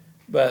Disney.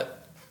 But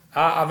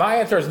my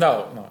answer is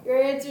no.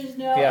 Your answer is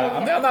no?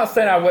 Yeah, okay. I'm not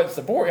saying I wouldn't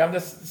support you. I'm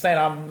just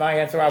saying my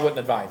answer, I wouldn't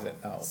advise it,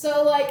 no.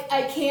 So,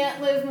 I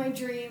can't live my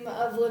dream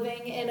of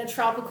living in a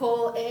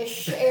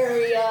tropical-ish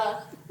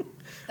area.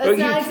 That's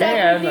not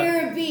exactly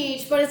near a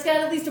beach, but it's got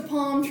at least a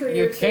palm tree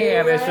or two,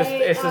 can. Right?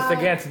 It's just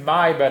against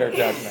my better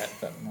judgment.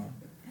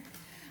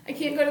 I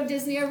can't go to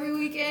Disney every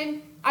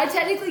weekend. I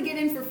technically get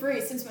in for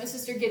free since my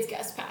sister gets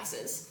guest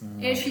passes.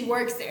 And she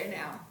works there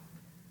now.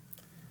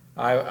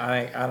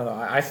 I don't know.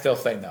 I still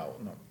say no.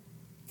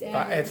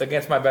 Dang. It's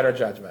against my better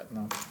judgment.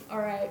 No. All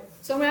right.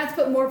 So I'm gonna have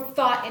to put more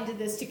thought into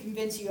this to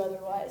convince you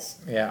otherwise.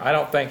 Yeah, I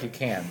don't think you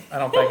can. I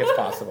don't think it's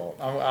possible.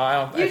 I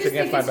don't. You It's just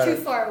against think my it's better.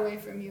 too far away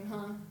from you,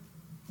 huh?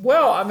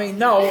 Well, I mean,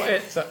 no.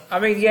 It's. I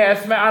mean,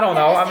 yes. I don't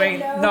know. Yes I and mean,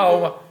 no.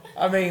 no.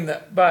 I mean,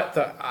 but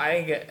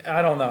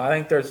I don't know. I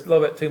think there's a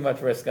little bit too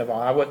much risk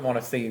involved. I wouldn't want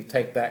to see you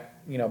take that.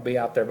 Be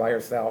out there by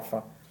yourself.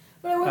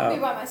 But I wouldn't be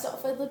by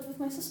myself. I'd live with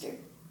my sister.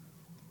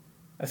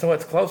 So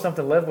it's close enough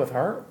to live with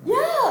her.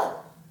 Yeah.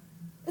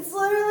 It's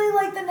literally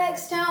like the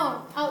next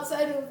town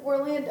outside of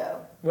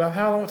Orlando. Well,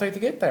 how long will it take to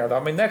get there? Though?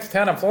 I mean, next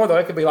town in Florida,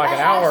 it could be like an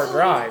I hour actually-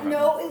 drive.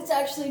 No, it's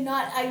actually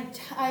not.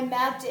 I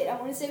mapped it. I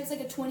want to say it was like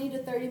a 20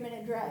 to 30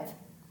 minute drive.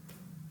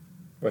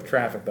 With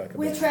traffic, that could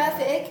With be.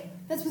 traffic.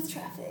 That's with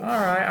traffic. All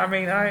right. I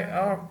mean,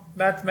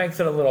 that makes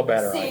it a little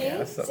better. I See?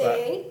 guess. But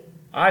See?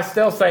 I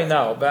still say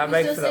no, but that You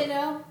makes still it. say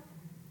no?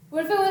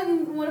 What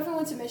if I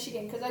went to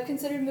Michigan? Because I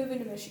considered moving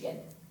to Michigan.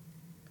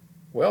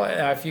 Well,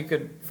 if you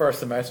could, for a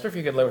semester, if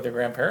you could live with your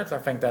grandparents, I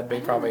think that'd be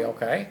probably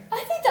okay. I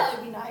think that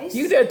would be nice.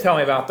 You did tell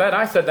me about that.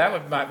 I said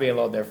that might be a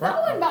little different.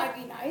 That one might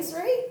be nice,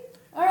 right?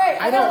 All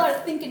right, I got a don't- lot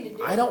of thinking to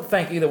do. I don't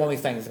think either one of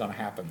these things is going to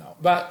happen, though.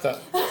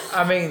 But,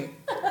 I mean,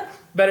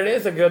 but it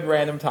is a good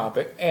random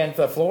topic. And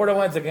the Florida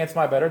one's against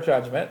my better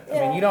judgment. I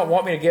mean, Yeah. you don't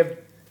want me to give,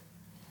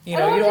 you I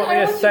know, don't you don't want want me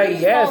you- I to want you to say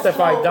give yes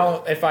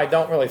false if I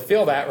don't really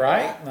feel that,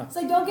 right? No, It's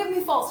like, don't give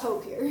me false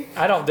hope here.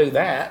 I don't do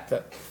that.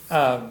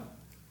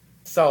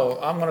 So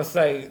I'm going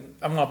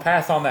to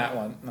pass on that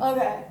one.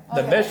 Okay.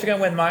 The okay. Michigan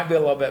one might be a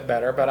little bit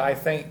better, but I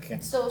think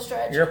Still a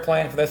stretch. your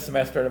plan for this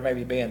semester to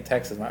maybe be in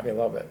Texas might be a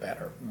little bit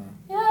better.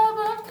 Yeah,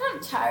 but I'm kind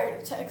of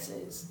tired of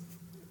Texas.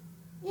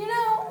 You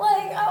know,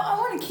 like I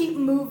want to keep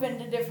moving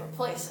to different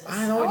places.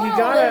 I know, wanna you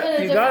gotta- live in a you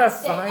different gotta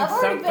state. find I've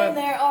already something- been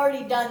there,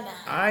 already done that.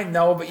 I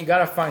know, but you got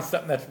to find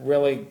something that's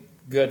really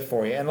good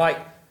for you. And like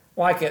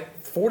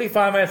at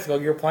 45 minutes ago,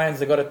 your plans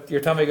to you're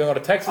telling me you're going to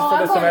Texas Oh, for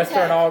I'm the going to semester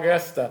in Tech.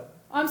 August.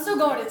 I'm still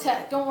going to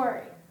Tech. Don't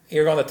worry.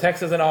 You're going to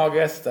Texas in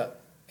August,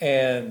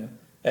 and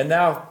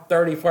now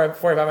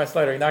 45 minutes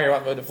later, now you're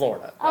wanting to move to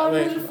Florida. I want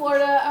to move to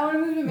Florida. I want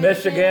to move to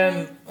Michigan.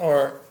 Michigan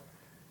or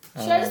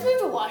Should I just move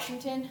to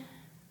Washington?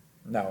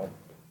 no,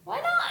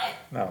 Why not?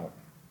 no,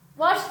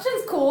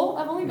 Washington's cool.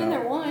 I've only been No.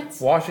 there once.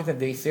 Washington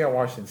D.C. or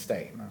Washington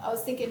State. No. I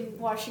was thinking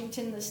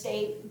Washington, the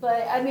state,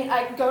 but I mean,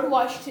 I could go to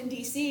Washington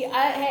D.C.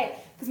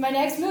 Because my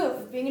next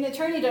move, if being an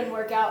attorney doesn't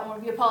work out, I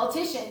want to be a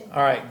politician.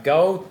 All right,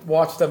 go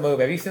watch the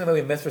movie. Have you seen the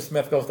movie Mr.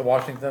 Smith Goes to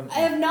Washington? I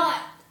have not.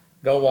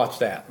 Go watch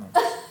that.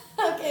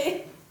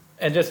 Okay.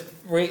 And just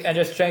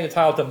change the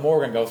title to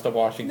Morgan Goes to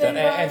Washington Then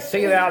and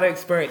see how the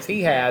experience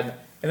he had,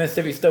 and then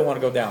see if you still want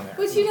to go down there.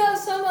 But you know,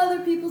 some other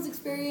people's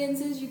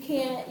experiences you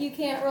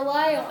can't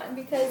rely on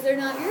because they're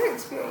not your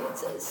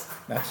experiences.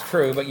 That's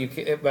true,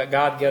 but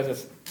God gives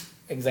us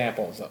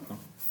examples of them.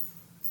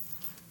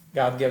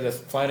 God gives us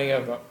plenty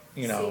of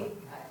See,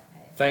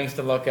 things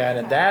to look at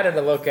and data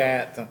to look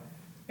at,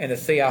 and to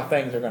see how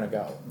things are going to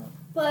go.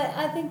 but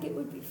I think it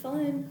would be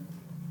fun.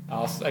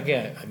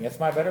 Again,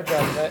 against my better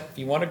judgment, if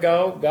you want to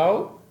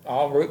go.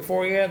 I'll root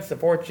for you and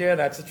support you.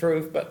 That's the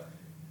truth, but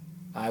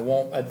I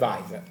won't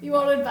advise it. You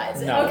won't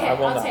advise it. No, Okay, I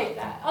will I'll not. take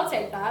that. I'll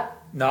take that.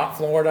 Not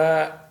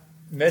Florida.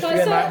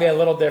 Michigan So- might be a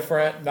little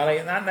different,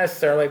 not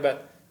necessarily,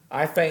 but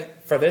I think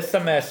for this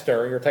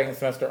semester, you're taking the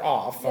semester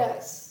off.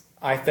 Yes.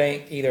 I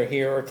think either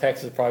here or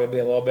Texas would probably be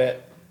a little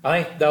bit.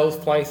 I think those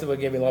places would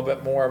give you a little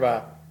bit more of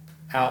a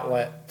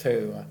outlet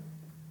to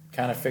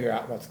kind of figure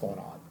out what's going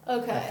on.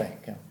 Okay. I think.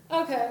 Yeah.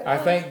 Okay. I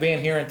think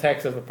being here in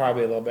Texas would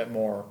probably be a little bit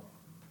more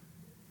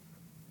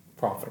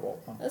profitable.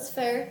 That's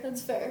fair.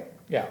 That's fair.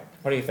 Yeah.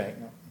 What do you think?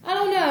 I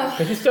don't know.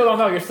 Because you still don't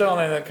know. You're still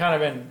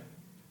kind of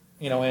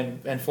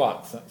in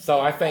flux. So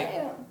I think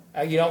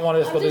you don't want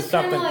to just I'm go do just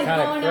kinda, something like,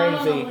 kind going of out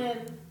on a crazy. limb.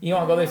 You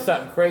don't want to go do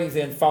something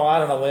crazy and fall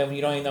out on a limb.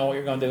 You don't even know what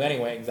you're going to do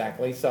anyway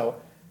exactly. So,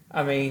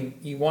 I mean,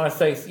 you want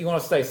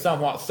to stay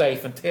somewhat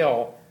safe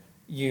until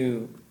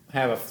you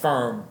have a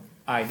firm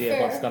idea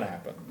of what's Fair. going to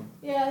happen.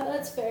 Yeah,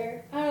 that's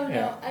fair. I don't know.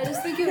 Yeah. I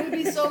just think it would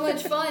be so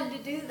much fun to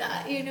do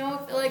that. You know,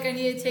 I feel like I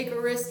need to take a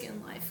risk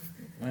in life.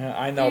 Yeah,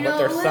 I know, you but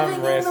there's living some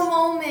in risks. the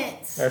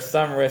moment. There's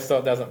some risks so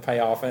it doesn't pay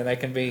off, and they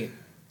can be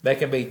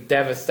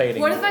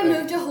devastating. What if I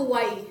moved to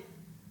Hawaii?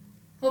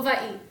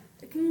 Hawaii.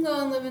 I can go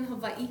and live in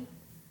Hawaii.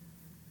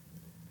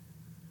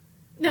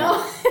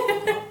 No.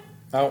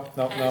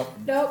 No.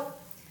 Nope.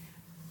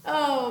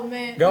 Oh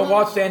man. Go Well,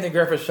 watch the Andy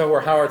Griffith show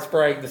where Howard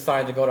Sprague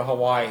decided to go to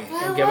Hawaii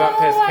I and give up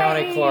his love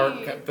county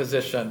Hawaii. clerk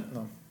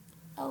position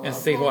I and love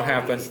see what Hawaii.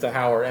 happens to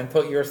Howard and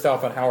put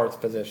yourself in Howard's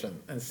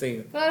position and see.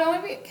 But I don't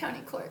want to be a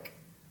county clerk.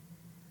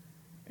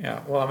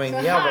 Yeah, well, I mean,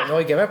 So yeah, ha- but no,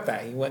 he gave up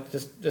that. He went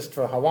just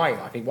for Hawaii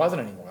life. He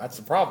wasn't anymore. That's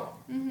the problem.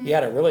 Mm-hmm. He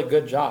had a really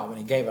good job and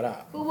he gave it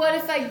up. But what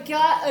if I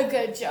got a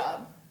good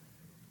job?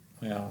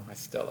 Well, I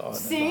still don't know.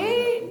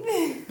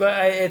 See?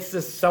 But it's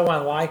just so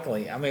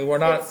unlikely. I mean, we're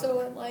not. It's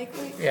so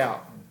unlikely. Yeah.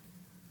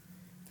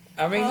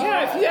 I mean,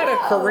 yeah, if Oh. you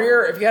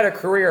had a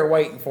career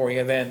waiting for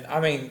you, then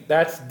I mean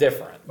that's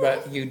different.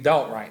 But you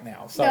don't right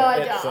now. So No, I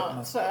it's,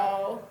 don't.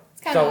 So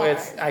Kind of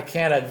So hard. I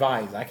can't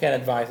advise. I can't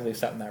advise to do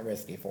something that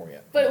risky for you.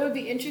 But it would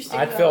be interesting.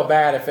 I'd feel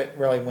bad if it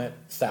really went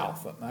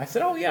south. And I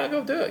said, "Oh yeah,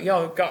 go do it.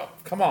 Go.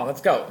 Come on,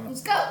 let's go."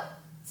 Let's go.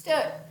 Let's do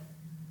it.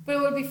 But it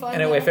would be fun.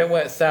 And if it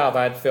went south,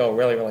 I'd feel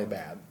really, really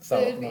bad. So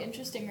it would be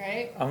interesting,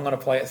 right? I'm going to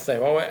play it safe.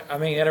 Well, I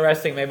mean,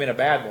 interesting, maybe in a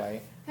bad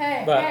way.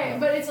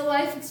 But it's a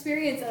life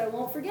experience that I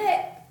won't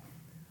forget.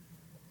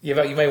 You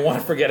may want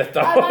to forget it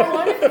though. I might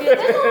want to forget.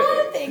 There's a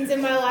lot of things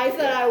in my life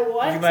that I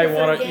want You may to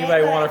want forget. to. You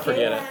may but want I to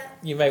forget it. can't.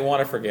 You may want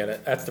to forget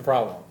it. That's the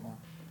problem.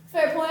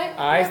 Fair point.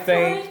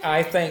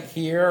 I think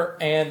here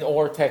and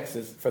or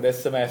Texas for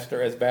this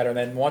semester is better. And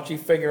then once you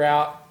figure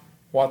out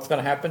what's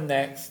going to happen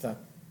next,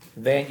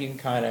 then you can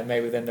kind of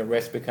then the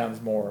risk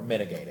becomes more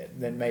mitigated.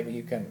 Then maybe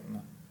you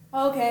can,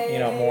 Okay.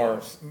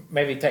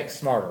 maybe take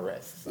smarter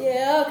risks.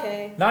 Yeah.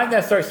 Okay. Not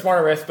necessarily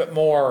smarter risks, but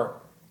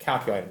more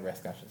calculated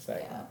risk, I should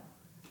say. Yeah.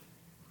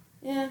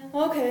 Yeah.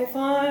 Okay.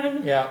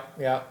 Fine. Yeah.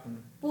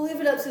 We'll leave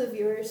it up to the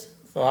viewers.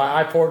 So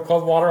I poured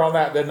cold water on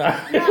that, didn't I?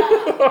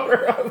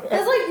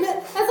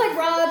 That's like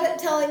Rob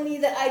telling me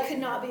that I could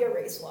not be a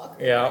race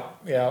walker.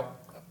 Yeah.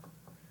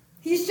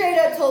 He straight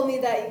up told me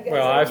that, you guys.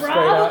 Well, I've straight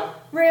Rob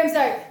up-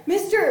 Ramsire.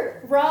 Mr.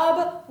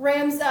 Rob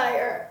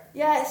Ramsire.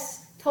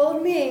 Yes,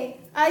 told me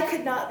I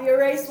could not be a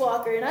race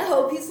walker, and I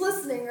hope he's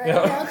listening right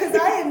Yeah. now because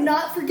I am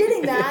not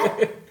forgetting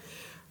that.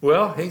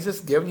 Well, he's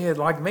just giving you,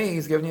 like me,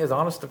 he's giving you his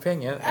honest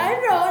opinion. I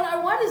know, and I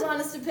want his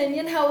honest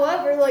opinion.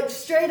 However,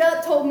 straight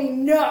up told me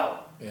no.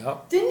 Yeah.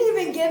 Didn't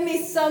even give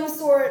me some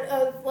sort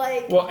of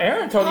Well,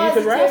 Aaron told you you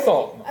could positivity.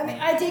 wrestle. I mean,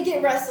 I did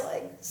get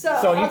wrestling, so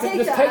So you I'll can take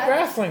just that. take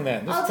wrestling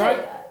then. Just I'll try.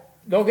 take that.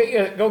 Go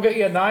get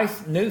you a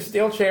nice new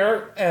steel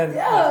chair and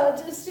Yeah,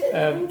 just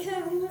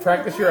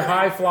practice your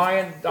high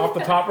flying off the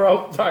top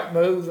rope type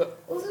moves.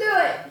 Let's do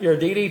it. Your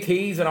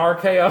DDTs and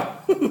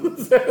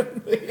RKOs.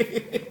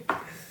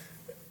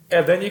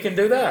 And then you can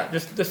do that.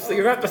 Just you're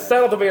going to have to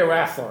settle to be a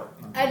wrestler.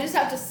 I just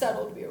have to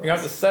settle to be a You have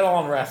to wrestler. settle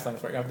on wrestling.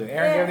 That's what you have to do.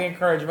 Aaron Yeah. gave the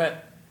encouragement.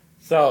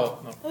 So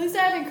At least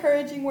I have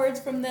encouraging words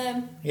from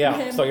them. yeah.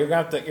 Him. So you're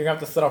going to have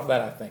to settle for that,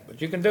 I think.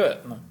 But you can do it.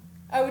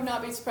 I would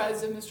not be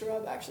surprised if Mr.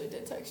 Rob actually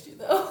did text you,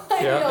 though.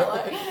 I Yeah. feel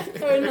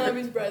like I would not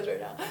be surprised right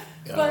now.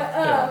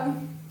 Yeah.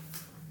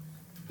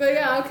 But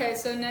yeah, okay.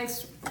 So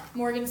next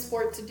Morgan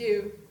sport to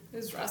do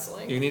is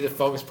wrestling. You need to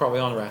focus probably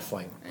on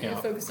wrestling. I need to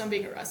focus on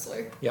being a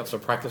wrestler. Yep. So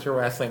practice your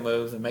wrestling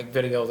moves and make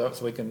videos up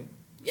so we can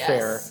Yes.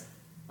 share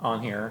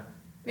on here.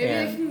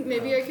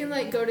 Maybe I can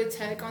go to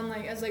tech on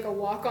as a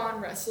walk-on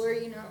wrestler,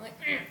 you know,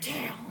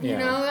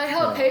 that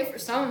help pay for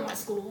some of my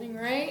schooling,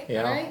 right?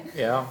 Yeah. Right?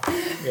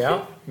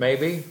 Yeah.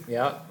 Maybe.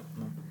 Yeah.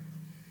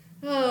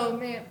 Oh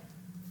man.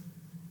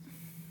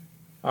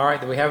 All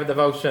right. Do we have a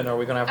devotion, or are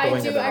we going to have to I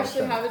wing do a devotion?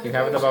 actually have a You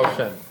have a devotion.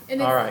 devotion.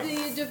 And All it's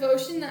right. the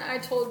devotion that I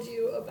told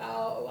you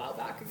about a while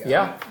back ago.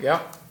 Yeah.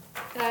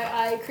 That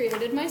I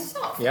created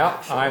myself. Yeah.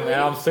 actually.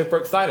 I'm super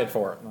excited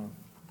for it.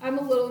 I'm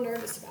a little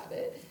nervous about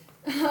it.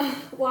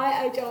 Why,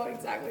 I don't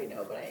exactly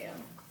know, but I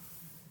am.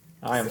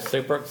 I am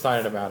super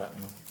excited about it.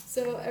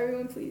 So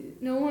everyone, please,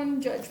 no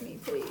one judge me,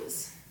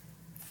 please.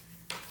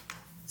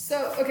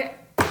 So, okay,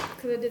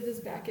 because I did this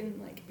back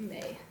in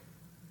May.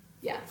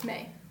 Yeah,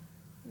 May.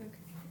 Okay.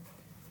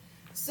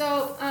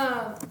 So,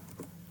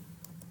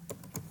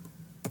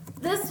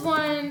 this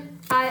one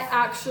I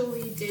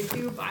actually did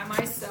do by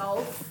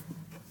myself.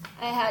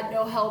 I had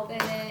no help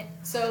in it,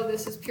 so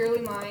this is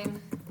purely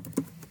mine.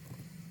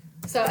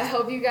 So I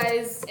hope you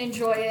guys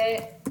enjoy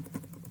it.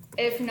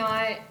 If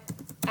not,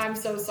 I'm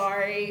so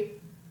sorry.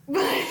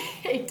 But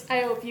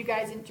I hope you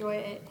guys enjoy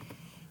it.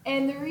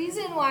 And the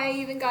reason why I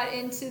even got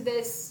into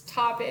this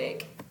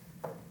topic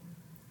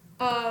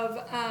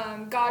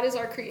of God is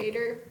our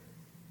creator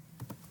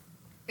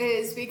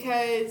is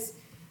because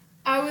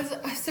I was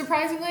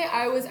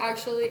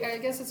actually, I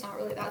guess it's not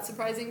really that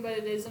surprising, but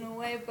it is in a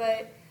way,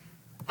 but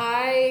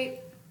I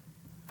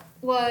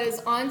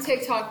was on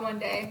TikTok one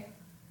day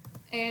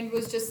and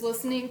was just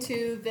listening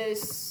to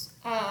this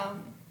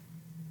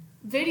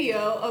video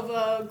of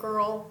a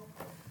girl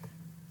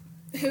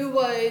who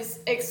was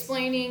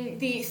explaining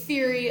the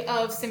theory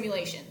of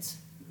simulations.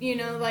 You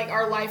know,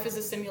 our life is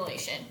a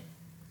simulation.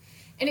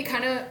 And it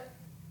kind of,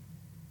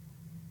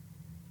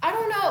 I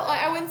don't know,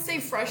 I wouldn't say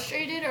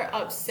frustrated or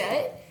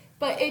upset,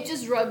 but it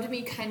just rubbed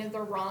me kind of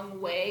the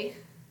wrong way,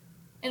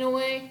 in a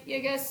way, I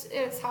guess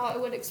is how I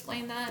would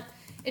explain that.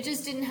 It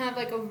just didn't have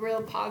a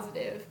real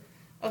positive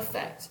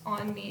effect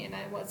on me, and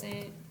I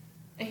wasn't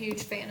a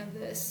huge fan of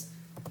this.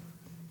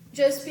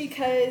 Just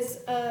because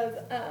of,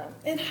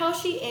 and how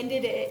she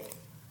ended it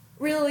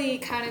really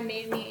kind of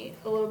made me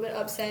a little bit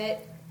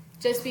upset.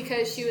 Just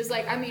because she was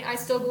like, I mean, I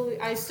still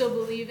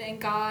believe in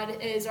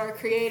God is our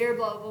creator,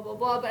 blah, blah, blah,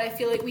 blah, but I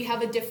feel like we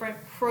have a different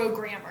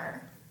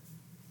programmer.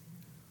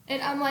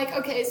 And I'm like,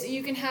 okay, so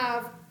you can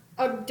have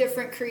a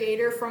different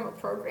creator from a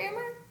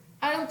programmer?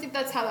 I don't think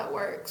that's how that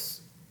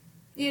works,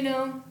 you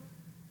know?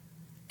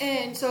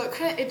 And so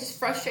it just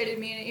frustrated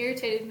me and it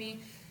irritated me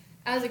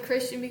as a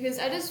Christian because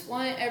I just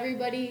want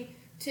everybody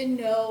to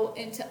know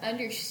and to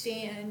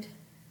understand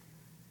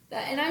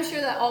that, and I'm sure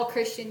that all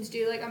Christians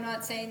do, I'm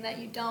not saying that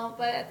you don't,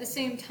 but at the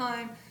same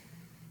time,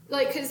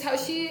 like, because how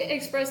she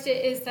expressed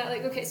it is that,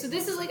 like, okay, so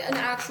this is like an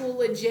actual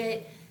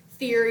legit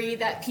theory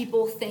that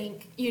people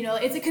think,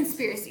 it's a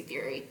conspiracy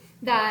theory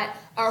that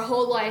our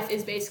whole life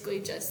is basically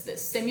just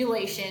this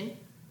simulation,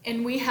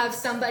 and we have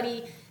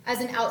somebody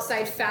as an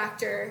outside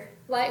factor,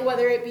 like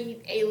whether it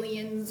be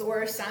aliens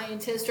or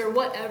scientists or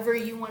whatever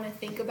you want to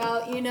think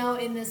about,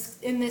 in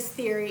this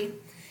theory.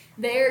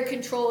 They're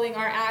controlling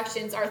our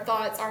actions, our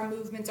thoughts, our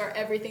movements, our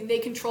everything. They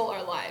control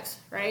our lives,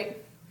 right?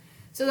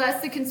 So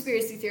that's the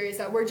conspiracy theory, is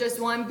that we're just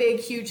one big,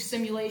 huge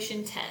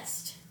simulation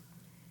test.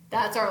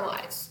 That's our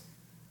lives.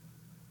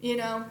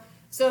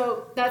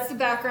 So that's the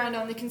background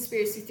on the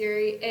conspiracy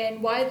theory,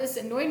 and why this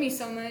annoyed me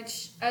so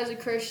much as a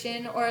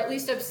Christian, or at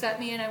least upset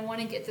me, and I want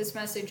to get this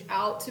message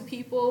out to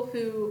people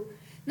who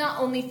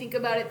not only think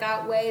about it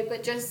that way,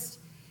 but just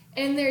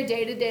in their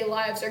day-to-day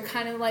lives are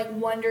kind of like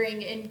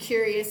wondering and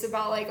curious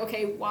about, like,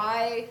 okay,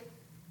 why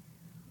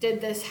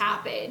did this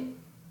happen?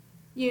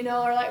 Or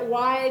like,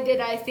 why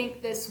did I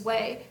think this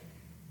way?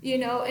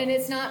 And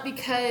it's not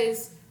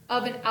because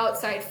of an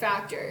outside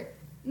factor.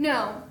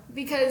 No,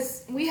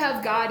 because we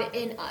have God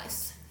in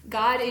us.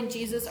 God and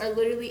Jesus are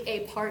literally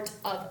a part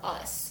of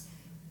us.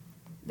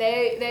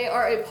 They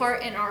are a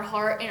part in our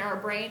heart, in our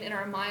brain, in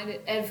our mind,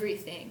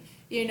 everything.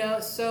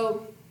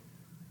 So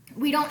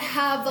we don't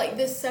have like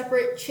this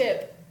separate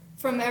chip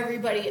from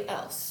everybody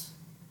else.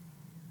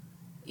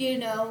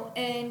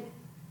 And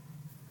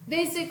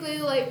basically,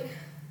 like,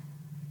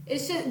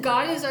 it's just,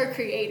 God is our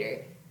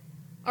creator,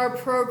 our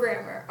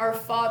programmer, our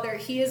father.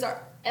 He is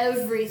our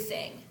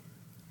everything.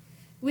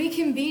 We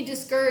can be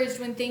discouraged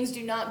when things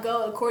do not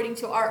go according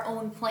to our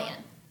own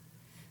plan,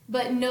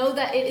 but know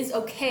that it is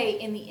okay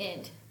in the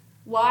end.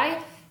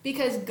 Why?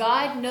 Because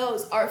God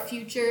knows our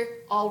future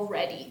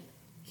already.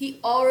 He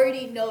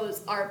already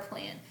knows our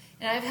plan.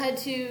 And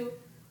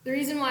the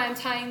reason why I'm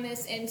tying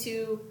this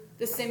into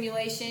the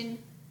simulation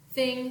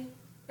thing,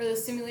 or the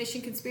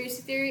simulation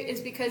conspiracy theory, is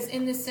because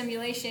in this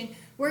simulation,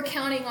 we're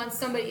counting on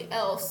somebody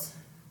else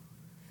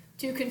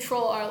to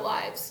control our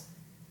lives.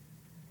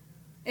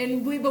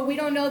 But we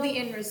don't know the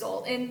end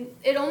result. And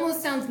it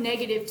almost sounds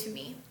negative to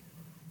me.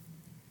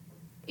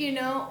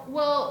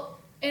 Well,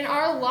 in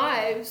our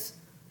lives,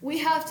 we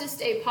have to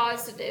stay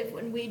positive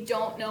when we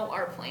don't know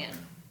our plan.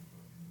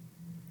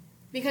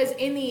 Because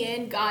in the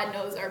end, God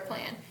knows our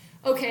plan.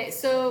 Okay,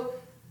 so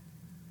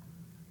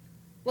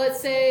let's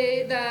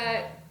say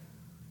that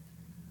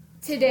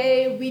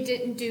today we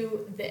didn't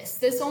do this.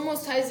 This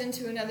almost ties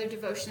into another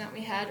devotion that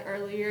we had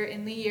earlier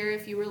in the year,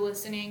 if you were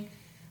listening.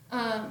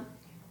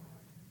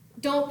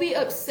 Don't be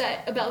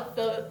upset about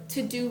the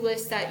to-do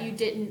list that you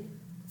didn't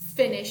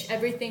finish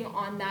everything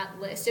on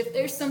that list. If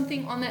there's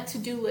something on that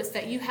to-do list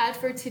that you had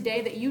for today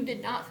that you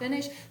did not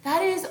finish,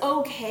 that is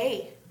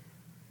okay.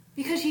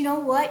 Because you know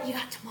what? You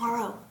got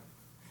tomorrow.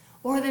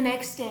 Or the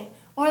next day.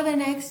 Or the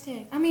next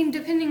day. I mean,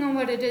 depending on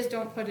what it is,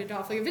 don't put it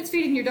off. Like, if it's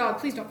feeding your dog,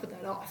 please don't put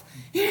that off.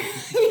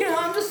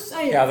 I'm just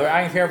saying. Yeah,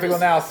 I can hear people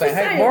now saying,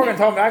 hey, Morgan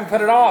told me I can put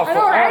it off. I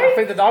know, right? I can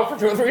feed the dog for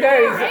 2 or 3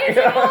 days.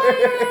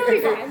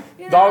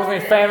 Right? Dogs be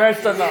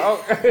famished. And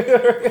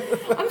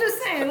I'm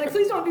just saying, like,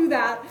 please don't do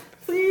that.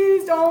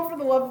 Please don't, for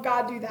the love of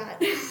God, do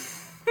that.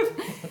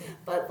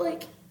 But,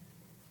 like,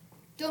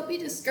 don't be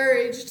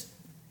discouraged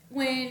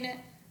when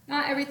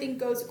not everything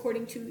goes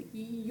according to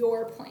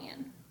your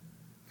plan.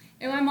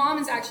 And my mom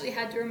has actually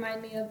had to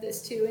remind me of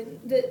this too.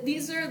 And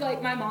these are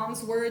like my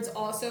mom's words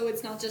also.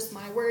 It's not just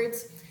my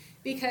words.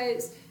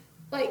 Because,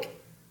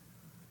 like,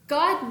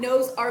 God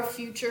knows our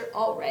future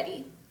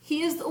already.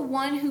 He is the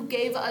one who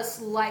gave us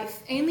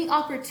life and the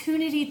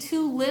opportunity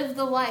to live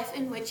the life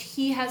in which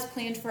He has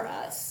planned for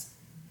us.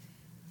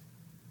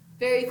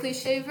 Very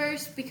cliche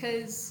verse,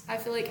 because I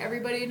feel like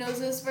everybody knows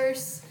this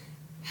verse.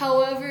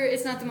 However,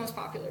 it's not the most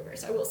popular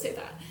verse, I will say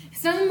that.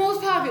 It's not the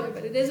most popular,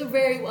 but it is a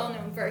very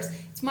well-known verse.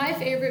 It's my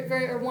favorite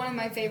verse, or one of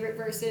my favorite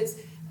verses,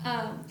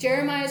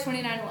 Jeremiah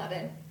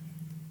 29:11.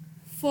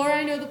 For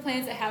I know the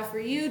plans I have for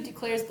you,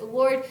 declares the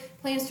Lord,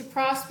 plans to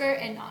prosper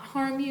and not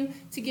harm you,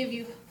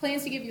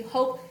 plans to give you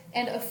hope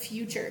and a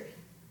future.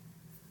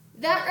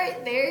 That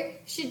right there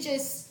should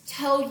just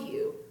tell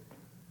you,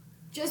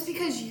 just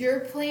because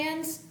your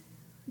plans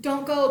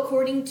don't go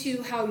according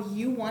to how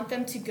you want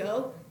them to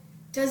go,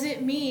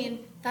 doesn't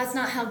mean that's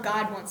not how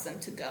God wants them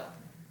to go.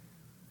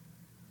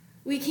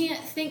 We can't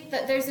think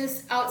that there's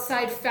this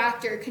outside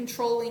factor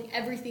controlling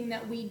everything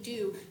that we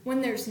do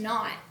when there's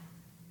not.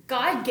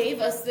 God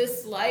gave us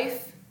this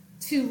life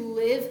to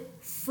live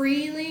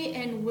freely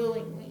and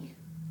willingly.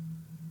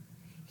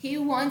 He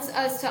wants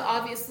us to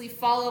obviously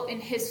follow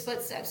in His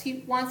footsteps.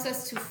 He wants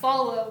us to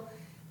follow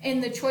in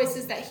the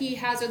choices that He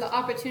has, or the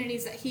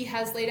opportunities that He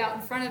has laid out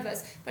in front of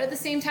us. But at the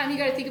same time, you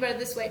got to think about it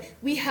this way.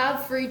 We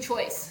have free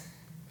choice.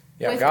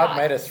 Yeah, God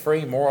made us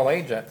free moral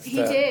agents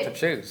to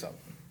choose.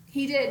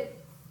 He did.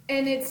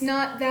 And it's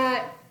not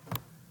that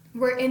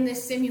we're in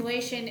this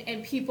simulation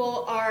and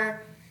people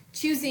are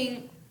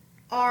choosing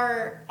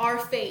our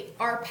fate,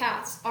 our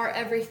paths, our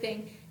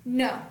everything.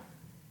 No.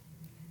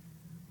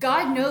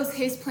 God knows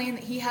His plan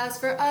that He has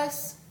for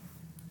us.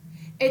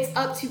 It's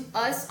up to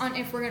us on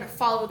if we're going to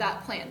follow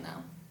that plan,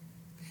 though.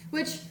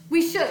 which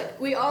we should.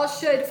 We all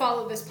should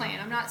follow this plan.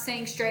 I'm not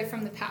saying stray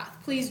from the path.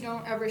 Please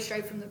don't ever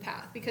stray from the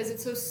path, because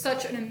it's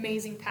such an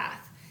amazing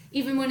path.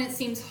 Even when it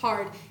seems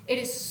hard, it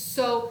is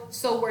so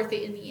worth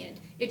it in the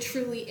end. It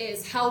truly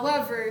is.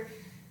 However,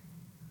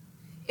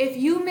 if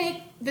you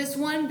make this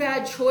one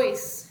bad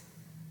choice,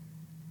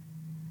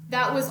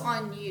 that was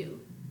on you.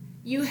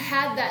 You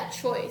had that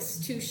choice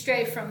to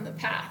stray from the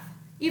path,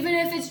 even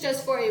if it's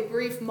just for a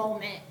brief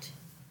moment.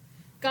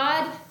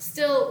 God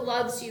still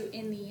loves you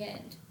in the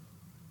end.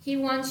 He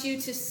wants you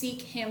to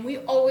seek him. We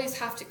always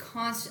have to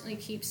constantly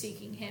keep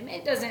seeking him.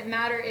 It doesn't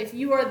matter if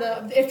you are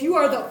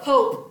the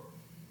Pope.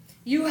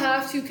 You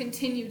have to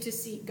continue to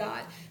seek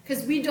God,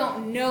 because we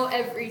don't know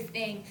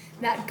everything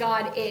that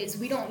God is.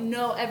 We don't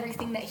know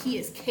everything that he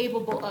is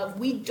capable of.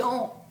 We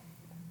don't.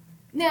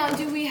 Now,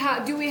 do we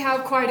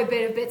have quite a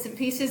bit of bits and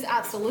pieces?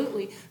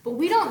 Absolutely. But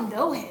we don't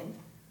know him.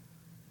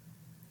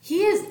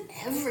 He is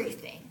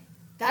everything.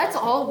 That's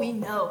all we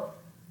know.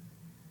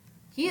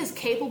 He is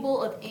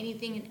capable of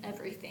anything and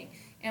everything.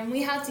 And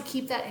we have to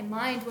keep that in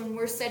mind when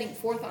we're setting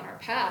forth on our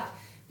path,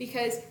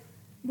 because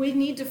we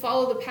need to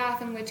follow the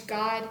path in which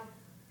God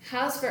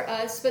has for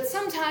us. But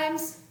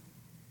sometimes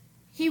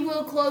he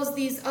will close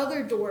these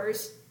other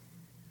doors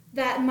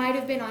that might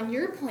have been on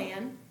your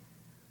plan,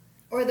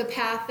 or the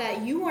path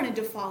that you wanted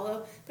to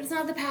follow, but it's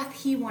not the path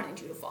he wanted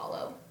you to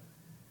follow.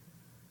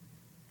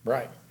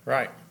 Right.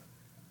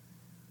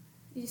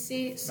 You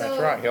see, so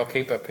That's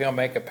right. He'll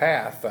make a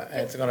path, and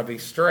it's going to be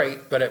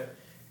straight, but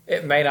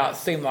it may not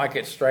seem like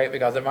it's straight,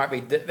 because it might be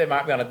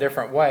on a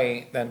different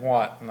way than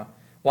what.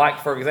 Like,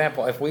 for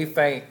example, if we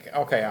think,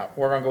 okay,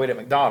 we're going to go eat at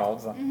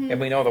McDonald's, and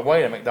we know the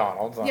way to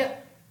McDonald's,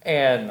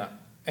 and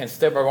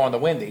instead we're going to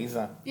Wendy's,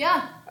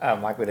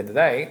 like we did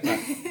today,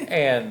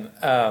 and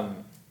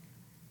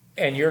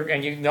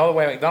you know the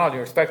way to McDonald's,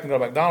 you're expecting to go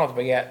to McDonald's,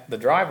 but yet the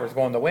driver's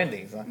going to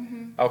Wendy's.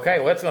 Okay,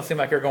 well, it's going to seem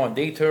like you're going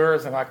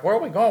detours, and like, where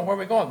are we going?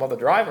 Well, the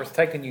driver's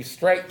taking you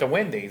straight to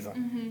Wendy's.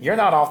 You're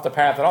not off the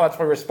path at all. That's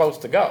where you're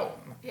supposed to go.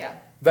 Yeah.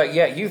 But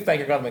yet you think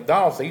you're going to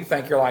McDonald's, so you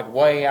think you're like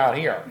way out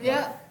here.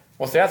 Yeah.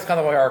 Well, see, that's kind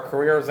of the way our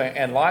careers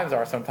and lives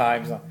are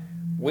sometimes.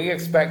 We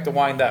expect to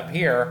wind up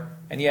here,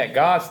 and yet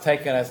God's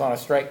taking us on a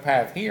straight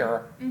path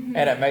here, and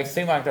it may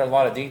seem like there's a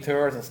lot of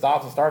detours and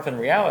stops and starts. In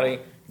reality,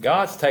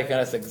 God's taking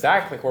us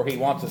exactly where he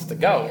wants us to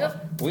go.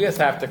 Yep. We just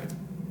have to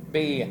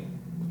be,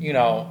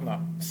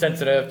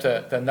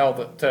 sensitive to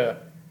know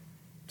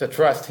to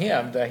trust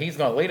him, that he's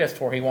going to lead us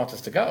to where he wants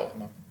us to go.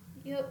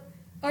 Yep.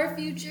 Our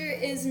future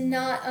is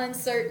not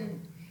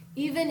uncertain.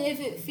 Even if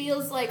it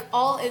feels like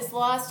all is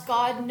lost,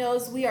 God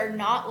knows we are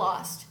not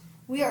lost.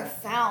 We are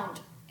found.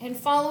 And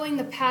following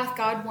the path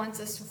God wants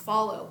us to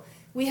follow,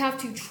 we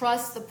have to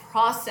trust the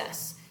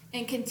process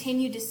and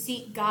continue to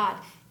seek God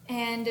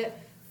and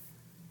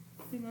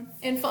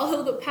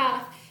follow the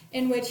path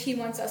in which he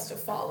wants us to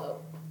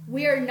follow.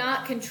 We are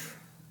not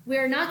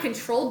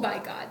controlled by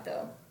God,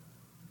 though.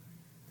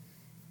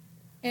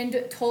 And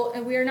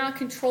we are not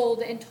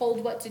controlled and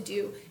told what to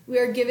do. We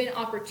are given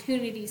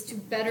opportunities to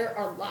better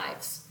our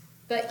lives.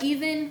 But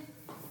even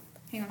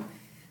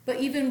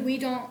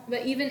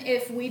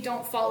if we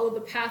don't follow the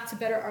path to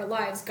better our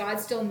lives, God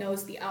still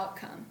knows the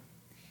outcome.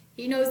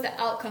 He knows the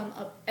outcome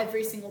of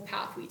every single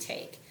path we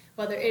take,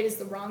 whether it is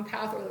the wrong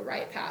path or the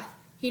right path.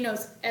 He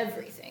knows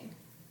everything,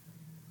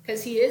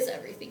 because he is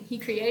everything. He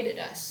created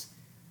us.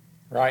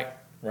 Right.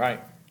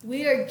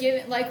 We are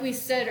given, like we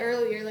said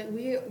earlier, like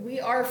we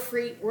are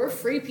free. We're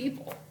free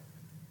people.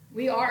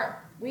 We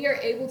are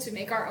able to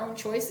make our own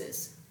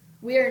choices.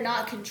 We are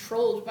not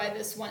controlled by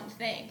this one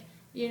thing,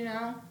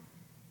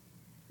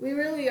 We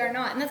really are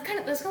not. And that's kind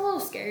of a little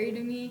scary to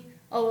me,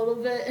 a little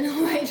bit, in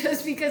a way,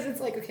 just because it's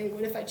like, okay,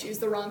 what if I choose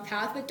the wrong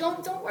path? But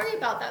don't worry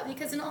about that,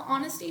 because in all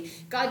honesty,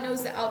 God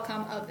knows the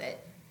outcome of it.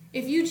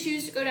 If you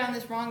choose to go down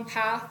this wrong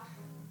path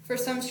for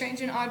some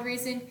strange and odd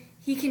reason,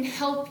 he can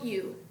help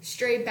you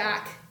stray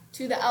back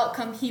to the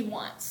outcome he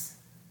wants.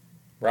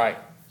 Right.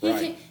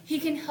 He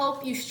can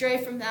help you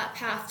stray from that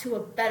path to a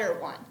better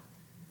one.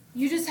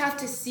 You just have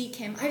to seek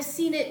him. I've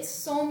seen it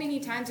so many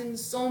times in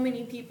so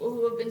many people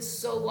who have been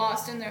so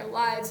lost in their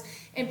lives,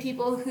 and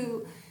people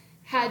who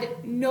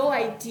had no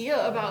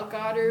idea about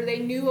God, or they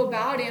knew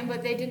about him,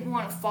 but they didn't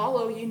want to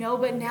follow,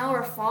 but now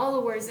are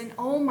followers, and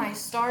oh my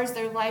stars,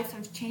 their lives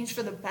have changed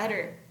for the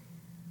better.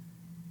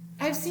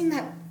 I've seen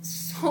that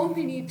so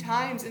many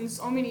times in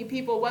so many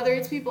people, whether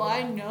it's people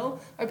I know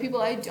or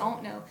people I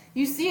don't know.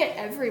 You see it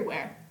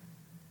everywhere.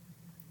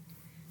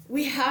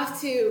 We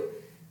have to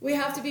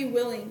be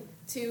willing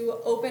to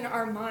open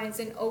our minds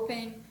and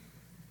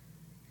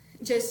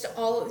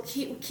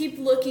keep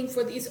looking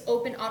for these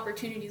open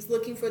opportunities,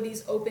 looking for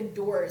these open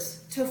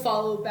doors to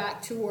follow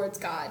back towards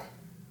God.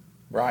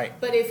 Right.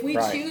 But if we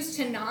choose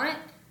to not,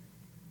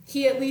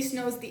 he at least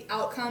knows the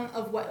outcome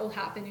of what will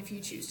happen if you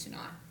choose to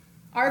not.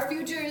 Our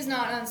future is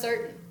not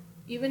uncertain,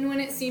 even when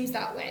it seems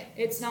that way.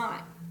 It's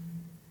not.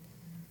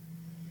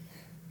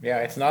 Yeah,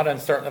 it's not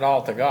uncertain at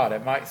all to God.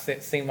 It might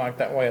seem like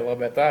that way a little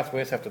bit to us. We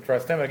just have to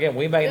trust him. Again,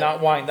 we may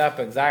not wind up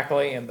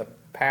exactly in the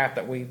path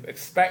that we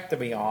expect to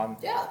be on,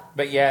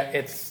 but yet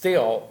it's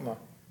still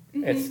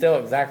it's still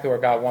exactly where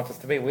God wants us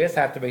to be. We just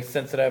have to be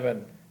sensitive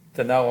and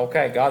to know,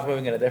 okay, God's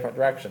moving in a different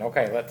direction.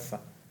 Okay,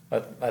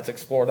 let's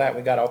explore that.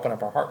 We got to open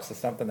up our hearts to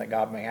something that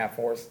God may have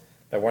for us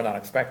that we're not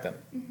expecting.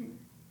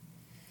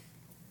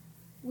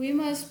 We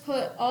must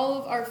put all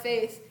of our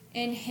faith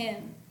in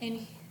Him,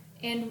 and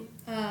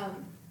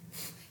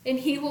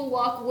He will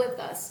walk with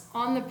us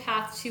on the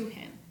path to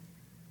Him.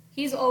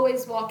 He's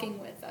always walking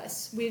with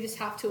us. We just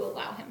have to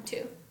allow Him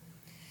to.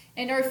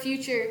 And our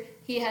future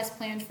He has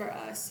planned for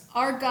us.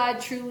 Our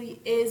God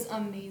truly is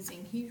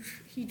amazing.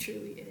 He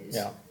truly is.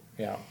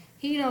 Yeah.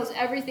 He knows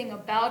everything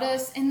about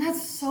us, and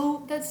that's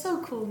so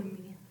cool to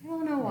me. I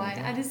don't know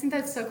why. I just think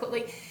that's so cool.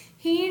 Like,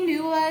 He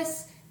knew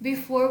us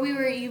before we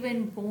were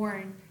even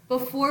born,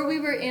 before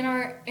we were in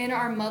our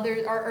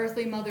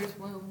earthly mother's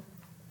womb.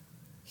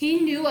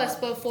 He knew us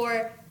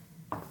before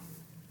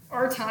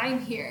our time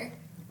here,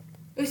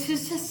 which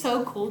is just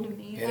so cool to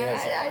me.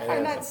 I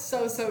find that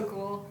so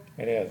cool.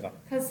 It is.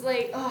 Because,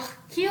 like,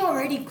 He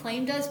already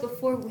claimed us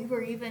before we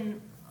were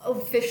even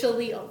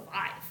officially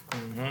alive.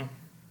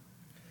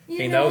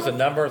 He knows the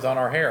numbers on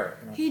our hair.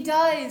 He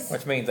does.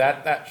 Which means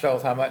that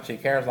shows how much He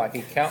cares. Like,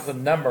 He counts the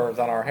numbers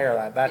on our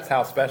hair. That's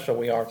how special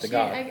we are to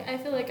God. I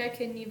feel like I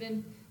couldn't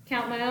even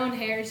count my own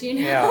hairs, you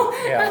know?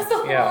 Yeah, That's a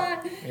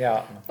lot.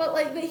 Yeah.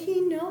 But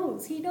He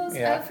knows. He knows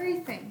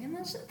everything. And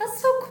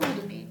that's so cool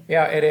to me.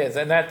 Yeah, it is.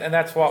 And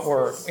that's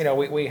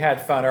what we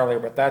had fun earlier,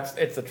 but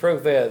the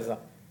truth is,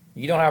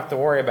 you don't have to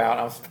worry about,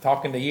 I'm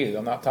talking to you.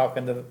 I'm not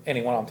talking to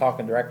anyone. I'm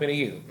talking directly to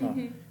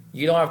you.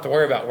 You don't have to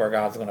worry about where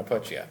God's going to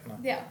put you.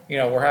 Yeah.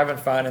 We're having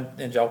fun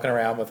and joking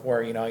around with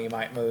where, you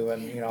might move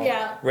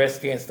and,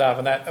 risky and stuff.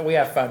 And that we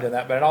have fun doing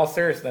that. But in all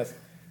seriousness,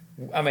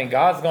 I mean,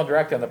 God's going to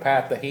direct you on the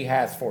path that He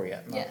has for you.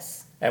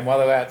 Yes. And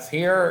whether that's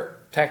here,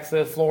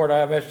 Texas,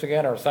 Florida,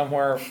 Michigan, or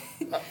somewhere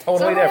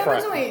totally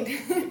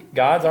different,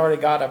 God's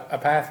already got a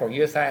path for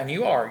you. And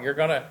you're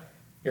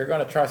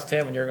gonna trust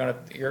Him, and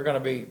you're gonna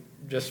be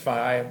just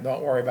fine.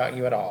 Don't worry about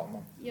you at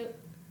all. Yep.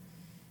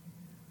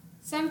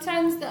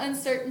 Sometimes the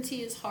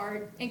uncertainty is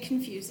hard and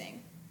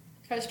confusing.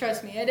 Because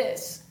trust me, it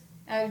is.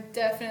 I've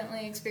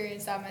definitely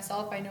experienced that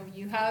myself. I know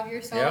you have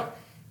yourself. Yep.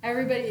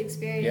 Everybody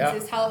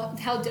experiences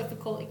how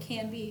difficult it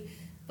can be.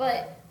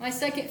 But my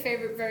second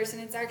favorite verse,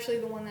 and it's actually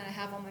the one that I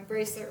have on my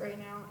bracelet right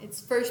now,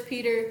 it's 1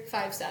 Peter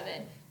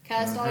 5:7.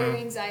 Cast all your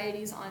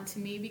anxieties onto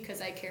me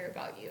because I care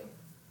about you.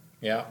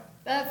 Yeah.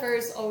 That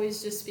verse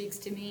always just speaks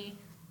to me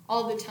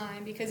all the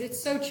time because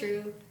it's so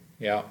true.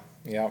 Yeah.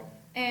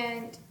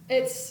 And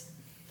it's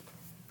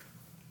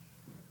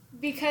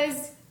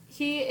because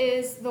He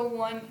is the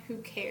one who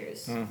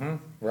cares.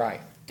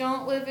 Right.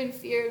 Don't live in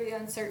fear of the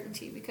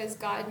uncertainty because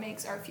God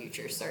makes our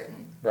future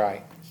certain.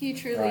 Right. He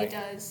truly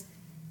does.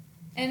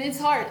 And it's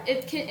hard.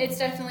 It's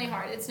definitely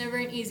hard. It's never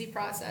an easy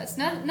process.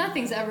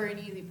 Nothing's ever an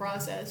easy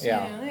process.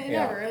 Yeah. It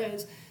never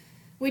is.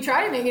 We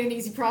try to make it an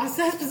easy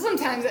process, but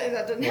sometimes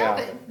that doesn't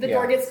happen. The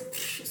door gets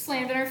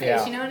slammed in our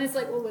face, and it's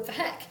like, well, what the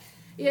heck?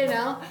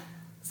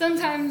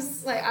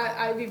 Sometimes, like,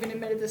 I've even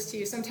admitted this to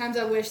you, sometimes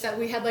I wish that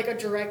we had, like, a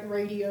direct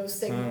radio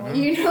signal,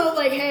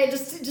 like, hey,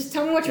 just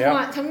tell me what you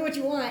want, tell me what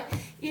you want,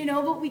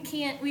 but we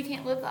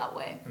can't live that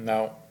way.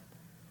 No,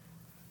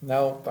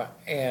 but,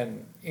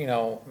 and,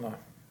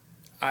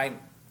 I,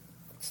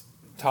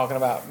 talking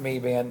about me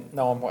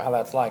knowing how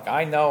that's like,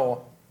 I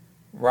know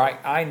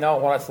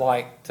what it's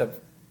like to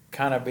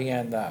kind of be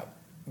in the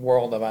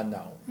world of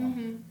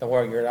unknown. The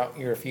world,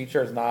 your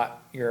future is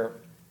not,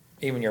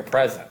 even your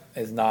present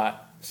is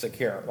not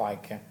secure.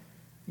 Like,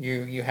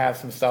 you have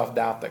some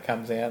self-doubt that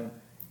comes in,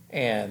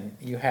 and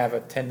you have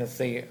a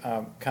tendency,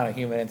 kind of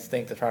human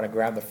instinct, to try to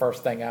grab the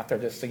first thing out there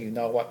just so you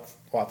know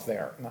what's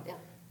there. Yeah.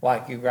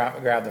 Like, you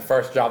grab the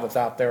first job that's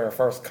out there, or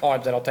first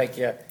college that'll take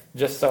you,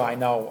 just so I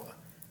know.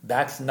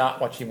 That's not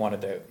what you want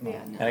to do.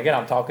 Yeah, no. And again,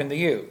 I'm talking to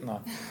you.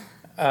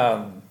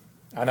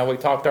 I know we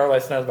talked to our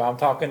listeners, but I'm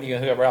talking to you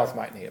and whoever else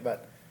might need it.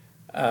 But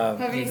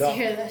Whoever needs to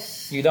hear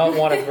this. you don't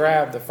want to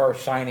grab the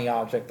first shiny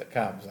object that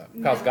comes up,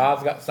 because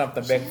God's got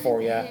something big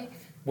for you.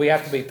 We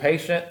have to be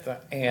patient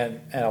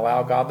and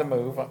allow God to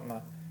move.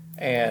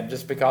 And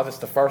just because it's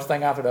the first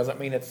thing out there doesn't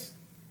mean it's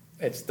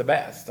the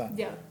best.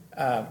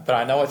 But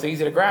I know it's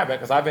easy to grab it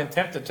because I've been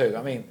tempted to.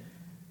 I mean,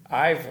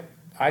 I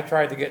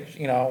tried to get,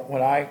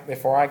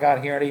 before I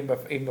got here, and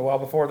even well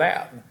before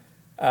that,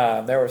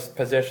 there was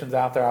positions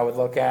out there I would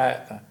look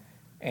at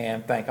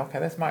and think, okay,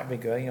 this might be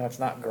good. It's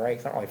not great.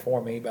 It's not really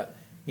for me, but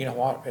you know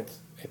what?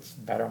 It's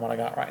better than what I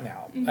got right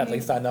now. At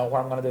least I know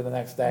what I'm going to do the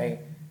next day.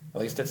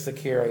 At least it's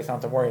secure. You don't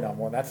have to worry no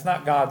more. That's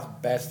not God's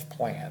best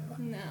plan.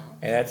 No.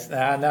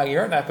 And now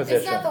you're in that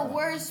position. It's not the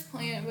worst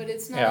plan, but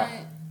it's not.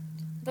 Yeah.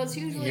 That's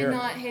usually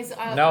not His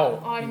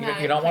No,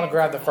 automatic you don't want to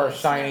grab the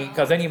first shiny,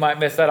 because then you might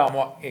miss out on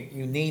what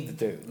you need to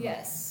do.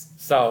 Yes.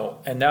 So,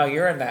 and now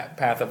you're in that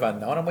path of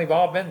unknown, and we've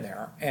all been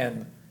there.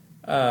 And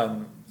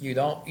you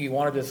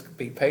want to just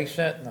be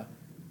patient,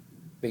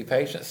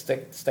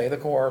 stay the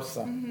course,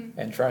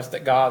 and trust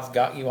that God's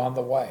got you on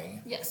the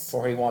way. Yes.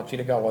 Where He wants you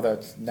to go, whether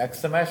it's next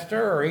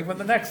semester or even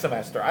the next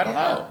semester. I don't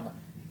know.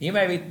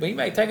 We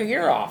may take a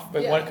year off,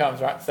 but when it comes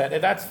right,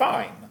 that's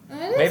fine.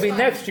 That is Maybe fun.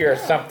 next year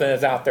Yeah. something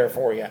is out there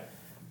for you.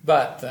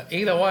 But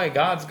either way,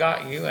 God's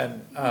got you,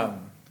 and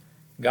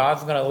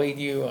God's going to lead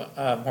you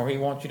where He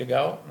wants you to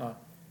go.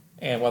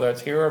 And whether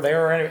it's here or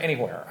there or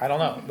anywhere, I don't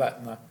know.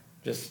 But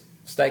just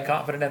stay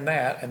confident in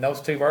that. And those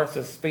two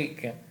verses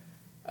speak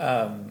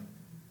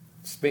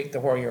to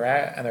where you're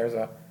at. And there's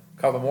a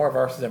couple more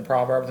verses in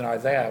Proverbs and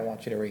Isaiah I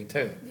want you to read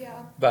too. Yeah.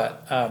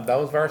 But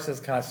those verses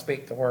kind of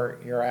speak to where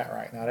you're at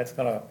right now. It's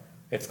gonna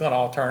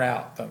all turn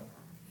out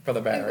for the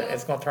better. It will.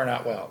 It's gonna turn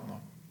out well.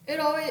 It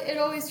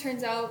always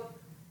turns out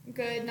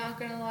good, not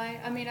gonna lie.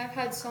 I mean, I've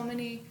had so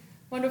many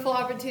wonderful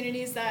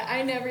opportunities that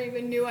I never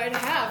even knew I'd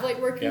have. Like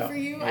working Yeah, for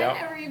you, yeah.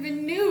 I never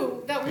even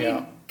knew that we'd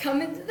Yeah.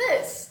 come into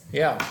this.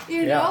 Yeah.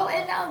 You yeah. know,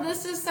 and now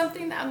this is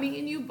something that me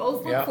and you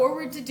both look Yeah.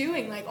 forward to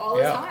doing like all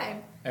the Yeah.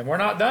 time. And we're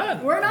not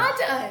done. We're not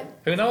done.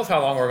 Who knows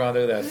how long we're gonna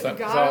do this?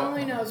 God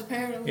only knows,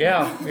 apparently.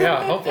 Yeah.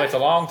 Hopefully it's a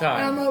long And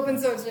I'm time. hoping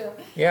so too.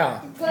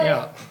 Yeah. But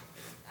Yeah.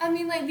 I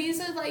mean, like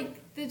these are like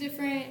the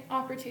different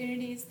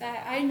opportunities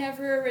that I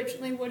never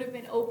originally would have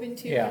been open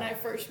to Yeah. when I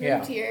first Yeah.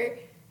 moved here.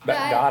 But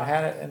That God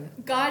had it, and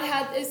God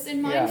had this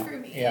in mind Yeah, for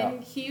me, yeah.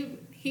 and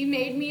He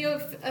made me a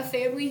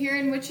family here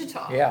in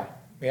Wichita. yeah.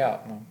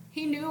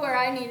 He knew where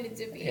I needed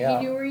to be. Yeah.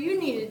 He knew where you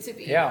needed to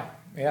be. And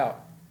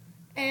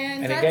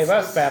And He that's gave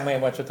us just- family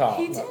in Wichita.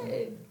 He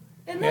did.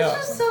 And that's Yeah.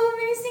 just so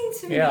amazing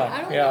to me. Yeah,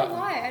 I don't yeah. know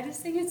why. I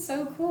just think it's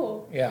so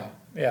cool. Yeah.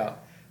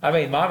 I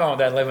mean, my mom and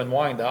dad live in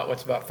Wyandotte, which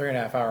is about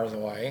 3.5 hours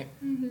away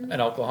Mm-hmm. in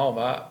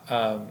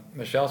Oklahoma.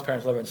 Michelle's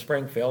parents live in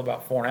Springfield,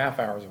 about 4.5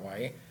 hours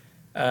away.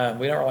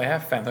 We don't really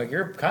have family.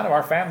 You're kind of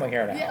our family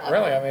here now, Yeah.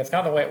 really. I mean, it's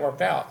kind of the way it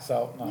worked out.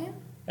 So,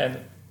 Yeah. and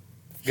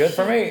good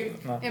for me.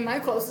 And my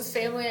closest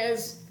family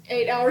is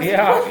 8 hours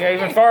Yeah, away.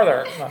 even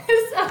farther. So,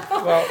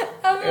 Well,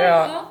 I'm like,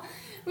 yeah. well,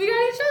 we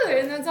got each other,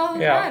 and that's all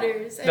that Yeah.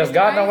 matters. Does And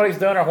God know what He's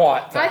doing or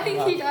what? I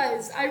think He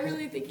does. I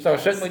really think He So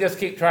does. shouldn't we just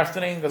keep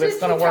trusting Him because it's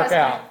Just going to keep work trusting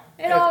out? Him.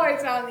 It all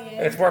works out in the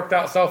end. It's worked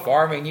out so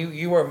far. I mean,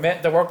 you were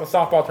meant to work the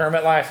softball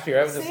tournament last year.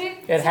 It was just, See?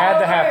 it That's had how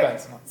to happen.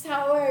 works. That's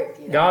how it works.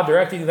 You know? God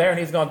directed you there, and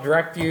He's going to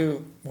direct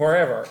you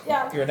wherever.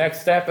 Yeah. Your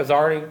next step is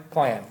already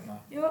planned.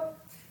 Yep.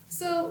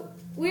 So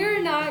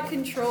we're not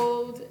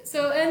controlled.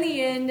 So in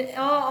the end,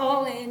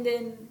 all end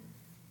in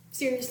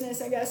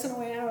seriousness, I guess, in a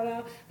way, I don't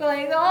know. But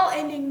like the all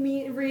ending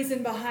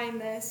reason behind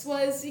this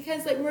was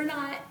because like we're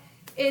not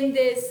in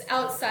this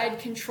outside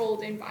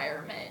controlled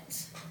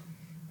environment.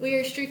 We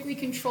are strictly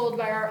controlled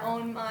by our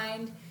own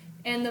mind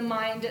and the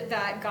mind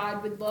that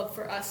God would love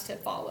for us to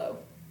follow.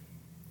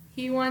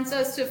 He wants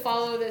us to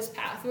follow this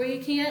path where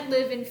you can't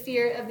live in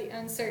fear of the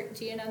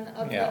uncertainty and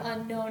of Yeah. the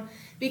unknown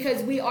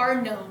because we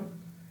are known.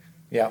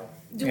 Yeah.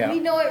 Do yeah. we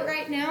know it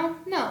right now?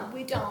 No,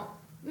 we don't.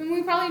 And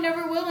we probably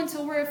never will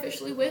until we're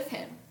officially with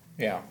Him.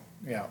 Yeah.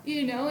 Yeah.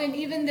 You know, and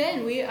even then,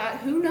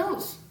 who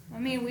knows? I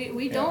mean,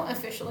 we don't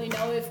officially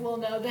know if we'll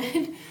know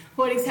then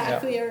what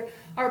exactly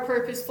our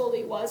purpose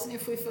fully was and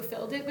if we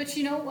fulfilled it. But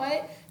you know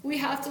what? We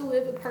have to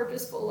live a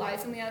purposeful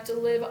life, and we have to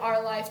live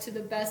our life to the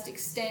best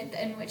extent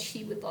in which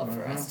He would love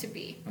for us to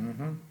be.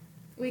 Mm-hmm.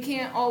 We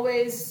can't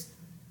always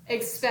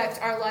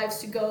expect our lives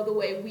to go the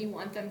way we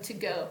want them to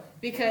go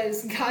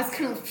because God's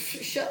going to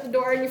shut the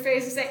door in your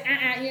face and say,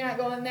 you're not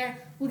going there.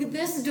 Look at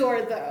this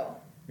door, though.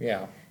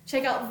 Yeah.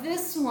 Check out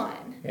this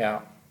one.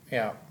 Yeah.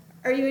 Yeah.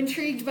 Are you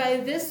intrigued by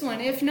this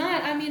one? If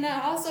not, I mean,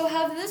 I also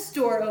have this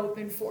door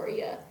open for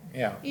you.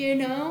 Yeah. You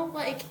know,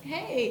 like,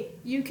 hey,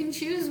 you can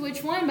choose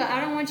which one, but I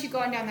don't want you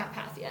going down that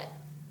path yet.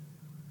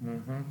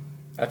 Mm-hmm.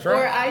 That's Or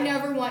right. I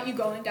never want you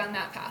going down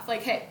that path.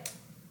 Like, hey,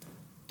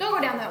 don't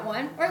go down that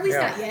one, or at least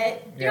Yeah. not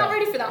yet. You're Yeah. not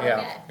ready for that Yeah.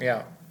 one yet.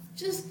 Yeah.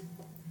 Just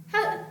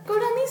go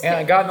down these And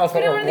things. God knows Go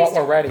what down we're, these what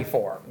we're two. ready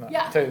for.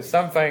 Yeah. Too.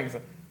 Some things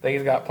that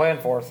He's got planned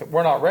for us that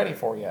we're not ready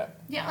for yet.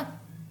 Yeah.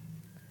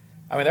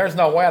 I mean, there's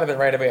no way I'd have been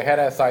ready to be a head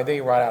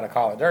SID right out of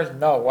college. There's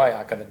no way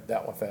I could have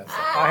dealt with this.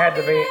 I had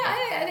to be.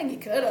 I think you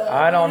could have.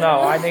 I don't know.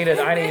 I needed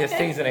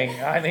seasoning.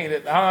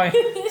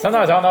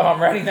 Sometimes I don't know if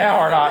I'm ready now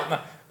or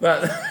not.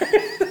 But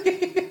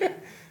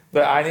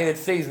but I needed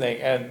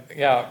seasoning, and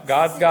yeah,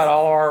 God's got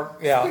all our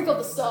Sprinkle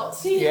the salt.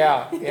 See?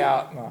 yeah.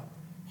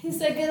 He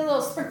said, get a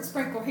little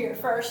sprinkle here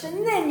first,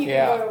 and then you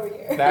Yeah. can go over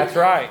here. That's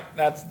right.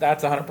 That's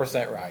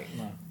 100% right.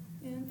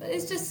 Yeah, but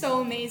it's just so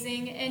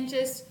amazing, and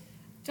just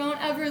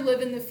don't ever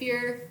live in the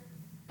fear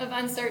of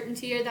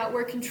uncertainty or that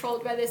we're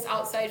controlled by this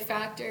outside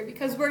factor,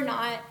 because we're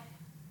not.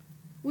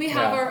 We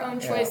have Yeah, our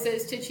own yeah.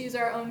 choices to choose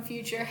our own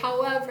future.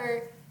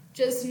 However,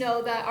 just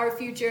know that our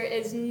future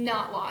is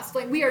not lost.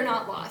 Like, we are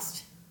not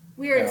lost.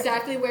 We are Yeah.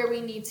 exactly where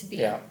we need to be.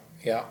 Yeah.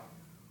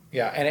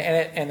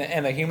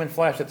 And the human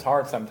flesh, it's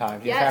hard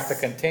sometimes. You Yes. have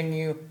to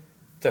continue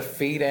to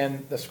feed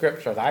in the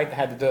scriptures. I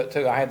had to do it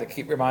too. I had to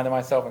keep reminding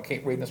myself and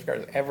keep reading the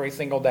scriptures every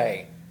single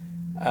day.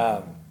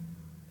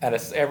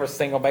 Every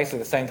single, basically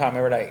the same time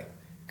every day.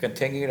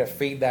 Continue to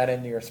feed that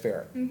into your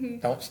spirit. Mm-hmm.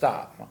 Don't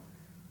stop.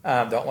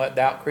 Don't let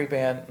doubt creep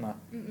in.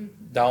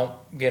 Don't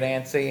get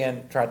antsy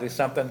and try to do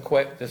something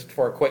quick just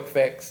for a quick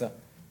fix.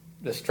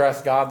 Just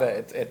trust God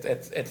that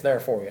it's there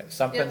for you.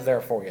 Something's Yep.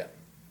 there for you.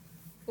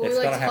 What It's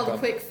we like gonna to call the happen.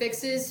 quick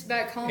fixes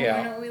back home. Yeah.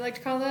 You know what we like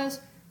to call those?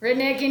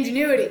 redneck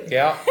ingenuity.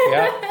 Yeah,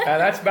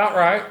 that's about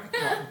right.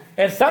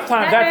 And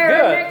sometimes Nightmare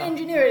that's redneck good.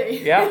 ingenuity.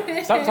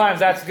 Yeah, sometimes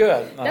that's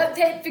good. Duct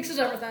tape fixes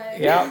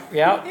everything.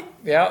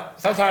 Yeah.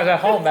 Sometimes at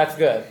home that's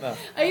good.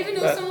 I even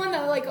know someone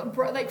that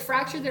like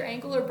fractured their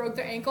ankle or broke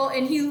their ankle,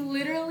 and he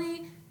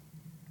literally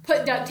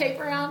put duct tape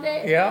around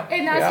it. Yeah,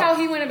 And that's yeah. how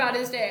he went about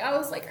his day. I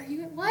was like, are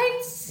you,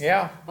 what?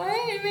 Yeah. What?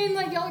 I mean,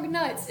 like, y'all are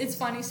nuts. It's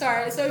funny,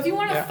 sorry. So if you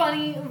want a Yeah.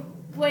 funny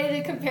way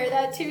to compare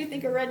that to,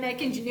 think of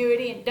redneck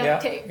ingenuity and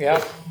duct tape. Yeah.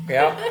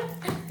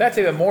 That's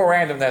even more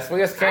randomness. We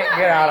just can't I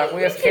know, get out of. right?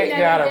 We just We can can't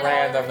get out never of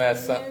get out of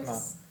randomness.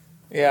 randomness.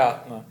 Yeah.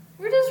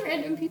 We're just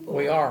random people.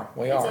 We are.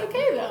 It's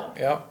okay, though.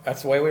 Yep.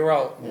 That's the way we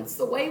roll. It's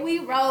the way we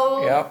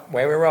roll. Yep.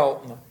 Way we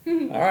roll. All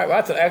right. Well,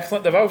 that's an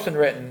excellent devotion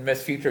written,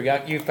 Miss Future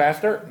Young Youth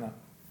Pastor.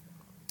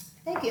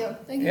 Thank you.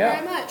 Thank you Yeah,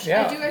 very much.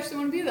 yeah. I do actually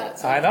want to do that.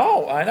 So. I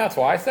know. That's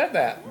why I said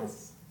that.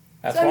 Yes.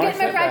 That's So I'm why I getting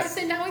my said practice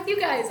that. in now with you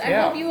guys. I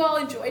Yeah. hope you all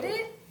enjoyed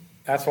it.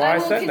 That's why I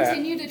will said that.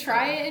 continue to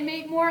try it and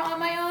make more on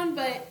my own,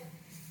 but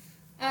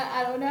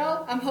I don't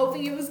know. I'm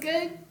hoping it was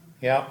good.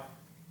 Yep.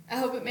 I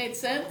hope it made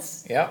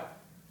sense. Yep.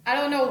 I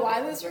don't know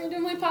why this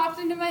randomly popped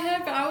into my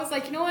head, but I was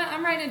like, you know what?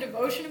 I'm writing a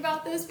devotion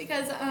about this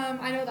because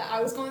I know that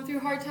I was going through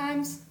hard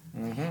times.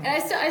 And I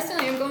still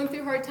am going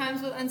through hard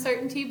times with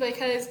uncertainty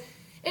because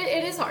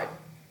it is hard.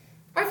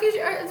 Our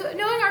future,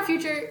 knowing our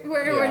future,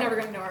 we're Yeah. never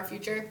going to know our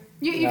future.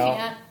 You No.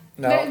 can't.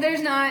 No.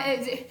 There's not.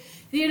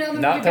 You know, the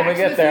Not movie till we Back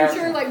to get the there.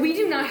 Future, like we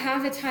do not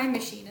have a time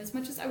machine. As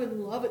much as I would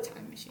love a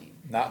time machine,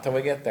 Not till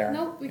we get there.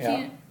 nope, we Yeah.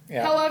 can't.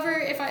 Yeah. However,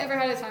 if I ever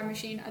had a time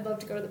machine, I'd love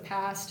to go to the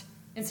past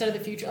instead of the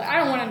future. Like, I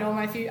don't want to know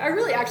my future. I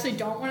really actually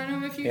don't want to know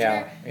my future.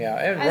 Yeah.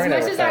 It would As bring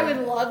much as I everything.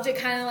 would love to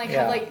kind of like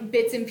Yeah. have like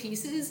bits and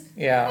pieces,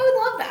 Yeah. I would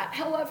love that.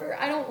 However,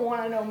 I don't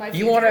want to know my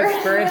future. You want to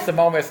experience the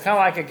moment. It's kind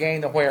of like a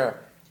game to where,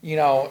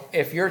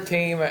 if your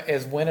team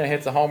is winning,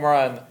 hits a home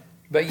run,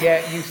 but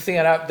yet you see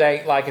an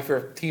update, like if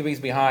your TV's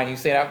behind, you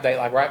see an update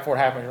like right before it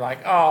happens, you're like,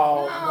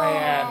 oh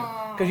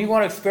man. Because you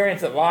want to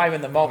experience it live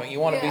in the moment.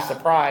 You want to be Yeah.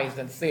 surprised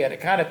and see it.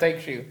 It kind of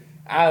takes you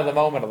out of the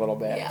moment a little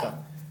bit. Yeah. So,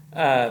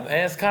 and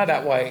it's kind of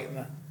that way.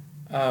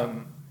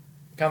 Kind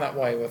of that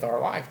way with our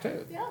life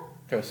too, Yeah.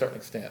 to a certain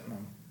extent.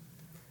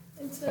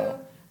 And so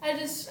I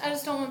just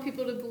don't want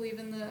people to believe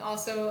in the.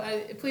 Also,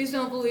 please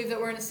don't believe that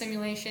we're in a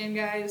simulation,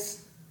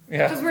 guys.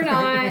 Yeah. Because we're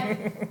not.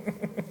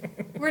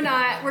 We're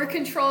not. We're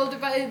controlled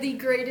by the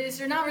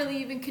greatest, or not really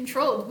even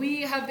controlled.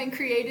 We have been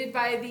created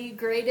by the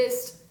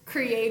greatest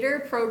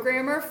creator,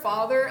 programmer,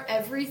 father,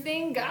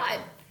 everything, God.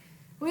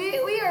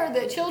 We are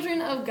the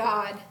children of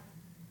God.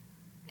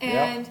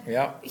 And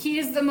Yep. he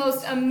is the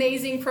most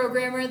amazing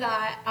programmer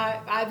that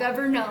I've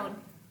ever known.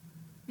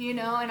 And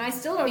I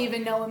still don't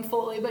even know him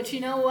fully, but you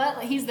know what?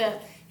 Like, he's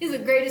the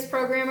greatest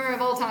programmer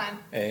of all time.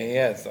 He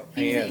is.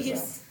 He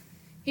is.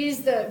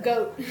 He's the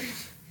GOAT.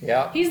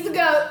 Yeah. He's the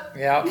GOAT.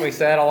 Yeah, we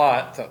say it a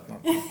lot,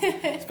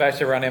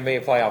 especially around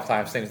NBA playoff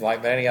time, seems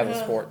like, but any other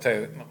Yeah. sport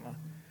too.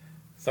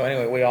 So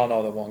anyway, we all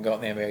know the one GOAT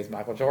in the NBA is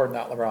Michael Jordan,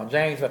 not LeBron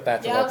James, but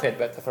that's a little Yep.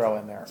 tidbit to throw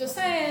in there. Just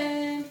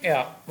saying.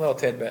 Yeah, little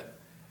tidbit.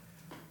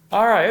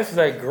 All right, this is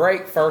a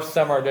great first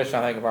summer edition,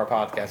 I think, of our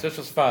podcast. This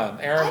was fun.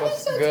 Aaron I was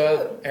think so, good.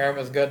 too. Aaron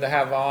was good to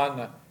have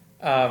on.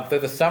 Through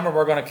the summer,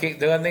 we're going to keep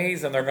doing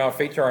these, and they're going to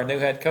feature our new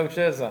head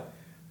coaches.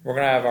 We're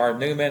going to have our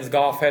new men's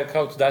golf head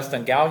coach,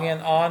 Dustin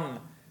Gallion,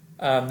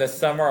 on this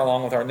summer,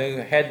 along with our new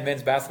head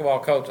men's basketball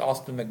coach,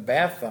 Austin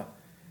McBeth,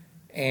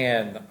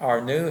 and our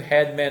new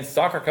head men's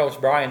soccer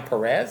coach, Brian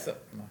Perez,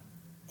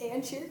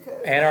 And cheer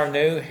coach. and our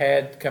new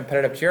head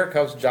competitive cheer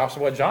coach,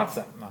 Joshua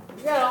Johnson.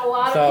 We got a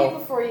lot So- of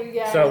people for you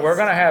guys. So we're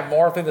going to have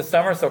more through the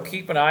summer, so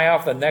keep an eye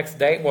out for the next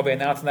date. We'll be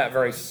announcing that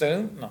very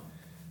soon,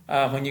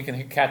 when you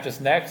can catch us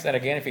next. And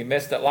again, if you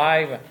missed it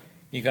live,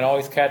 you can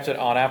always catch it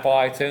on Apple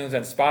iTunes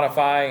and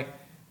Spotify,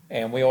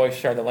 and we always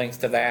share the links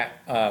to that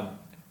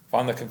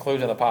on the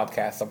conclusion of the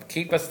podcast. So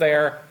keep us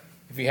there.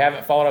 If you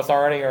haven't followed us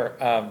already,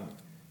 or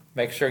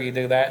make sure you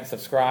do that and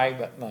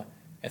subscribe,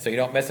 and so you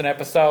don't miss an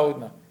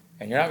episode.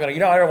 And you don't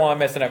ever want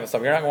to miss an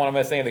episode. You're not going to want to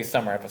miss any of these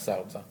summer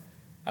episodes.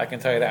 I can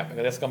tell you that,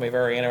 because it's going to be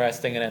very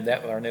interesting and in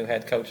depth with our new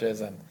head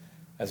coaches, and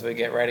as we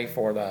get ready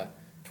for the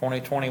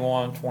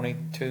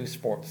 2021-22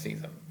 sports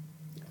season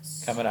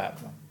coming up.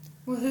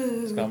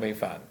 It's going to be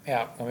fun.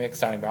 Yeah, it's going to be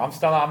exciting. But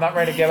I'm not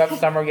ready to give up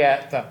summer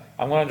yet.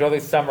 I'm going to enjoy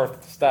this summer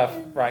stuff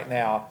right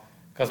now,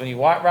 because when you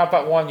wrap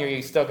up one year,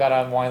 you still got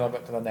to unwind a little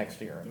bit to the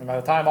next year. And by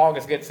the time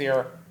August gets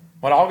here,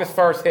 when August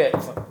 1st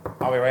hits,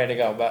 I'll be ready to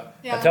go. But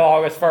Yeah. until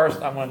August 1st,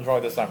 I'm going to enjoy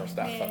the summer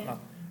stuff. Man.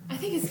 I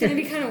think it's going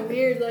to be kind of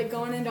weird, like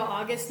going into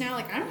August now.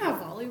 Like, I don't have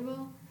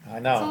volleyball. I So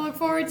know. look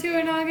forward to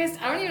in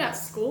August. I don't even have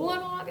school in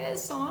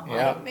August, so I'm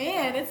Yeah. like,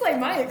 man, it's like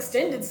my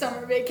extended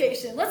summer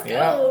vacation. Let's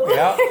Yeah, go.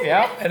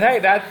 yeah. And hey,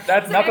 that's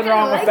like, nothing I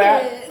wrong kinda with like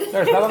that. it.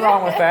 There's nothing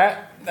wrong with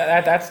that.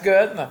 That's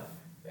good.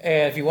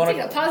 And if you want Take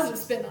a to, positive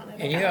spin on it.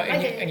 and you I know,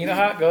 like it. and you know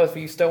how it goes. If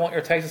you still want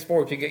your taste of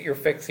sports, you get your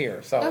fix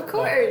here. So Of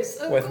course,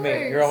 of with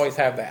me, you course. always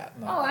have that.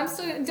 Oh, I'm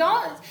so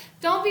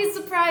don't be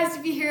surprised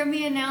if you hear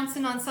me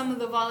announcing on some of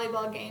the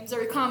volleyball games or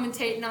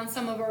commentating on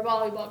some of our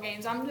volleyball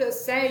games. I'm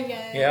just saying.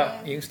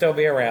 Yeah, you can still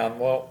be around.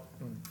 Well,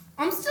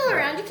 I'm still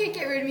around. You can't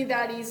get rid of me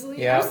that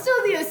easily. Yeah. I'm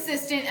still the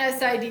assistant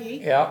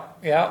SID. Yeah,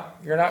 yeah.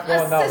 You're not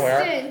going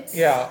nowhere. Assistant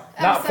Yeah,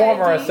 not SID.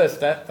 former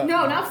assistant.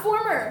 No, not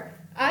former.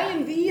 I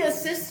am the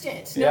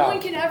assistant. No Yeah.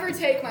 one can ever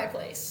take my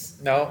place.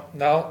 No.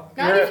 Not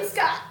You're- even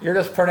Scott. You're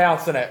just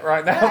pronouncing it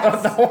right now.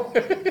 Yes.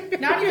 No.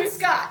 Not even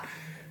Scott.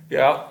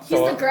 Yeah. He's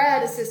the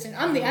grad assistant.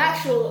 I'm the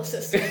actual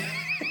assistant.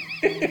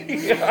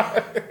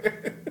 yeah.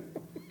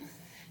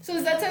 So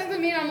does that technically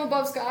mean I'm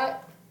above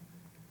Scott?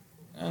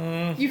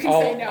 You can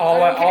I'll, say no. I'll, I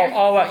let, don't care.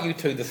 I'll let you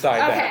two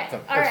decide Okay, that. So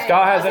all if right,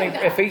 Scott has I'll any,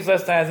 take if that. he's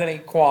listening has any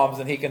qualms,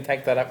 then he can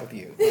take that up with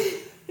you.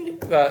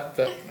 But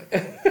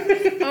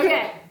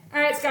Okay. All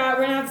right, Scott.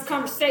 We're gonna have this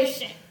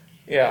conversation.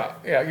 yeah,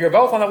 you're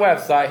both on the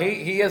website.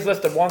 He is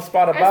listed one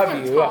spot I just above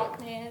want to you.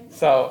 talk, man.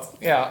 So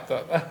yeah.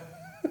 So,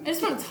 I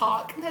just want to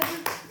talk.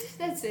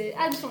 That's it.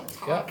 I just want to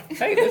yeah. talk.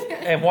 Hey,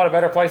 and what a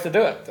better place to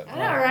do it. I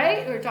know,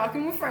 right? We're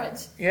talking with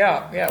friends.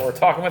 Yeah, we're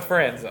talking with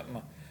friends.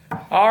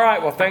 All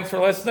right, well, thanks for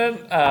listening.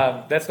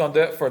 That's going to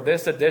do it for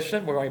this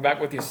edition. We're going to be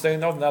back with you soon,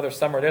 though, with another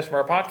summer edition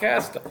of our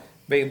podcast.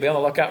 Be on the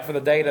lookout for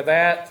the date of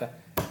that.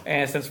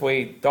 And since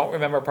we don't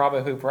remember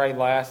probably who prayed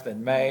last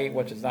in May,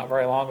 which is not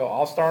very long ago,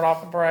 I'll start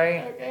off and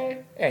pray,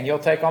 Okay. and you'll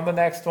take on the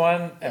next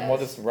one, and we'll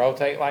Yes. just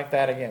rotate like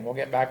that again. We'll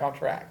get back on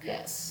track.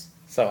 Yes.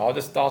 So I'll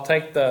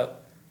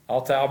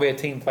be a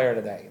team player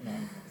today.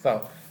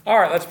 So, all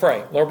right, let's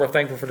pray. Lord, we're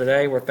thankful for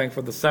today. We're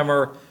thankful for the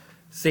summer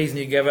season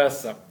you give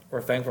us.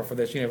 We're thankful for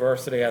this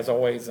university, as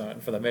always,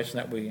 and for the mission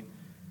that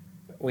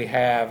we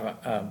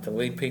have to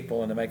lead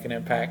people and to make an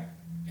impact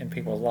in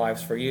people's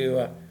lives for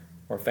you.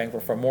 We're thankful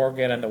for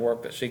Morgan and the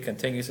work that she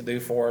continues to do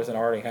for us and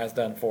already has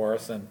done for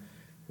us. And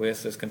we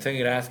just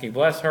continue to ask you,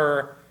 bless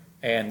her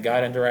and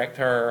guide and direct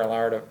her,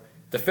 allow her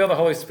to feel the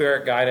Holy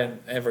Spirit guide in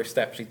every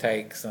step she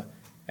takes.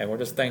 And we're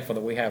just thankful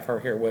that we have her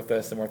here with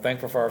us. And we're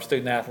thankful for our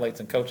student athletes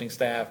and coaching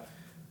staff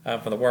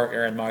for the work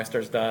Aaron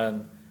Meister's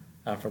done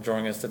for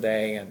joining us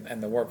today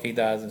and the work he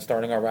does in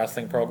starting our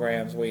wrestling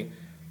programs. We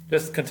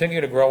just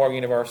continue to grow our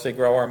university,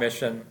 grow our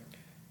mission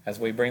as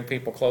we bring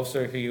people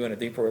closer to you in a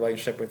deeper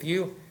relationship with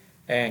you.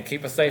 And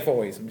keep us safe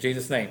always. In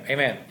Jesus' name,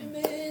 amen.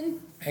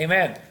 Amen.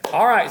 Amen.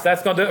 All right, so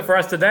that's going to do it for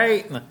us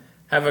today.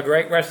 Have a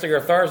great rest of your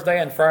Thursday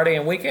and Friday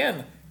and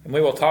weekend. And we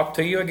will talk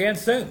to you again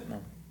soon.